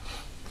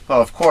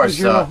 Well, of course,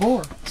 you're a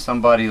whore.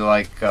 Somebody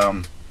like,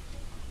 of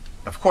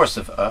course,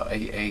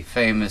 a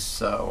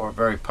famous or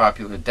very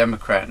popular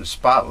Democrat in the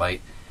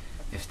spotlight,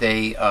 if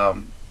they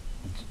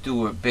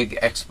do a big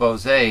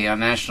expose on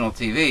national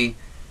TV,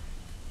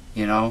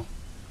 you know,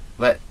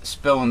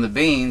 spilling the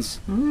beans,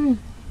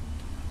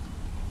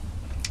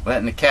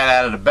 letting the cat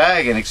out of the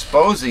bag and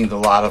exposing the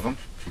lot of them.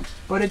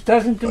 But it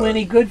doesn't do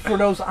any good for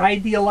those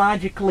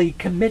ideologically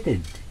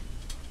committed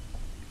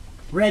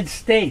red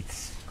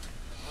states.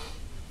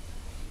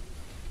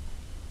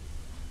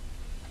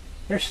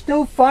 They're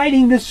still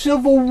fighting the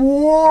Civil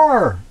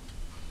War.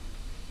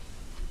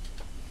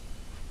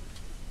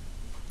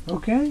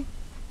 Okay?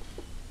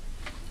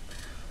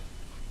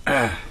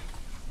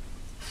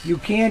 You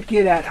can't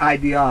get at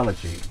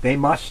ideology. They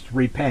must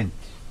repent.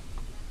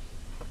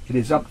 It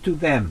is up to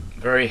them.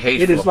 Very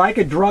hateful. It is like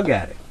a drug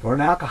addict or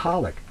an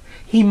alcoholic.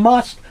 He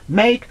must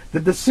make the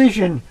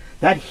decision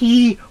that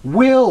he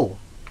will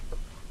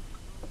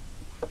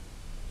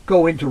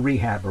go into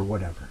rehab or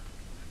whatever.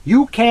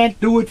 You can't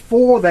do it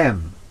for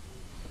them.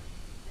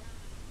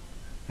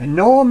 And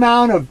no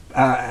amount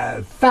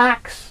of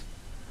facts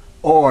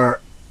or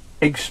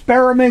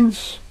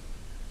experiments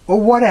or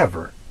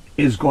whatever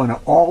is going to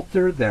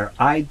alter their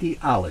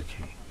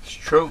ideology. It's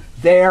true.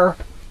 Their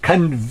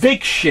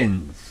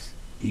convictions.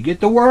 You get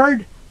the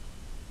word?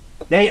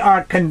 They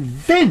are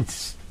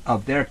convinced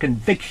of their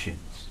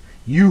convictions.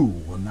 You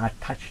will not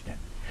touch them.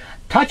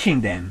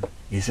 Touching them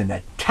is an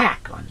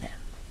attack on them.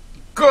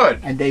 Good.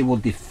 And they will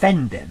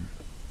defend them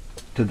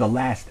to the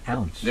last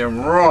ounce. They're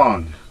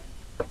wrong.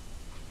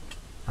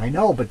 I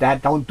know, but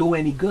that don't do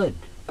any good.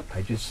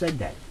 I just said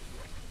that.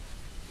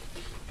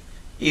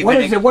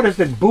 What is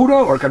it, Buddha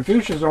or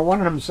Confucius or one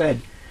of them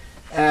said,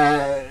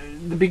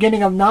 the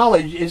beginning of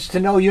knowledge is to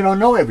know you don't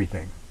know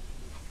everything.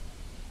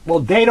 Well,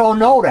 they don't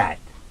know that.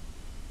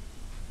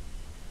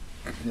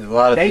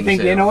 They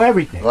think they know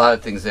everything. A lot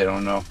of things they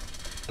don't know.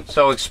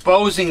 So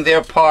exposing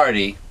their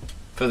party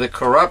for the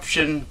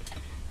corruption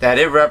that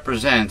it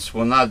represents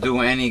will not do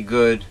any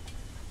good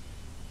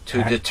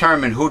to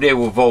determine who they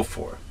will vote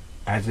for.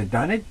 Has it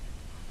done it?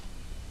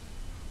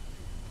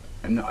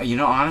 And, you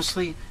know,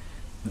 honestly,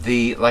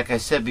 like I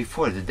said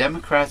before, the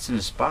Democrats in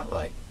the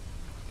spotlight,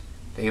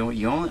 I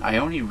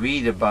only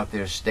read about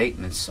their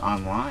statements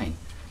online.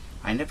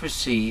 I never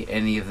see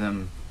any of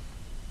them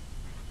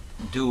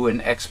do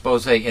an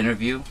expose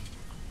interview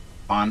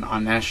on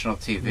national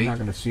TV. You're not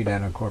going to see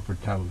that on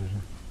corporate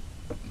television.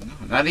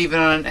 Not even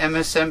on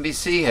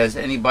MSNBC has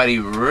anybody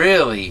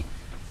really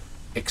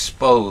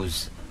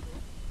exposed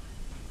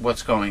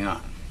what's going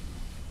on.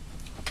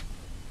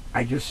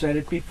 I just said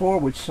it before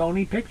with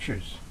Sony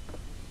Pictures.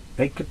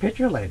 They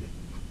capitulated.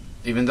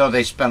 Even though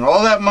they spent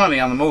all that money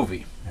on the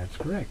movie. That's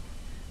correct.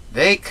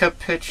 They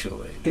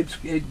capitulated.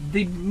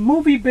 The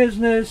movie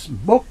business,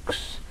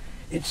 books,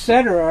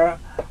 etc.,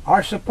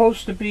 are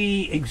supposed to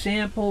be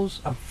examples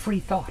of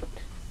free thought.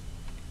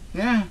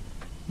 Yeah.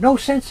 No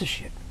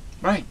censorship.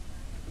 Right.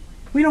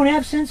 We don't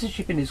have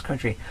censorship in this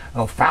country.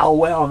 Oh,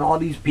 Falwell and all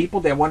these people,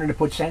 they wanted to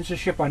put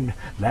censorship on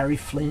Larry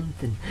Flint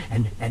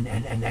and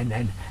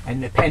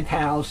the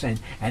Penthouse and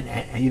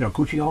you know,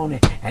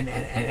 Cuccione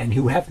and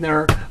Hugh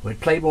Hefner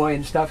with Playboy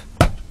and stuff.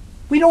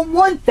 We don't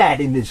want that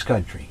in this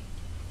country.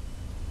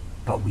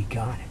 But we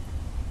got it.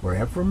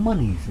 Wherever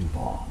money's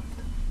involved.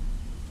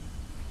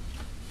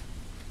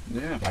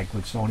 Yeah. Like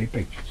with Sony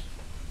Pictures.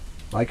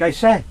 Like I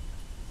said,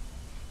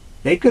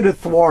 they could have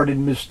thwarted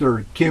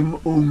Mr. Kim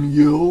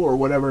Ung-il or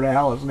whatever the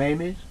hell his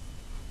name is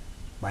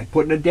by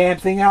putting a damn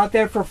thing out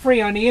there for free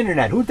on the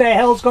internet. Who the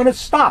hell's going to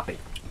stop it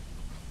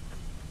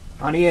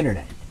on the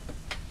internet?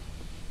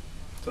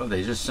 So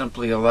they just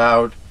simply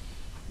allowed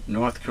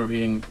North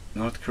Korea's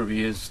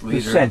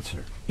leader to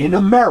censor in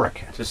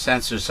America. To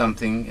censor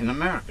something in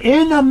America.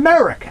 In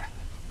America.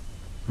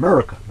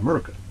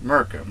 America.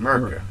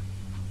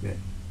 Yeah.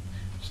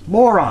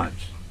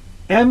 Morons.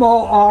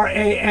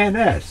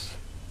 M-O-R-A-N-S.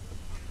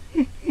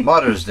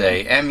 Mutter's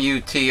Day.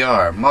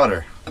 M-U-T-R.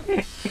 Mutter.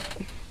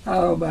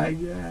 Oh my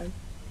God.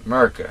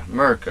 Merca.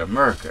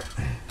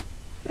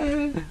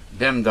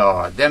 Them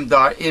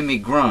dar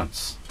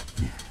immigrants.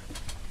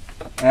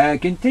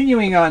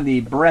 Continuing on the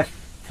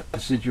breath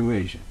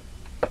situation.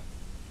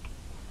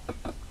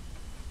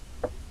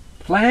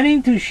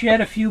 Planning to shed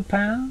a few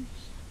pounds?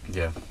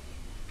 Yeah.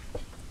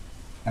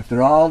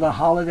 After all the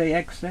holiday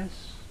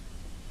excess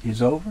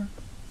is over?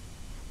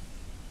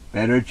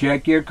 Better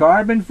check your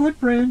carbon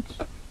footprint.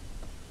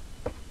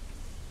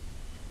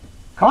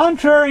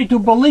 Contrary to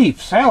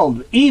beliefs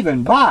held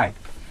even by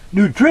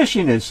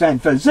nutritionists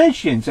and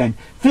physicians and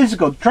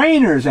physical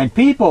trainers and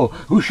people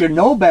who should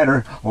know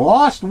better,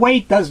 lost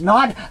weight does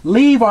not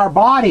leave our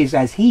bodies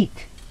as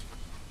heat,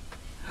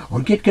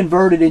 or get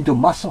converted into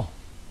muscle,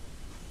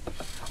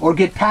 or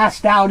get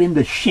passed out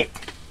into shit.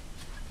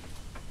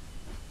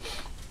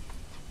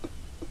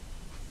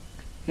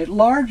 It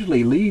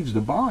largely leaves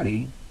the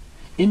body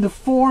in the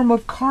form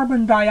of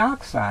carbon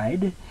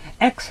dioxide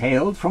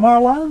exhaled from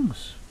our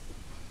lungs.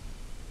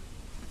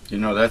 You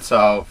know, that's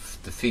how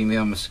the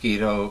female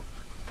mosquito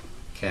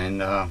can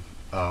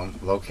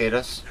locate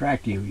us.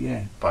 Track you,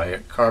 yeah. By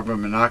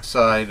carbon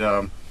monoxide,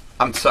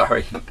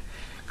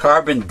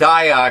 carbon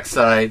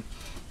dioxide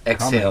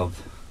exhaled.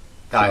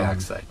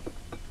 Dioxide.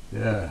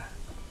 Yeah.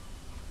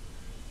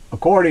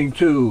 According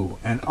to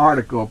an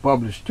article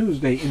published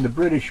Tuesday in the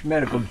British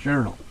Medical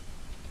Journal,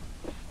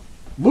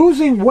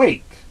 losing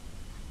weight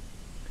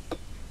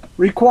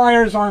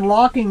requires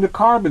unlocking the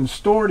carbon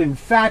stored in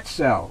fat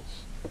cells,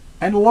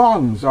 and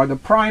lungs are the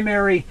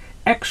primary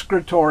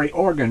excretory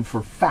organ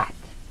for fat.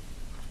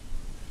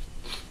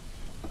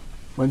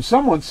 When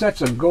someone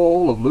sets a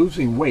goal of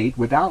losing weight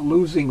without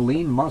losing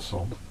lean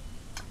muscle,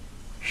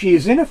 she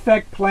is in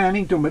effect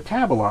planning to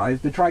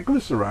metabolize the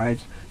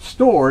triglycerides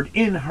stored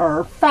in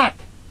her fat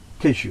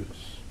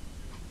tissues,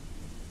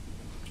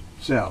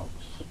 cells.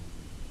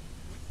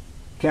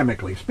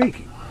 Chemically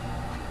speaking,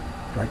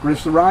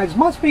 triglycerides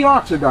must be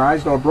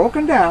oxidized or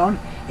broken down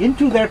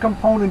into their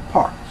component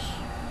parts.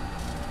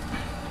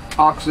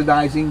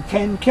 Oxidizing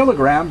 10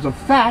 kilograms of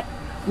fat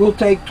will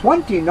take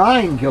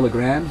 29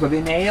 kilograms of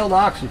inhaled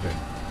oxygen.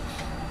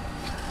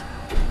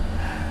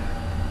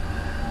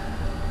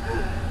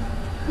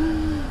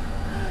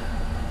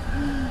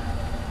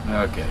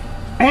 Okay.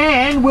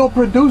 And will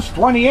produce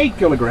 28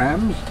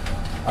 kilograms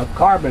of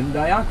carbon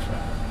dioxide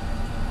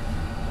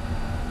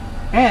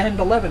and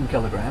 11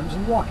 kilograms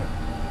in water.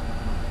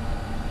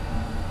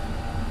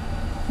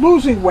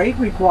 Losing weight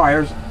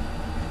requires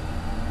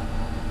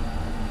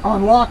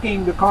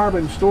unlocking the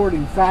carbon stored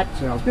in fat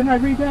cells. Didn't I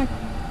read that?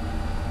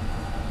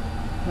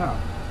 No.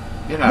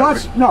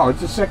 No, it's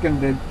the second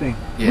thing.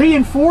 Yeah.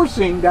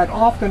 Reinforcing that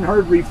often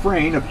heard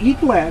refrain of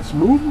eat less,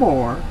 move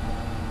more,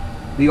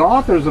 the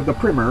authors of the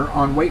primer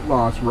on weight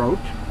loss wrote,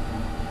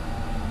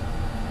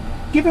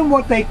 given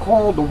what they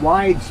call the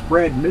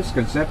widespread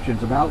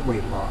misconceptions about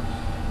weight loss,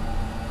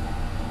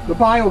 the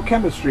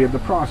biochemistry of the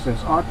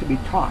process ought to be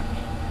taught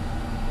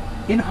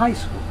in high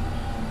schools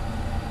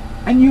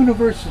and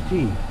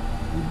university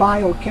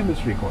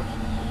biochemistry courses.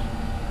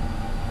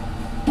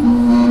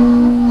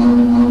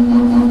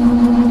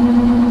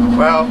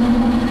 Well,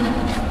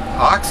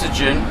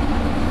 oxygen,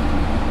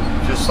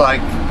 just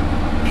like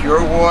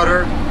pure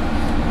water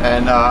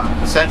and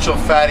essential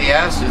fatty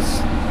acids,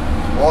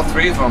 all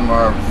three of them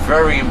are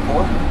very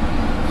important,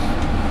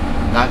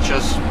 not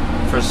just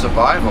for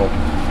survival,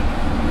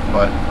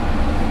 but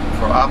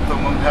for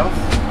optimum health.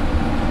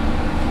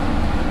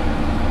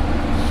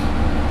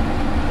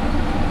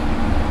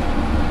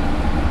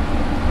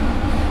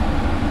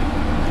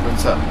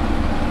 What's up?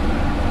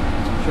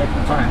 Check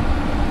the time.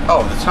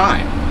 Oh, the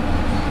time.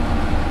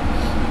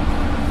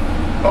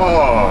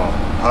 Oh,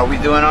 how are we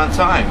doing on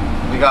time?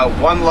 We got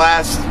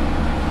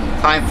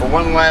time for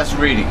one last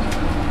reading.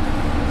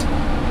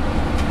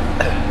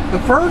 The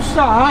first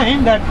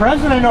sign that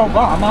President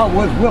Obama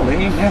was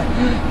willing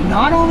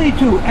not only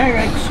to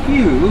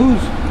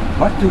excuse,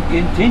 but to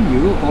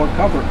continue or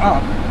cover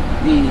up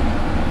the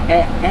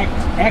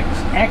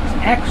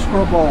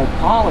execrable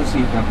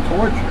policies of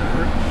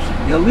torture,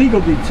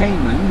 illegal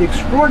detainment,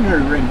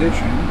 extraordinary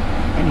rendition,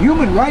 and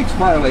human rights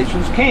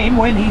violations came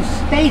when he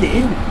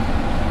stated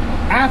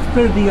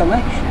after the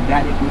election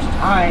that it was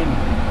time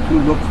to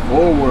look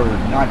forward,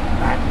 not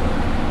backward,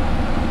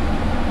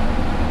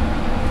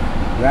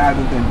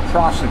 rather than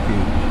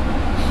prosecute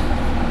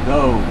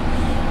those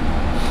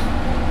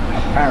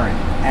apparent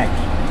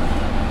actions.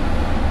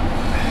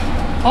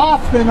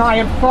 Often I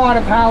have thought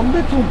of how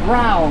little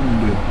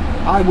ground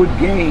I would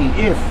gain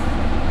if,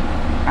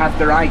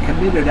 after I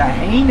committed a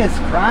heinous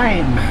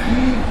crime,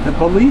 the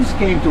police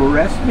came to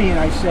arrest me and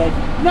I said,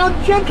 "Now,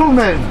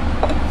 gentlemen,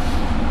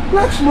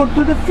 let's look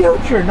to the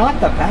future, not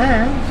the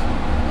past.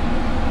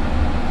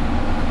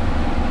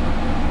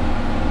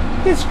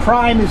 This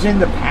crime is in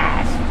the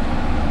past.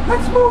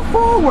 Let's move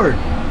forward,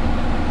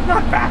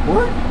 not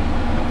backward."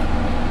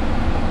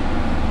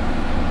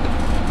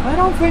 I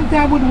don't think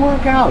that would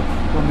work out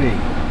for me,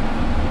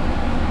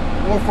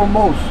 or for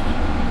most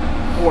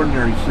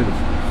ordinary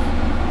citizens.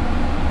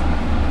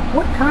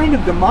 What kind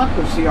of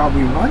democracy are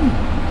we running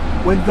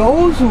when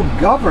those who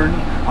govern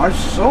are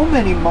so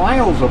many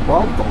miles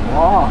above the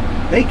law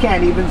they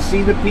can't even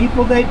see the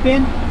people they've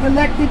been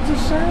elected to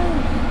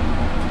serve?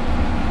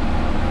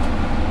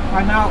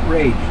 I'm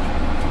outraged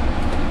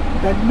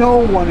that no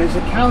one is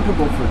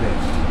accountable for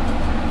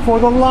this, for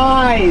the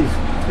lies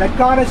that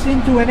got us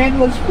into an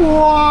endless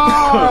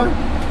war,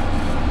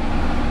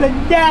 the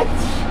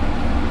deaths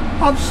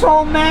of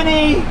so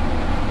many,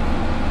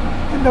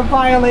 and the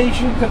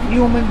violations of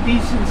human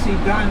decency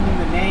done in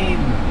the name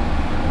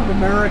of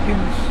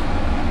Americans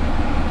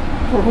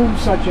for whom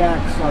such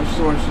acts are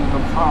sources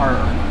of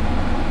horror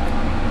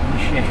and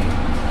shame.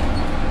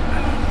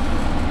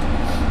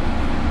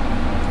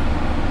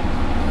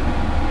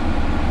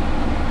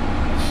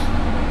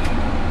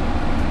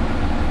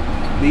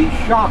 These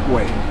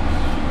shockwaves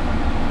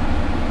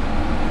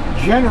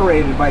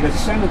generated by the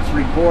Senate's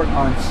report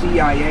on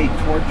CIA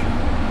torture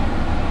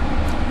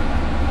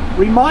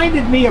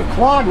reminded me of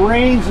Claude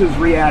Rains'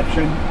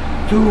 reaction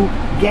to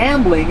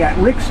gambling at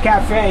Rick's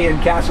Cafe in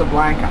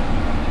Casablanca.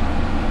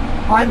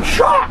 I'm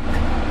shocked!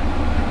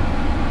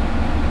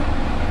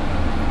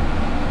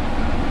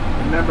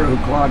 Remember who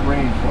Claude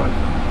Rains was?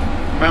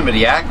 Remember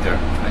the actor.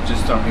 I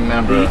just don't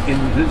remember. The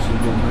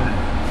Invisible Man.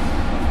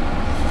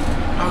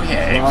 Oh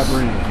yeah, Claude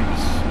Rains. he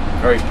was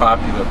very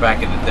popular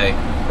back in the day.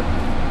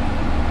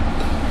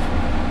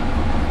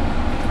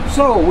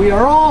 So we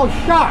are all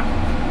shocked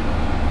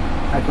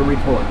at the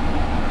report.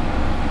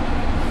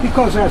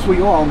 Because as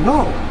we all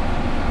know,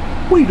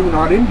 we do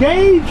not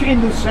engage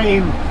in the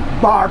same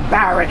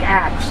barbaric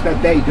acts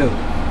that they do.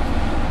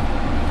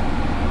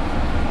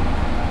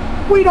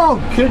 We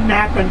don't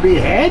kidnap and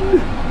behead.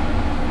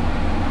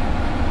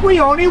 We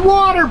only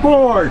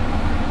waterboard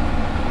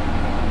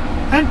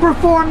and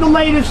perform the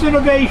latest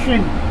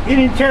innovation in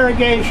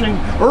interrogation,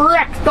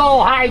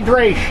 rectal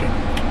hydration.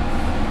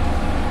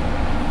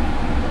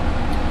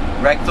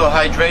 Rectal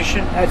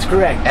hydration? That's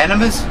correct.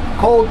 Enemas?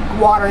 Cold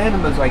water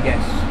enemas, I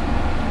guess.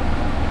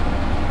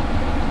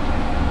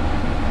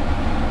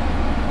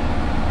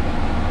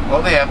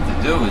 All they have to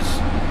do is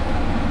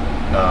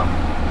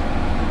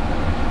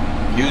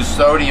use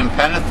sodium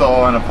pentothal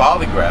on a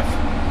polygraph.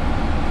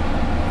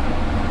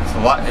 It's a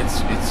lot.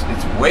 It's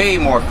way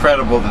more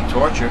credible than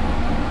torture.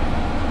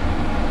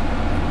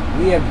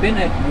 We have been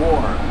at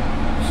war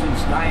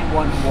since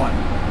 9/11.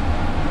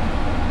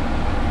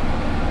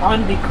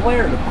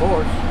 Undeclared, of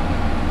course.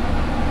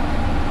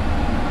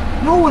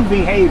 No one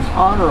behaves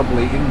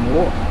honorably in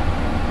war.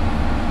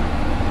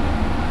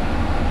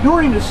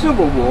 During the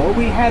Civil War,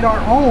 we had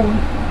our own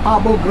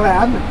Abu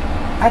Ghraib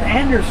at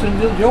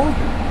Andersonville,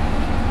 Georgia.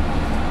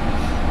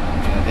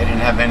 Yeah, they didn't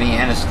have any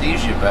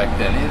anesthesia back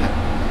then either.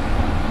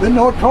 The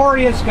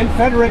notorious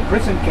Confederate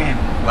prison camp,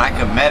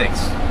 Lack of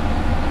medics.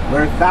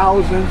 where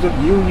thousands of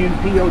Union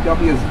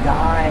POWs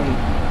died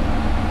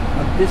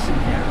of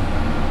dysentery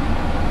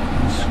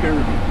and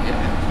scurvy.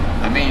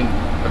 Yeah. I mean,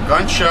 a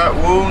gunshot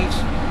wound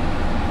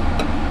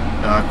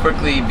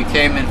quickly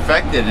became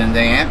infected and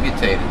they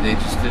amputated. They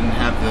just didn't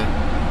have the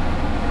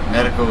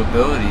medical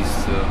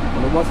abilities to.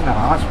 Well, it wasn't a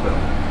hospital.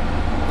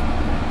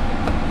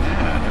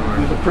 Yeah, they It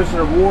were. was a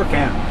prisoner of war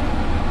camp.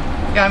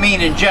 Yeah, I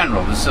mean, in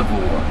general, the Civil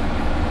War.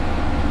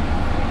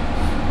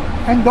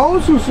 And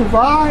those who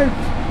survived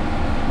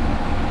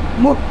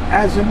looked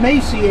as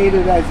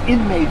emaciated as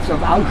inmates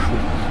of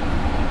Auschwitz.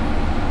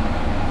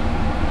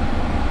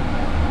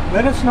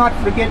 Let us not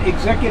forget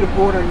Executive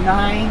Order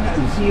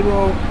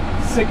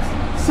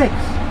 9066,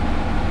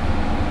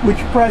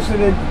 which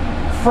President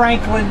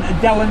Franklin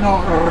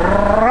Delano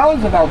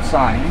Roosevelt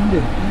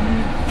signed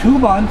 2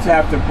 months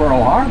after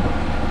Pearl Harbor,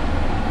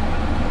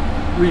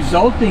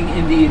 resulting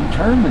in the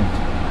internment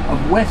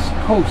of West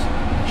Coast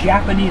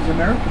Japanese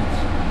Americans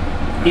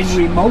in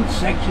remote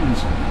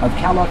sections of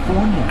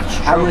California,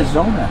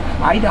 Arizona,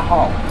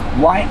 Idaho,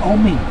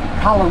 Wyoming,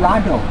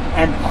 Colorado,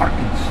 and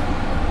Arkansas.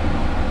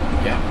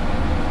 Yeah.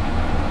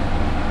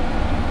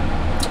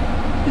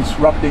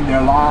 Disrupting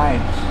their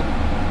lives,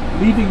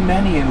 leaving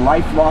many in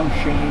lifelong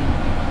shame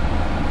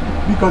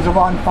because of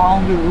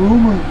unfounded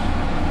rumors.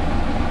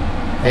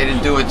 They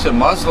didn't do it to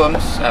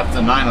Muslims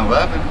after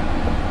 9/11.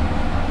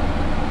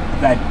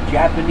 That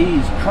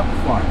Japanese truck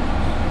farmers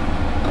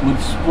would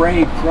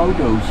spray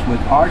produce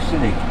with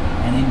arsenic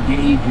and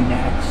engage in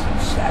acts of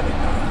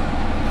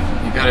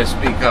sabotage. You gotta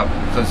speak up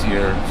because of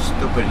your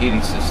stupid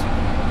heating system.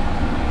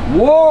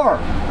 War,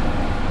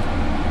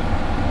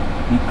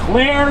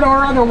 declared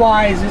or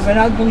otherwise, is an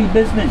ugly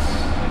business.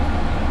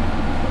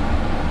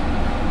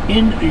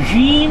 In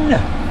Jean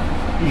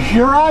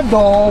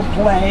Giraudoux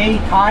play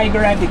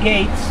Tiger at the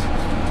Gates,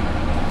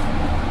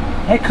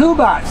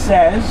 Cuba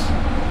says,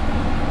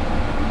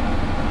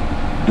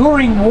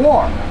 during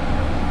war,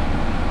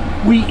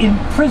 we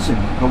imprison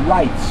the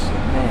rights of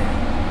man.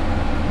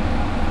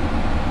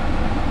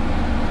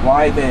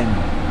 Why then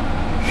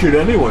should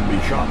anyone be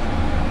shot?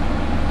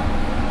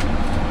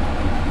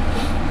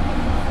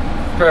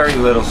 Very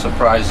little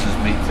surprises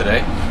me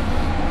today,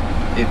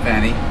 if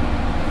any.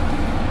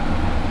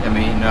 I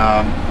mean,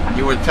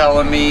 you were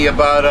telling me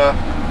about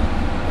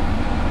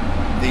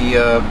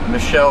the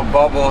Michelle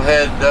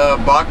Bubblehead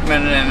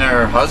Bachmann and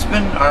her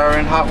husband are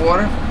in hot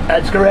water?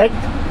 That's correct.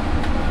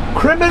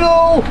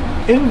 Criminal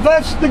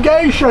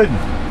investigation.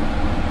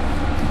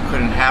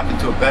 Couldn't happen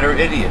to a better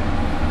idiot.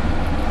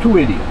 2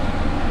 idiots.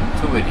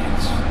 2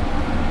 idiots.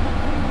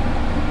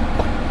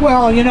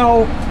 Well, you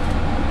know,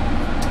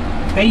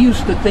 they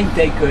used to think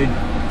they could,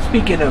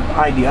 speaking of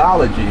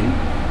ideology,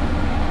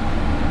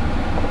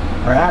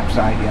 perhaps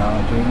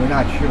ideology, we're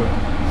not sure.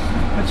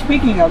 But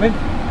speaking of it,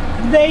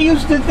 they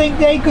used to think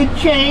they could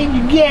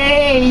change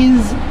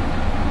gays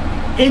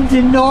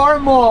into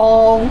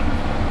normal.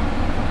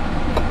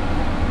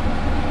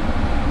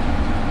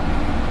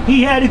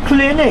 He had a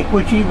clinic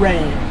which he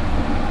ran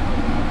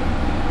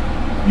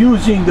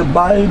using the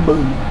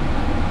Bible.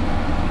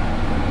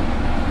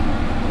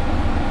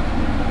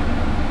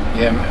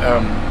 Yeah,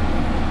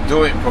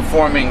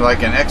 performing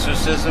like an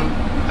exorcism.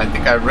 I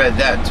think I read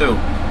that too.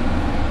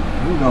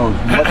 Who knows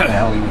what the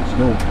hell he was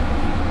doing?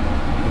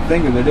 The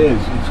thing of it is,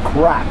 it's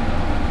crap.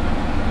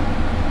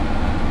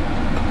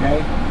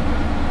 Okay?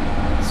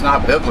 It's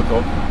not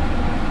biblical.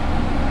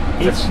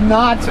 It's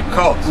not It's a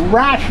cult.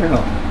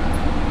 rational.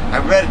 I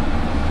read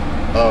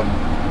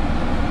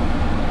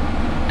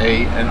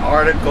an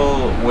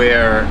article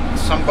where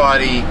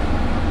somebody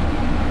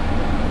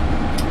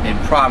in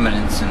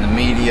prominence in the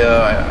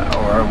media,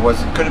 or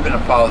could have been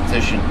a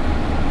politician,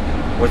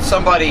 what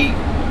somebody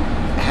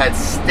had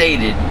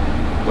stated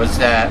was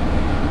that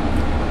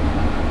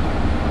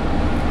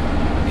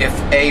if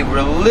a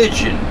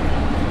religion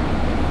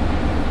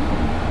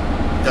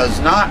does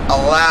not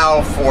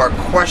allow for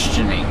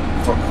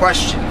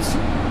questions,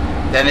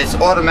 then it's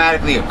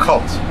automatically a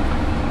cult.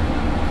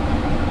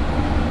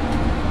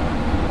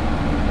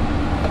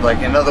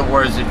 Like, in other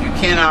words, if you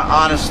cannot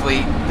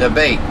honestly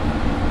debate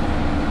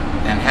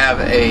and have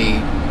a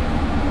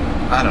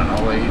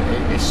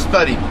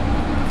study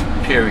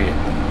period.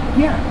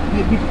 Yeah,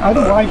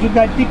 otherwise you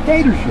got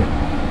dictatorship.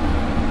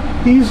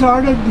 These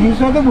are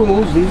the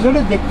rules, these are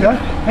the dicta,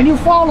 and you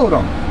follow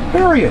them.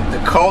 Period. The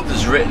cult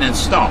is written in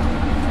stone.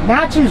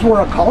 Nazis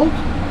were a cult.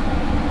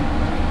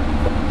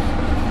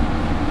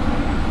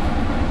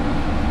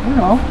 You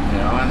know,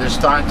 And they're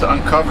starting to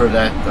uncover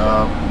that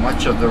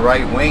much of the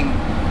right-wing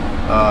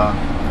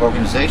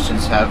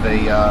organizations have a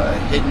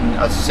hidden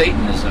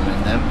Satanism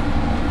in them.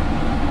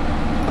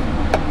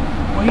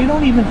 well, you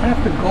don't even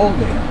have to go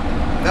there.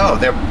 No,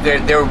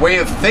 their way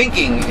of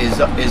thinking is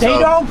They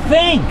don't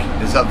think.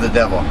 of the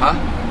devil, huh?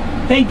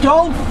 They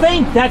don't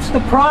think. That's the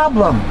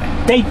problem.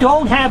 They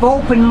don't have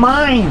open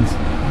minds.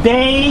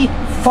 They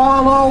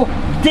follow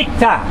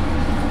dicta,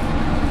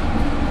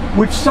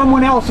 which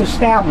someone else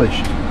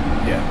established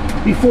Yeah.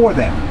 before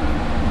them.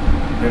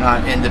 They're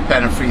not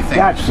independent free thinkers.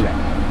 That's it.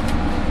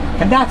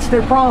 And that's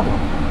their problem.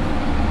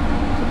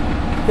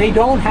 They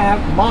don't have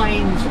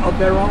minds of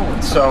their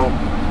own. So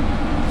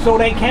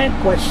they can't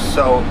question.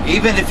 So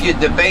even if you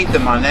debate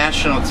them on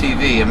national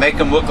TV and make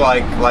them look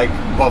like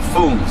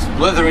buffoons,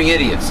 blithering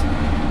idiots,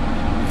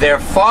 their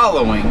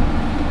following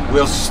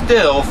will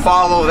still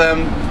follow them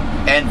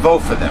and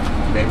vote for them.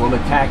 They will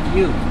attack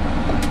you.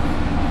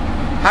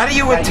 How do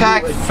you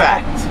attack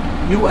fact?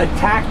 You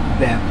attack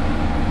them.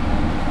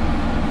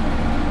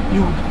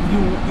 You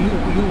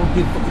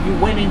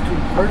went into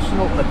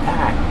personal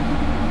attack.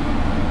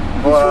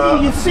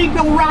 You see,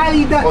 Bill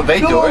O'Reilly does. Well,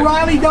 Bill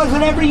O'Reilly does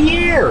it every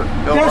year.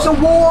 There's a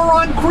war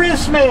on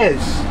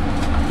Christmas.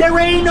 There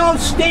ain't no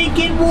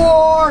stinking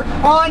war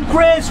on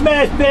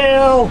Christmas,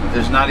 Bill.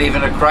 There's not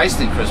even a Christ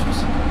in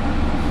Christmas.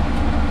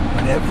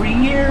 But every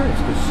year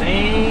it's the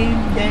same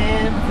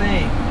damn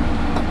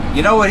thing.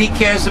 You know what he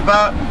cares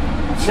about?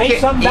 Say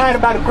something bad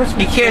about a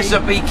Christmas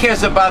He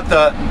cares about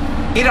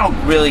he don't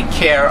really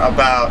care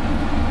about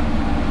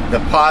the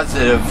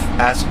positive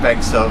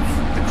aspects of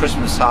the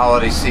Christmas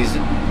holiday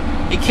season.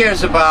 He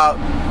cares about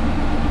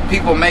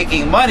people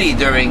making money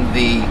during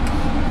the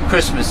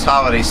Christmas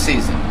holiday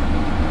season.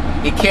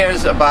 He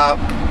cares about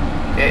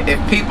if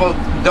people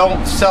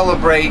don't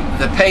celebrate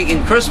the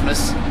pagan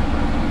Christmas,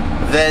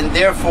 then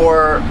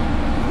therefore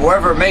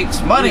whoever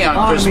makes money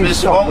on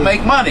Christmas won't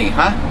make money,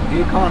 huh?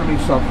 The economy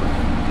suffers.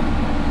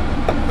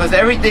 Because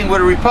everything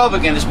with a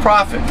Republican is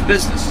profit,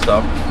 business.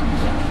 So,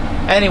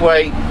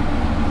 anyway,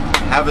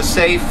 have a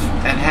safe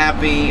and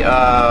happy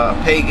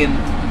pagan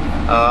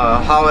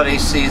holiday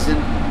season,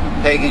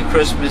 pagan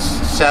Christmas,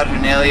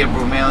 Saturnalia,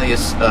 Brumalia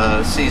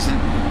season.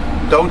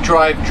 Don't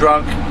drive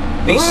drunk.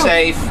 Be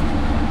safe.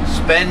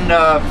 Spend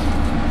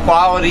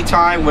quality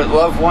time with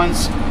loved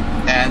ones,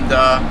 and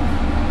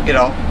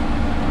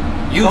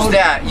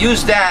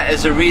use that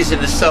as a reason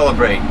to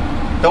celebrate.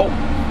 Don't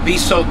be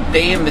so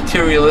damn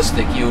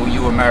materialistic,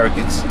 you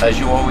Americans, as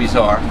you always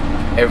are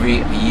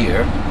every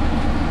year,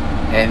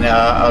 and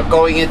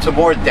going into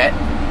more debt,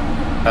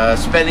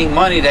 spending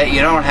money that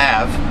you don't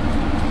have,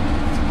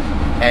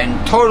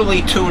 and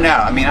totally tune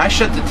out. I mean, I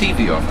shut the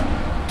TV off.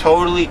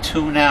 Totally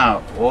tune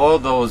out all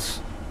those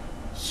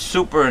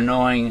super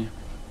annoying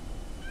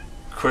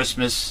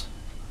Christmas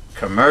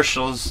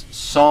commercials,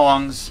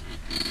 songs.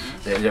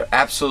 They're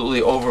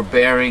absolutely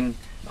overbearing,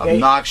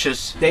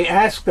 obnoxious. They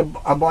asked a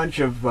bunch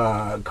of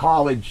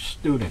college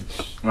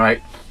students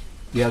Right.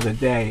 the other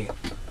day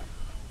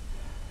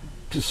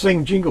to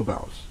sing Jingle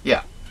Bells.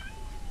 Yeah.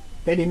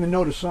 They didn't even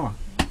know the song.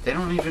 They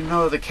don't even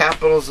know the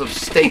capitals of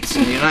states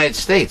in the United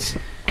States.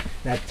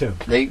 That too.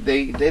 They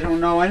don't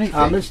know anything.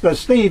 Mr.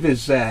 Steve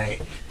is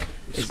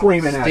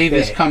screaming out Steve there.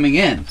 is coming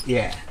in.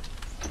 Yeah.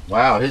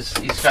 Wow, he's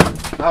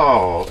got.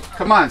 Oh,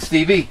 come on,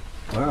 Stevie.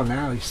 Well,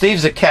 now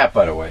Steve's a cat,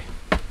 by the way.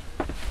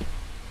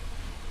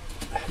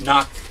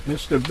 Knocked.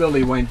 Mr.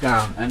 Billy went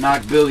down. I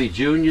knocked Billy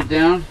Jr.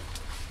 down.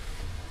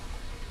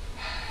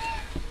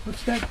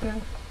 What's that?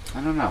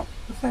 I don't know.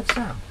 What's that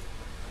sound?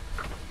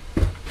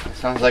 It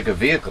sounds like a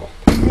vehicle.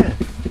 Yeah.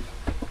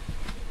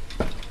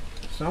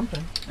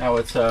 Something. Oh,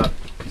 it's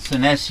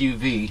an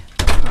SUV.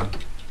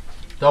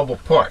 Double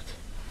parked.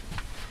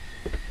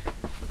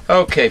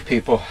 Okay,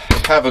 people.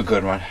 Have a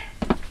good one.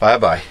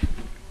 Bye-bye.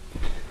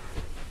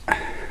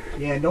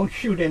 Yeah, don't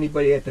shoot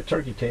anybody at the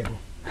turkey table.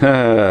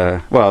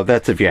 Well,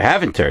 that's if you're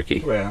having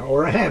turkey. Well,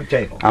 or a ham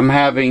table. I'm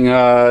having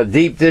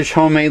deep dish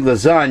homemade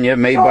lasagna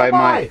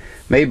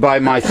made by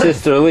my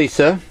sister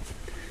Lisa.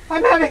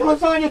 I'm having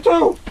lasagna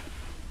too.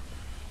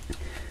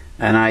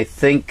 And I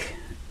think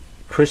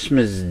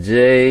Christmas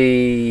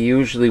Day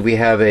usually we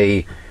have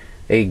a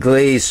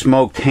glazed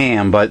smoked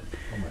ham, but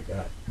Oh my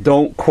God.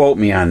 don't quote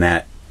me on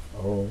that.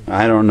 Oh.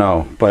 I don't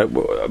know, but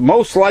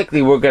most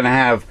likely we're going to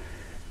have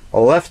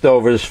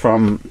leftovers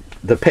from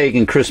the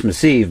pagan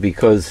Christmas Eve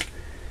because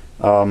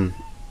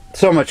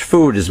so much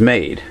food is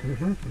made.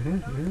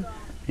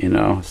 You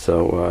know,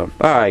 so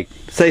all right,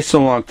 say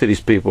so long to these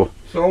people.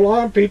 So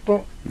long,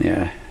 people.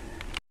 Yeah.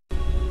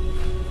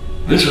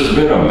 This has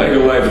been a Mega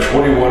Life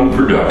 21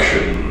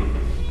 production.